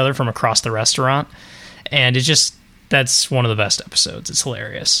things to each other from across the restaurant. And that's one of the best episodes. It's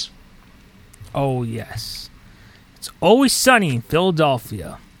hilarious. Oh yes. It's Always Sunny in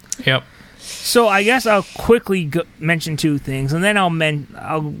Philadelphia. Yep. So I guess I'll quickly mention 2 things, and then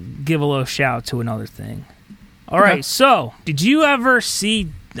I'll give a little shout out to another thing. All right. So did you ever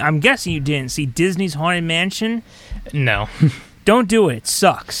see, I'm guessing you didn't see, Disney's Haunted Mansion? No. Don't do it. It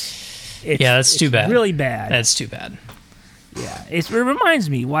sucks. That's too bad. Really bad. That's too bad. Yeah. It reminds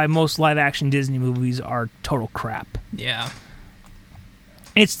me why most live-action Disney movies are total crap. Yeah.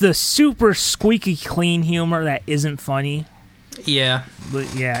 It's the super squeaky clean humor that isn't funny. Yeah.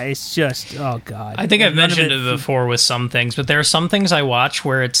 But yeah, it's just, oh God. I think I've mentioned it before with some things, but there are some things I watch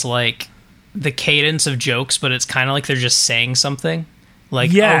where it's like the cadence of jokes, but it's kind of like they're just saying something.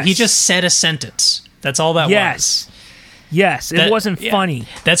 Like, oh, he just said a sentence. That's all that was. Yes, it wasn't funny.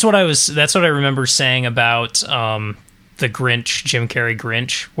 That's what I remember saying about the Grinch, Jim Carrey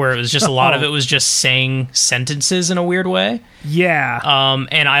Grinch, where it was just a lot of it was just saying sentences in a weird way. Yeah.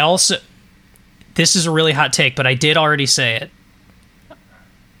 And I also, this is a really hot take, but I did already say it.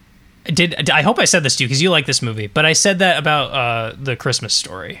 I hope I said this to you because you like this movie, but I said that about the Christmas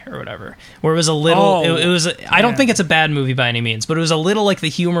Story or whatever, where it was a little. It was. I don't think it's a bad movie by any means, but it was a little like the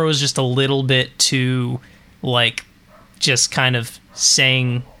humor was just a little bit too, like, just kind of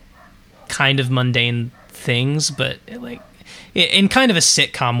saying, kind of mundane things, but like in kind of a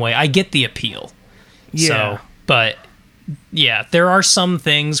sitcom way. I get the appeal. Yeah. So, but yeah, there are some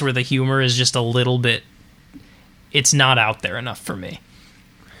things where the humor is just a little bit. It's not out there enough for me.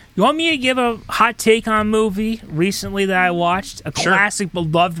 You want me to give a hot take on a movie recently that I watched? A classic,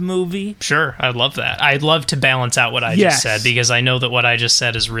 beloved movie? Sure, I'd love that. I'd love to balance out what I just said, because I know that what I just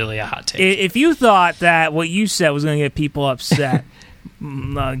said is really a hot take. If you thought that what you said was going to get people upset,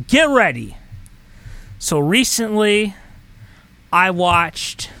 get ready. So recently, I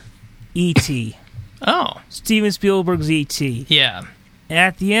watched E.T. Oh. Steven Spielberg's E.T. Yeah. And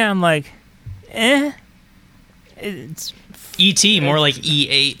at the end, I'm like, It's E.T., more like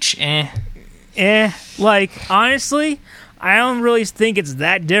E.H., Like, honestly, I don't really think it's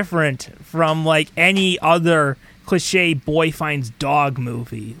that different from, like, any other cliche boy finds dog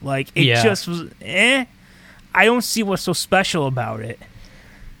movie. Like, it just was, I don't see what's so special about it.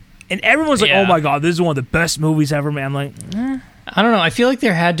 And everyone's like, oh my god, this is one of the best movies ever, man. I'm like, I don't know. I feel like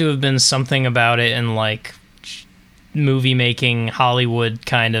there had to have been something about it in, like, movie-making, Hollywood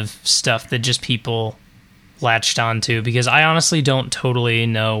kind of stuff that just people latched onto, because I honestly don't totally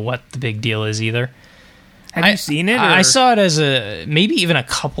know what the big deal is either. Have you seen it? I saw it as maybe even a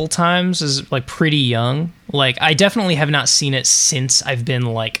couple times as, like, pretty young. Like, I definitely have not seen it since I've been,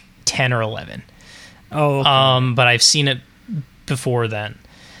 like, 10 or 11. Oh, okay. But I've seen it before then.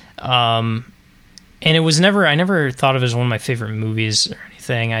 And it was I never thought of it as one of my favorite movies or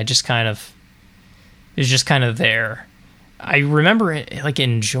anything. It was just kind of there. I remember it, like,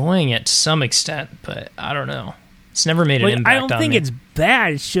 enjoying it to some extent, but I don't know. It's never made an impact on me. I don't think it's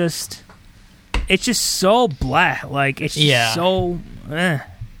bad. It's just so blah. Like, it's just so. Yeah,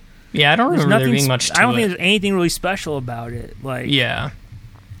 I don't remember there being much to it. I don't think there's anything really special about it. Like, yeah.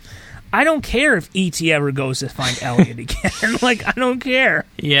 I don't care if E.T. ever goes to find Elliot again. Like, I don't care.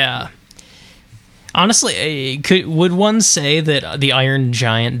 Yeah. Honestly, would one say that the Iron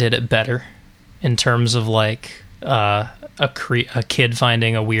Giant did it better in terms of, like, a kid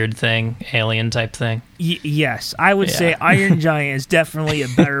finding a weird thing, alien type thing? Yes, I would say Iron Giant is definitely a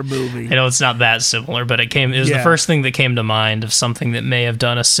better movie. I know it's not that similar, but it was the first thing that came to mind of something that may have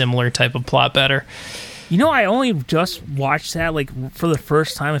done a similar type of plot better. You know, I only just watched that, like, for the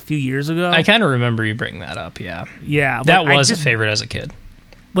first time a few years ago. I kind of remember you bringing that up, yeah. Yeah. That was a favorite as a kid.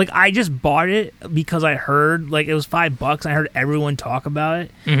 Like, I just bought it because I heard, like, it was $5. I heard everyone talk about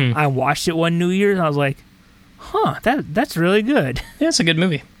it. Mm-hmm. I watched it one New Year's, and I was like, that's really good. Yeah, it's a good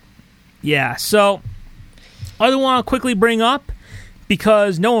movie. Yeah, so, other one I'll quickly bring up,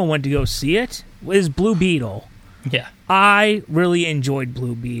 because no one went to go see it, is Blue Beetle. Yeah. I really enjoyed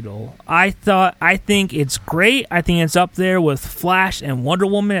Blue Beetle. I think it's great. I think it's up there with Flash and Wonder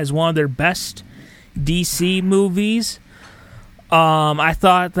Woman as one of their best DC movies. I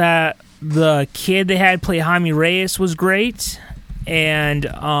thought that the kid they had play Jaime Reyes was great, and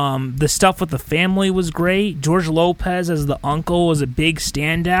the stuff with the family was great. George Lopez as the uncle was a big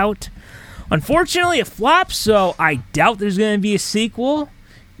standout. Unfortunately, it flopped, so I doubt there's going to be a sequel.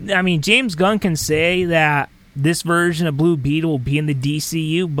 I mean, James Gunn can say that this version of Blue Beetle will be in the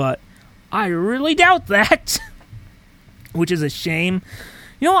DCU, but I really doubt that, which is a shame.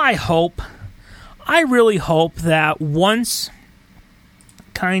 You know, I really hope that once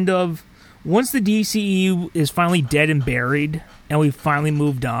the DCU is finally dead and buried, and we've finally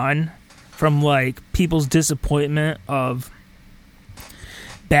moved on from, like, people's disappointment of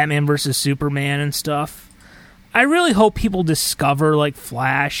Batman vs. Superman and stuff, I really hope people discover, like,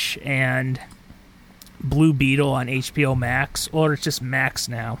 Flash and Blue Beetle on HBO Max, or it's just Max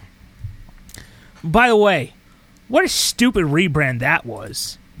now. By the way, what a stupid rebrand that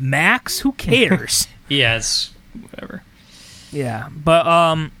was. Max? Who cares? Yeah, it's whatever. Yeah,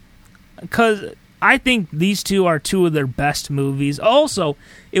 but because I think these two are two of their best movies. Also,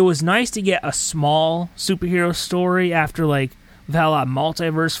 it was nice to get a small superhero story after, like, we've had a lot of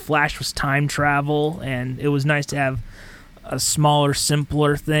multiverse. Flash was time travel, and it was nice to have a smaller,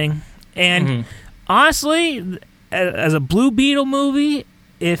 simpler thing. And honestly, as a Blue Beetle movie,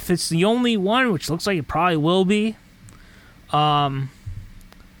 if it's the only one, which looks like it probably will be,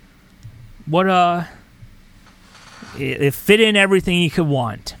 it fit in everything you could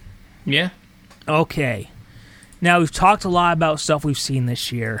want. Yeah. Okay. Now, we've talked a lot about stuff we've seen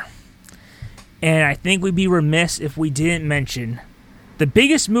this year, and I think we'd be remiss if we didn't mention the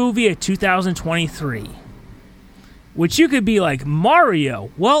biggest movie of 2023, which you could be like,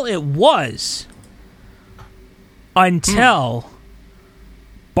 Mario. Well, it was, until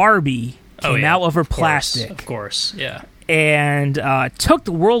Barbie came out of her plastic. Of course, yeah. And took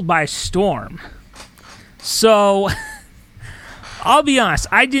the world by storm. So, I'll be honest,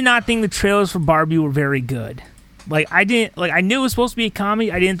 I did not think the trailers for Barbie were very good. I knew it was supposed to be a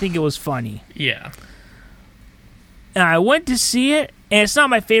comedy, I didn't think it was funny. Yeah. And I went to see it, and it's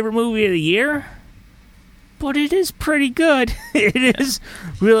not my favorite movie of the year, but it is pretty good. It is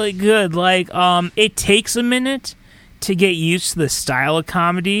really good. Like, it takes a minute to get used to the style of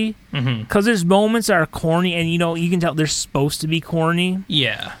comedy, because there's moments that are corny, and you can tell they're supposed to be corny.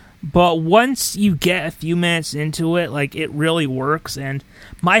 Yeah. But once you get a few minutes into it, like, it really works. And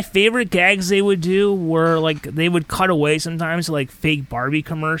my favorite gags they would do were, like, they would cut away sometimes to, like, fake Barbie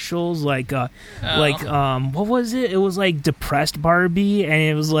commercials. Like, what was it? It was, like, depressed Barbie, and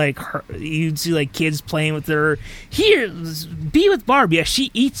it was, like, you'd see, like, kids playing with her. Here, be with Barbie.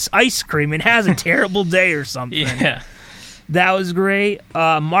 She eats ice cream and has a terrible day or something. Yeah. That was great.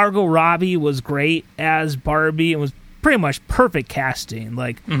 Margot Robbie was great as Barbie. It was pretty much perfect casting.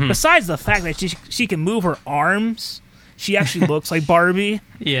 Like, besides the fact that she can move her arms, she actually looks like Barbie.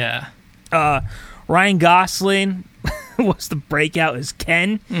 Yeah. Ryan Gosling was the breakout as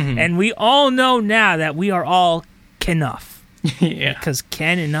Ken, and we all know now that we are all Kenuff. Yeah. Because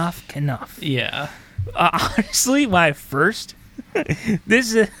Ken enough. Yeah. Honestly, when I first read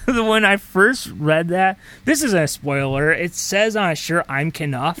that, this isn't a spoiler. It says on a shirt, "I'm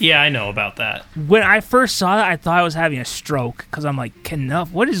Kenuff." Yeah, I know about that. When I first saw that, I thought I was having a stroke, because I'm like,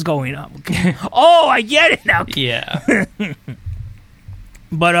 Kenuff, what is going on? Oh, I get it now. Yeah.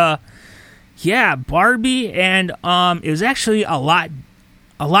 But yeah, Barbie, and it was actually a lot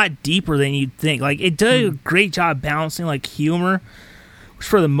deeper than you'd think. Like, it did a great job balancing, like, humor, which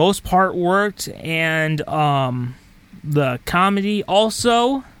for the most part worked, and the comedy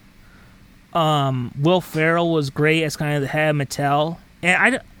also. Will Ferrell was great as kind of the head of Mattel,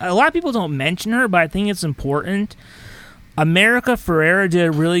 and a lot of people don't mention her, but I think it's important. America Ferrera did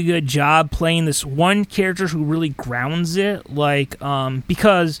a really good job playing this one character who really grounds it, like,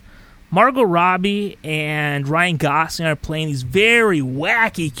 because Margot Robbie and Ryan Gosling are playing these very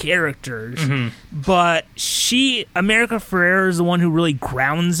wacky characters, but America Ferrera is the one who really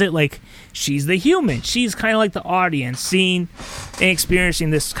grounds it. Like, she's the human. She's kind of like the audience, seeing and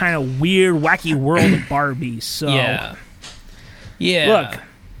experiencing this kind of weird, wacky world of Barbie. So, yeah. Look,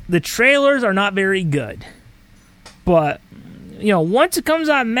 the trailers are not very good, but once it comes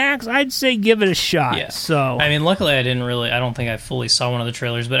on Max, I'd say give it a shot. Yeah. So, I mean, luckily I don't think I fully saw one of the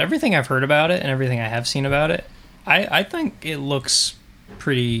trailers, but everything I've heard about it and everything I have seen about it, I think it looks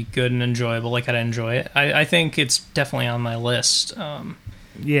pretty good and enjoyable. Like, I'd enjoy it. I think it's definitely on my list. Which,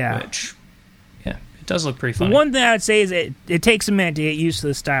 yeah, it does look pretty funny. The one thing I would say is it takes a minute to get used to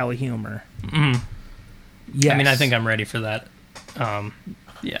the style of humor. Yes. I mean, I think I'm ready for that.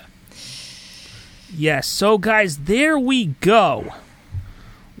 Yeah. Yes, so guys, there we go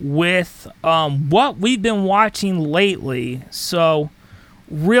with what we've been watching lately. So,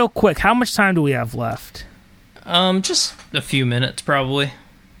 real quick, how much time do we have left? Just a few minutes, probably.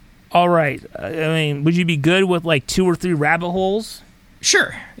 All right. I mean, would you be good with like 2 or 3 rabbit holes?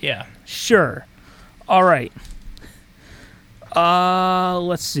 Sure, yeah. Sure. All right.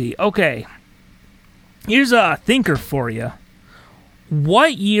 Let's see. Okay. Here's a thinker for you.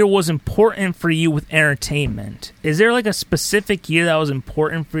 What year was important for you with entertainment? Is there like a specific year that was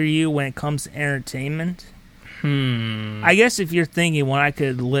important for you when it comes to entertainment? I guess if you're thinking one, I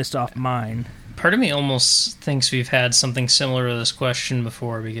could list off mine. Part of me almost thinks we've had something similar to this question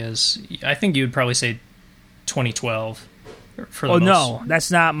before, because I think you would probably say 2012. No,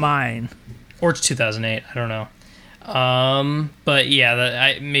 that's not mine. Or 2008, I don't know. But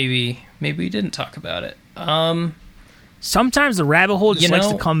yeah, maybe we didn't talk about it. Sometimes the rabbit hole just likes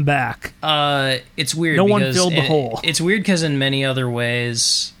to come back. It's weird. No one filled the hole. It's weird because in many other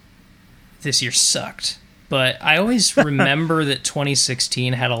ways, this year sucked. But I always remember that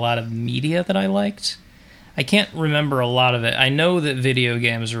 2016 had a lot of media that I liked. I can't remember a lot of it. I know that video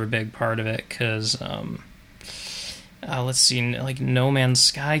games are a big part of it because, let's see, like No Man's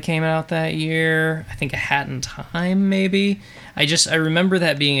Sky came out that year. I think A Hat in Time, maybe. I remember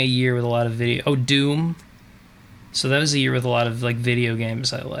that being a year with a lot of video. Oh, Doom. So that was a year with a lot of like video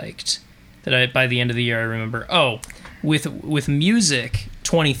games I liked. By the end of the year I remember. Oh, with music,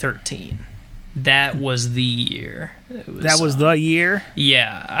 2013. That was the year. That was the year?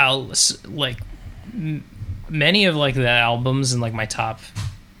 Yeah, many of like the albums and like my top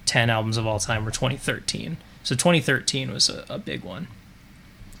 10 albums of all time were 2013. So 2013 was a big one.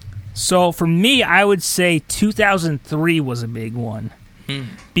 So for me, I would say 2003 was a big one.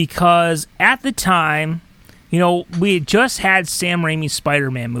 Because at the time, we had just had Sam Raimi's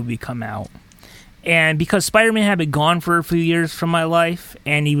Spider-Man movie come out. And because Spider-Man had been gone for a few years from my life,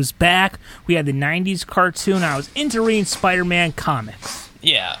 and he was back, we had the 90s cartoon. I was into reading Spider-Man comics.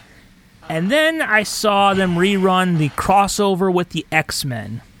 Yeah. And then I saw them rerun the crossover with the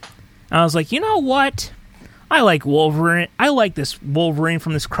X-Men. And I was like, you know what? I like Wolverine. I like this Wolverine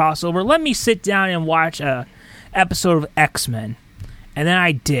from this crossover. Let me sit down and watch a episode of X-Men. And then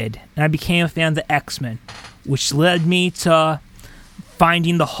I did. And I became a fan of the X-Men, which led me to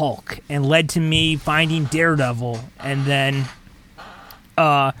finding the Hulk and led to me finding Daredevil. And then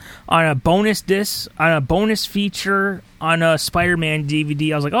on a bonus feature on a Spider-Man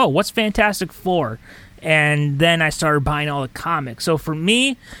DVD, I was like, oh, what's Fantastic Four? And then I started buying all the comics. So for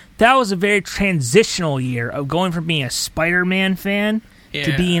me, that was a very transitional year of going from being a Spider-Man fan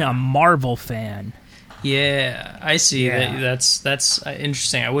to being a Marvel fan. Yeah, I see. Yeah. That's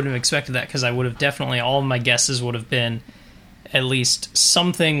interesting. I wouldn't have expected that because I would have definitely, all of my guesses would have been at least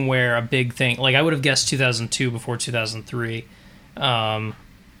something where a big thing, like I would have guessed 2002 before 2003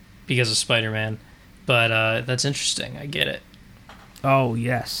 because of Spider-Man. But that's interesting. I get it. Oh,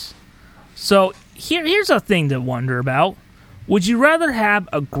 yes. So here's a thing to wonder about. Would you rather have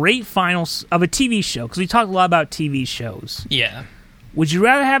a great final of a TV show? Because we talked a lot about TV shows. Yeah. Would you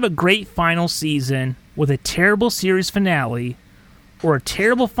rather have a great final season with a terrible series finale, or a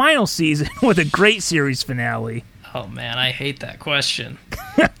terrible final season with a great series finale? Oh, man, I hate that question.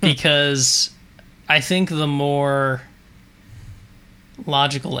 Because I think the more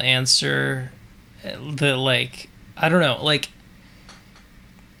logical answer, I don't know, like,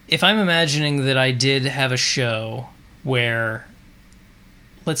 if I'm imagining that I did have a show where,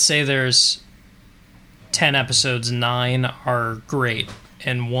 let's say there's 10 episodes, 9 are great,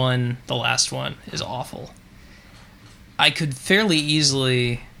 and 1, the last one, is awful, I could fairly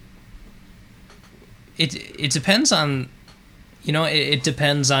easily... It depends on... it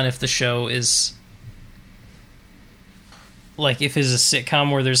depends on if the show is... Like, if it's a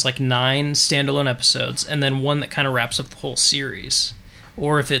sitcom where there's, 9 standalone episodes, and then one that kind of wraps up the whole series.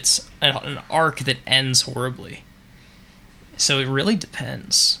 Or if it's an arc that ends horribly. So it really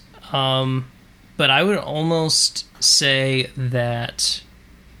depends. But I would almost say that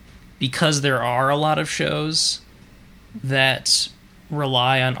because there are a lot of shows that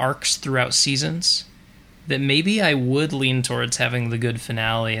rely on arcs throughout seasons, that maybe I would lean towards having the good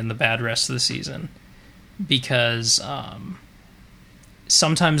finale and the bad rest of the season. Because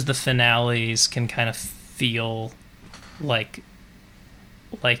sometimes the finales can kind of feel like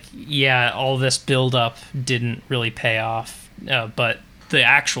yeah, all this build-up didn't really pay off, but the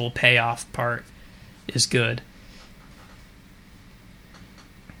actual payoff part is good.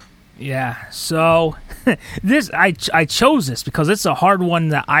 Yeah, so this I chose this because it's a hard one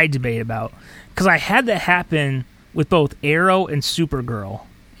that I debate about. Because I had that happen with both Arrow and Supergirl.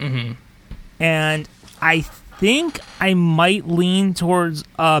 Mm-hmm. And I think I might lean towards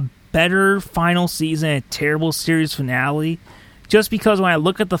a better final season, a terrible series finale, just because when I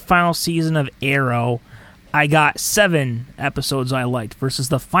look at the final season of Arrow, I got 7 episodes I liked, versus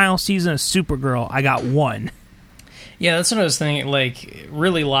the final season of Supergirl, I got 1. Yeah, that's what I was thinking. Like,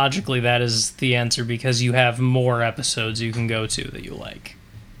 really logically, that is the answer, because you have more episodes you can go to that you like.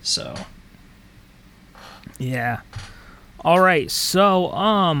 So... Yeah. All right, so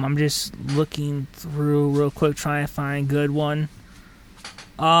I'm just looking through real quick, trying to find a good one.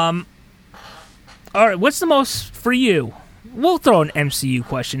 All right, what's the most for you? We'll throw an MCU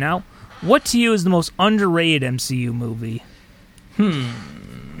question out. What to you is the most underrated MCU movie?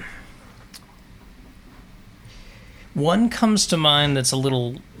 One comes to mind that's a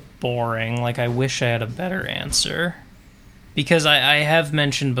little boring. Like, I wish I had a better answer, because I have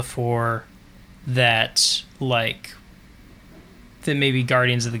mentioned before that, like, that maybe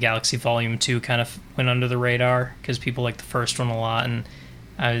Guardians of the Galaxy Volume 2 kind of went under the radar, because people like the first one a lot, and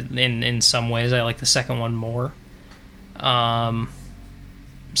in some ways I like the second one more.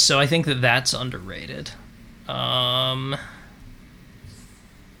 So I think that that's underrated.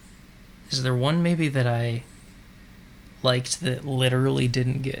 Is there one maybe that I liked that literally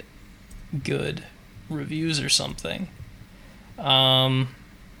didn't get good reviews or something?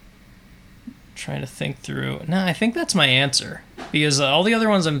 Trying to think through. No, I think that's my answer, because all the other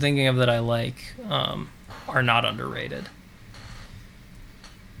ones I'm thinking of that I like are not underrated.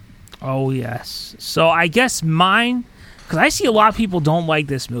 Oh, yes. So I guess mine, because I see a lot of people don't like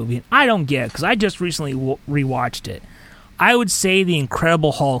this movie, and I don't get it, because I just recently rewatched it. I would say The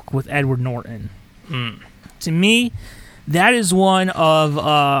Incredible Hulk with Edward Norton. To me, that is one of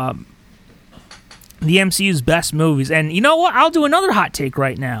the MCU's best movies. And you know what? I'll do another hot take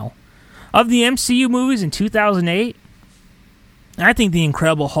right now. Of the MCU movies in 2008, I think The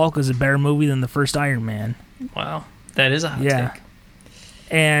Incredible Hulk is a better movie than the first Iron Man. Wow. That is a hot take.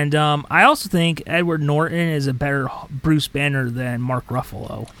 And I also think Edward Norton is a better Bruce Banner than Mark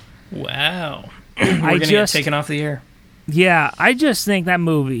Ruffalo. Wow. We're going to get taken off the air. Yeah, I just think that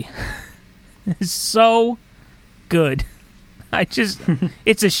movie is so good.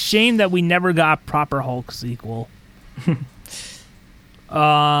 It's a shame that we never got a proper Hulk sequel.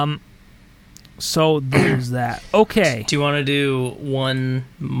 So there's that. Okay. Do you want to do one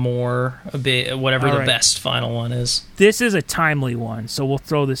more, a bit, whatever All the right. best final one is? This is a timely one, so we'll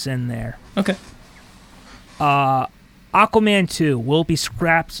throw this in there. Okay. Aquaman 2, will it be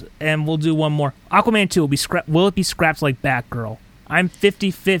scrapped? And we'll do one more. Aquaman 2, will it be scrapped like Batgirl? I'm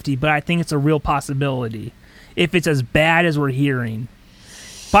 50-50, but I think it's a real possibility. If it's as bad as we're hearing.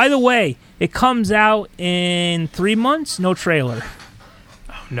 By the way, it comes out in 3 months, no trailer.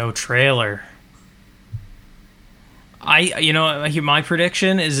 Oh, no trailer. My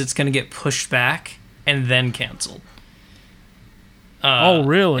prediction is it's going to get pushed back and then canceled. Oh,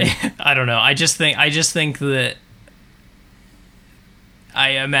 really? I don't know. I just think that I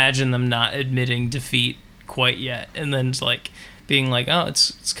imagine them not admitting defeat quite yet, and then it's like being like, "Oh,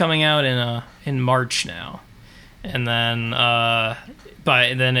 it's coming out in March now," and then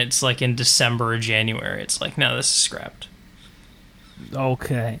then it's like in December or January. It's like, no, this is scrapped.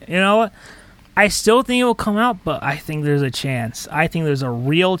 Okay. You know what? I still think it will come out, but I think there's a chance. I think there's a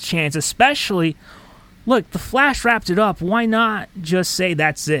real chance, especially, look, The Flash wrapped it up. Why not just say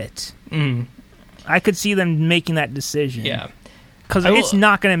that's it? Mm. I could see them making that decision. Yeah. Because it's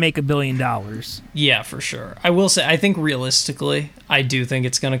not going to make $1 billion. Yeah, for sure. I will say, I think realistically, I do think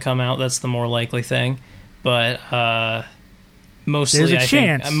it's going to come out. That's the more likely thing. But mostly,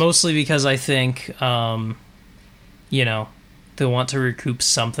 mostly because I think, they want to recoup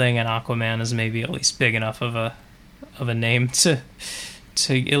something, and Aquaman is maybe at least big enough of a name to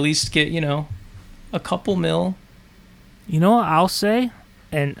at least get a couple mil. You know what I'll say,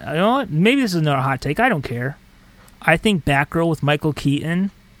 and you know what? Maybe this is another hot take. I don't care. I think Batgirl with Michael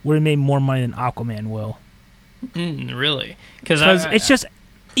Keaton would have made more money than Aquaman will. Really? Because it's just,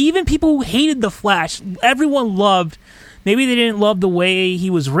 even people who hated The Flash, everyone loved. Maybe they didn't love the way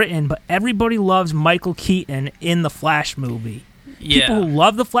he was written, but everybody loves Michael Keaton in the Flash movie. Yeah. People who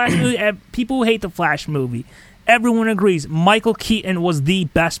love the Flash movie, people who hate the Flash movie, everyone agrees Michael Keaton was the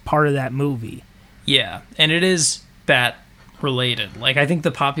best part of that movie. Yeah, and it is Bat-related. Like, I think the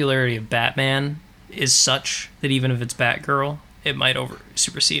popularity of Batman is such that even if it's Batgirl, it might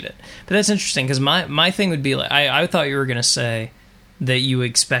supersede it. But that's interesting, because my thing would be, like, I thought you were going to say that you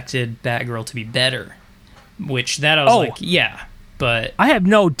expected Batgirl to be better, which that I was like, yeah, but... I have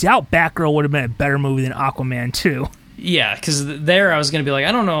no doubt Batgirl would have been a better movie than Aquaman 2. Yeah, because there I was going to be like,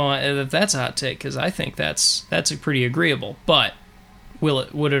 I don't know if that's a hot take, because I think that's pretty agreeable, but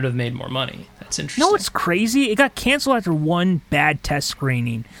would it have made more money? That's interesting. No, it's crazy. It got canceled after one bad test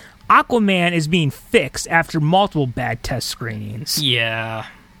screening. Aquaman is being fixed after multiple bad test screenings. Yeah.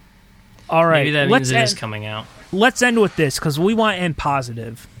 All right. Maybe that means it is coming out. Let's end with this, because we want to end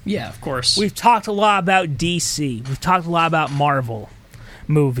positive. Yeah, of course. We've talked a lot about DC. We've talked a lot about Marvel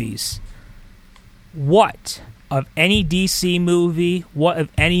movies. What of any DC movie, what of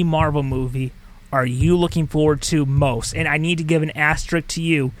any Marvel movie are you looking forward to most? And I need to give an asterisk to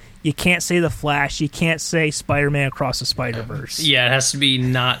you. You can't say The Flash. You can't say Spider-Man Across the Spider-Verse. Yeah, it has to be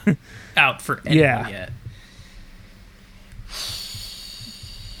not out for anyone yet.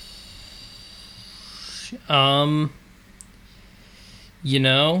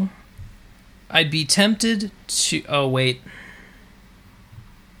 I'd be tempted to... Oh, wait.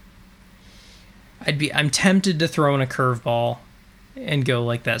 I'm tempted to throw in a curveball and go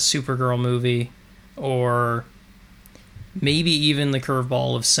like that Supergirl movie, or maybe even the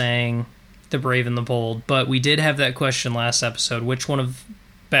curveball of saying The Brave and the Bold. But we did have that question last episode. Which one of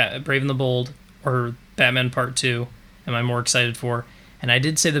Brave and the Bold or Batman Part 2 am I more excited for? And I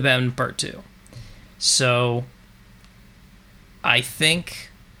did say the Batman Part 2. So I think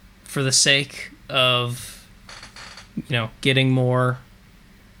for the sake of, getting more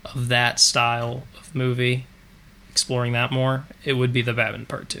of that style of movie, exploring that more, it would be the Batman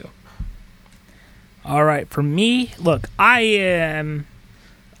Part 2. All right, for me, look, I'm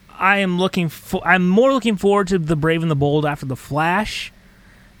more looking forward to The Brave and the Bold after The Flash.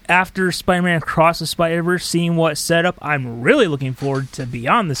 After Spider-Man Across the Spider-Verse, seeing what set up, I'm really looking forward to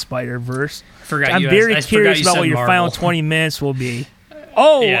Beyond the Spider-Verse. I'm very curious about what your final 20 minutes will be.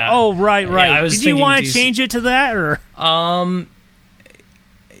 Oh, yeah. Oh, right. Yeah, did you want to change it to that, or?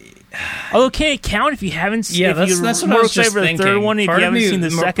 Although, can it count if you haven't seen? Yeah, that's what I was just thinking. The third one, if you haven't seen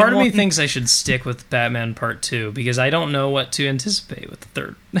the second one. Part of me thinks I should stick with Batman Part 2 because I don't know what to anticipate with the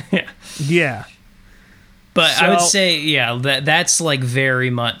third. Yeah. But I would say, that's like very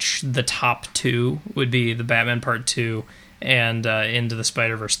much the top two would be the Batman Part 2 and Into the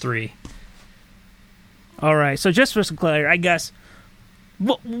Spider-Verse 3. All right, so just for some clarity, I guess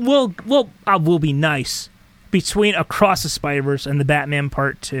we'll be nice. between Across the Spider-Verse and the Batman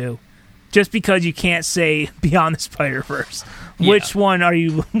Part 2. Just because you can't say Beyond the Spider-Verse. Yeah. Which one are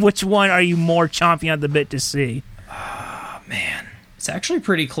you more chomping at the bit to see? Oh, man. It's actually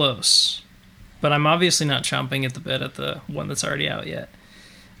pretty close. But I'm obviously not chomping at the bit at the one that's already out yet.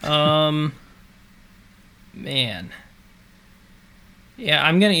 Man. Yeah,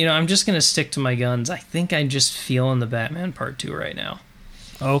 I'm just gonna stick to my guns. I think I'm just feeling the Batman Part 2 right now.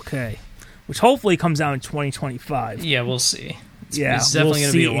 Okay. Which hopefully comes out in 2025. Yeah, we'll see. It's we'll definitely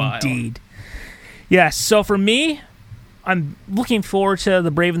gonna be a while. Indeed. Yeah, so for me, I'm looking forward to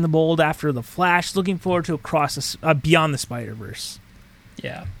The Brave and the Bold after The Flash, looking forward to Beyond the Spider-Verse.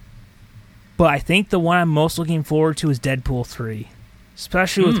 Yeah. But I think the one I'm most looking forward to is Deadpool 3.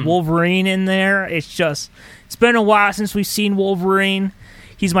 Especially with Wolverine in there. It's been a while since we've seen Wolverine.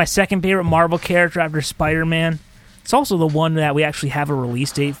 He's my second favorite Marvel character after Spider-Man. It's also the one that we actually have a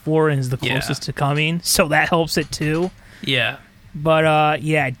release date for and is the closest to coming, so that helps it too. Yeah. But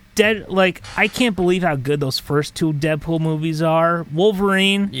I can't believe how good those first two Deadpool movies are.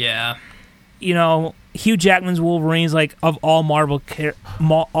 Wolverine. Yeah. Hugh Jackman's Wolverine is of all Marvel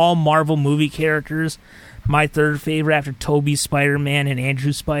movie characters, my third favorite after Tobey's Spider-Man and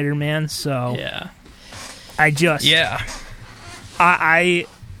Andrew's Spider-Man. So yeah. It's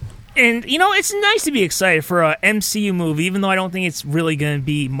nice to be excited for a MCU movie, even though I don't think it's really going to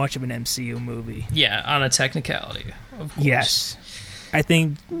be much of an MCU movie. Yeah, on a technicality, of course. Yes. I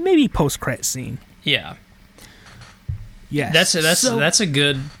think maybe post-credit scene. Yeah. Yes. That's a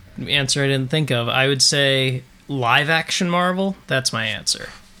good answer I didn't think of. I would say live-action Marvel, that's my answer.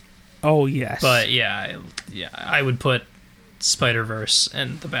 Oh, yes. But, I would put Spider-Verse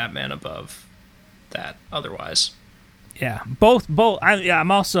and the Batman above that otherwise. Yeah, both.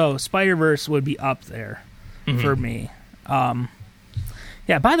 I'm also Spider-Verse would be up there for me. By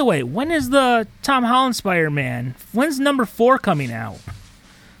the way, when is the Tom Holland Spider-Man? When's number 4 coming out?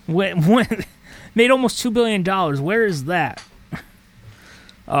 When made almost $2 billion. Where is that?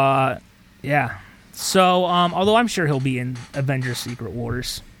 Yeah. So, although I'm sure he'll be in Avengers: Secret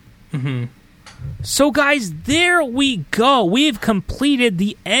Wars. Mm-hmm. So, guys, there we go. We've completed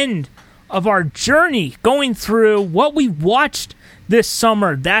the end of our journey going through what we watched this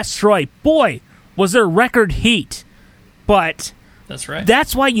summer. That's right. Boy, was there record heat. But that's right.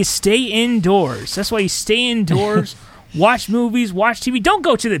 That's why you stay indoors. Watch movies, watch TV. Don't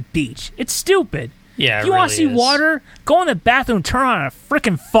go to the beach. It's stupid. Yeah, you want to see water? Go in the bathroom, turn on a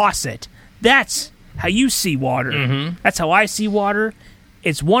freaking faucet. That's how you see water. Mm-hmm. That's how I see water.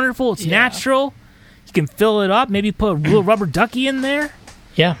 It's wonderful. It's natural. You can fill it up. Maybe put a little rubber ducky in there.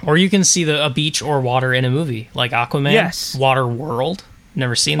 Yeah, or you can see a beach or water in a movie, like Aquaman. Yes. Water World.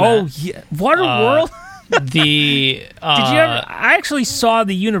 Never seen that. Oh, yeah. Water World? Did you ever? I actually saw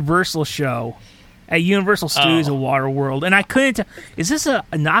the Universal show at Universal Studios of Water World, and I couldn't tell. Is this a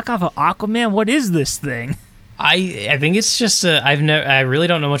knockoff of Aquaman? What is this thing? I think it's just I really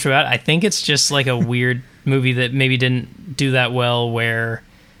don't know much about it. I think it's just like a weird movie that maybe didn't do that well, where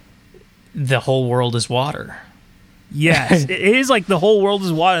the whole world is water. Yes, it is like the whole world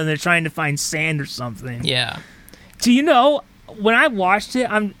is water, and they're trying to find sand or something. Yeah. Do you know, when I watched it,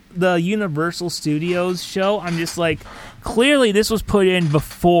 the Universal Studios show, I'm just like, clearly this was put in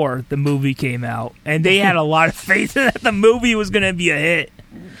before the movie came out, and they had a lot of faith that the movie was going to be a hit.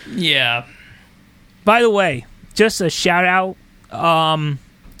 Yeah. By the way, just a shout out,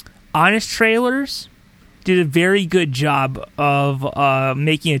 Honest Trailers did a very good job of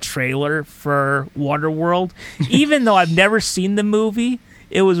making a trailer for Waterworld. Even though I've never seen the movie,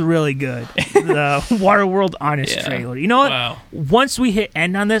 it was really good. The Waterworld Honest trailer. You know what? Wow. Once we hit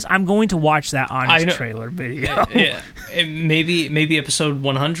end on this, I'm going to watch that Honest trailer video. Yeah. Maybe episode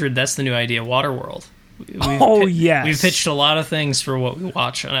 100, that's the new idea, Waterworld. Yes. We've pitched a lot of things for what we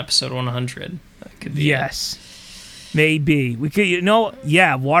watch on episode 100. That could be yes. Maybe. We could,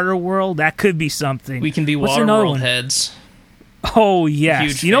 Waterworld, that could be something. We can be Waterworld heads. Oh, yes.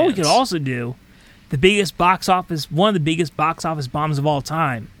 Huge you know fans. what we could also do? One of the biggest box office bombs of all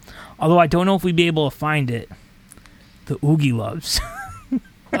time. Although I don't know if we'd be able to find it. The Oogie Loves.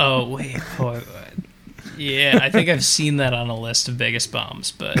 Oh, wait. Yeah, I think I've seen that on a list of biggest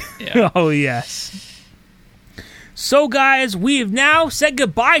bombs, but yeah. Oh, yes. So, guys, we have now said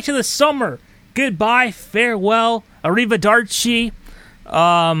goodbye to the summer. Goodbye, farewell, arrivederci,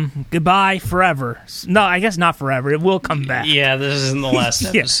 goodbye forever. No, I guess not forever. It will come back. Yeah, this isn't the last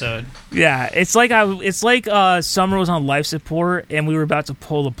episode. Yeah, it's like summer was on life support and we were about to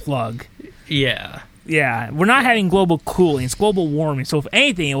pull the plug. Yeah. Yeah, we're not having global cooling. It's global warming. So if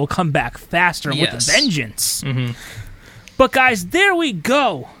anything, it will come back faster and with a vengeance. Mm-hmm. But guys, there we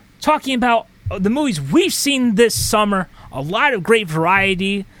go. Talking about the movies we've seen this summer. A lot of great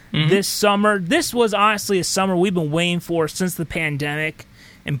variety this summer. This was honestly a summer we've been waiting for since the pandemic.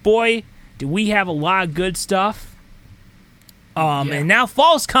 And boy, do we have a lot of good stuff. And now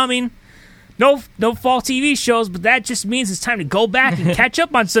fall's coming. No fall TV shows, but that just means it's time to go back and catch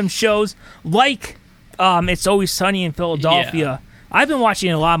up on some shows like It's Always Sunny in Philadelphia. Yeah. I've been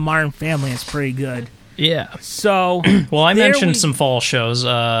watching a lot of Modern Family. It's pretty good. Yeah. So, well, I mentioned some fall shows.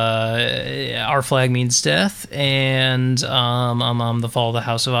 Our Flag Means Death and The Fall of the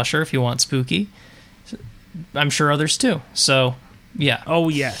House of Usher, if you want spooky. I'm sure others too. So, yeah. Oh,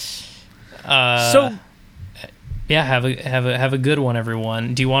 yes. Yeah, have a good one,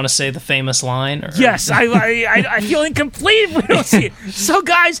 everyone. Do you want to say the famous line? Or? Yes, I feel incomplete if we don't see it. So,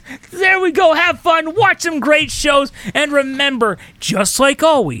 guys, there we go. Have fun. Watch some great shows. And remember, just like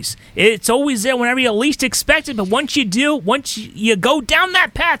always, it's always there whenever you least expect it. But once you do, once you go down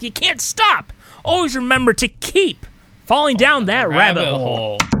that path, you can't stop. Always remember to keep falling down that rabbit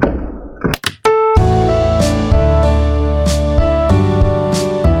hole.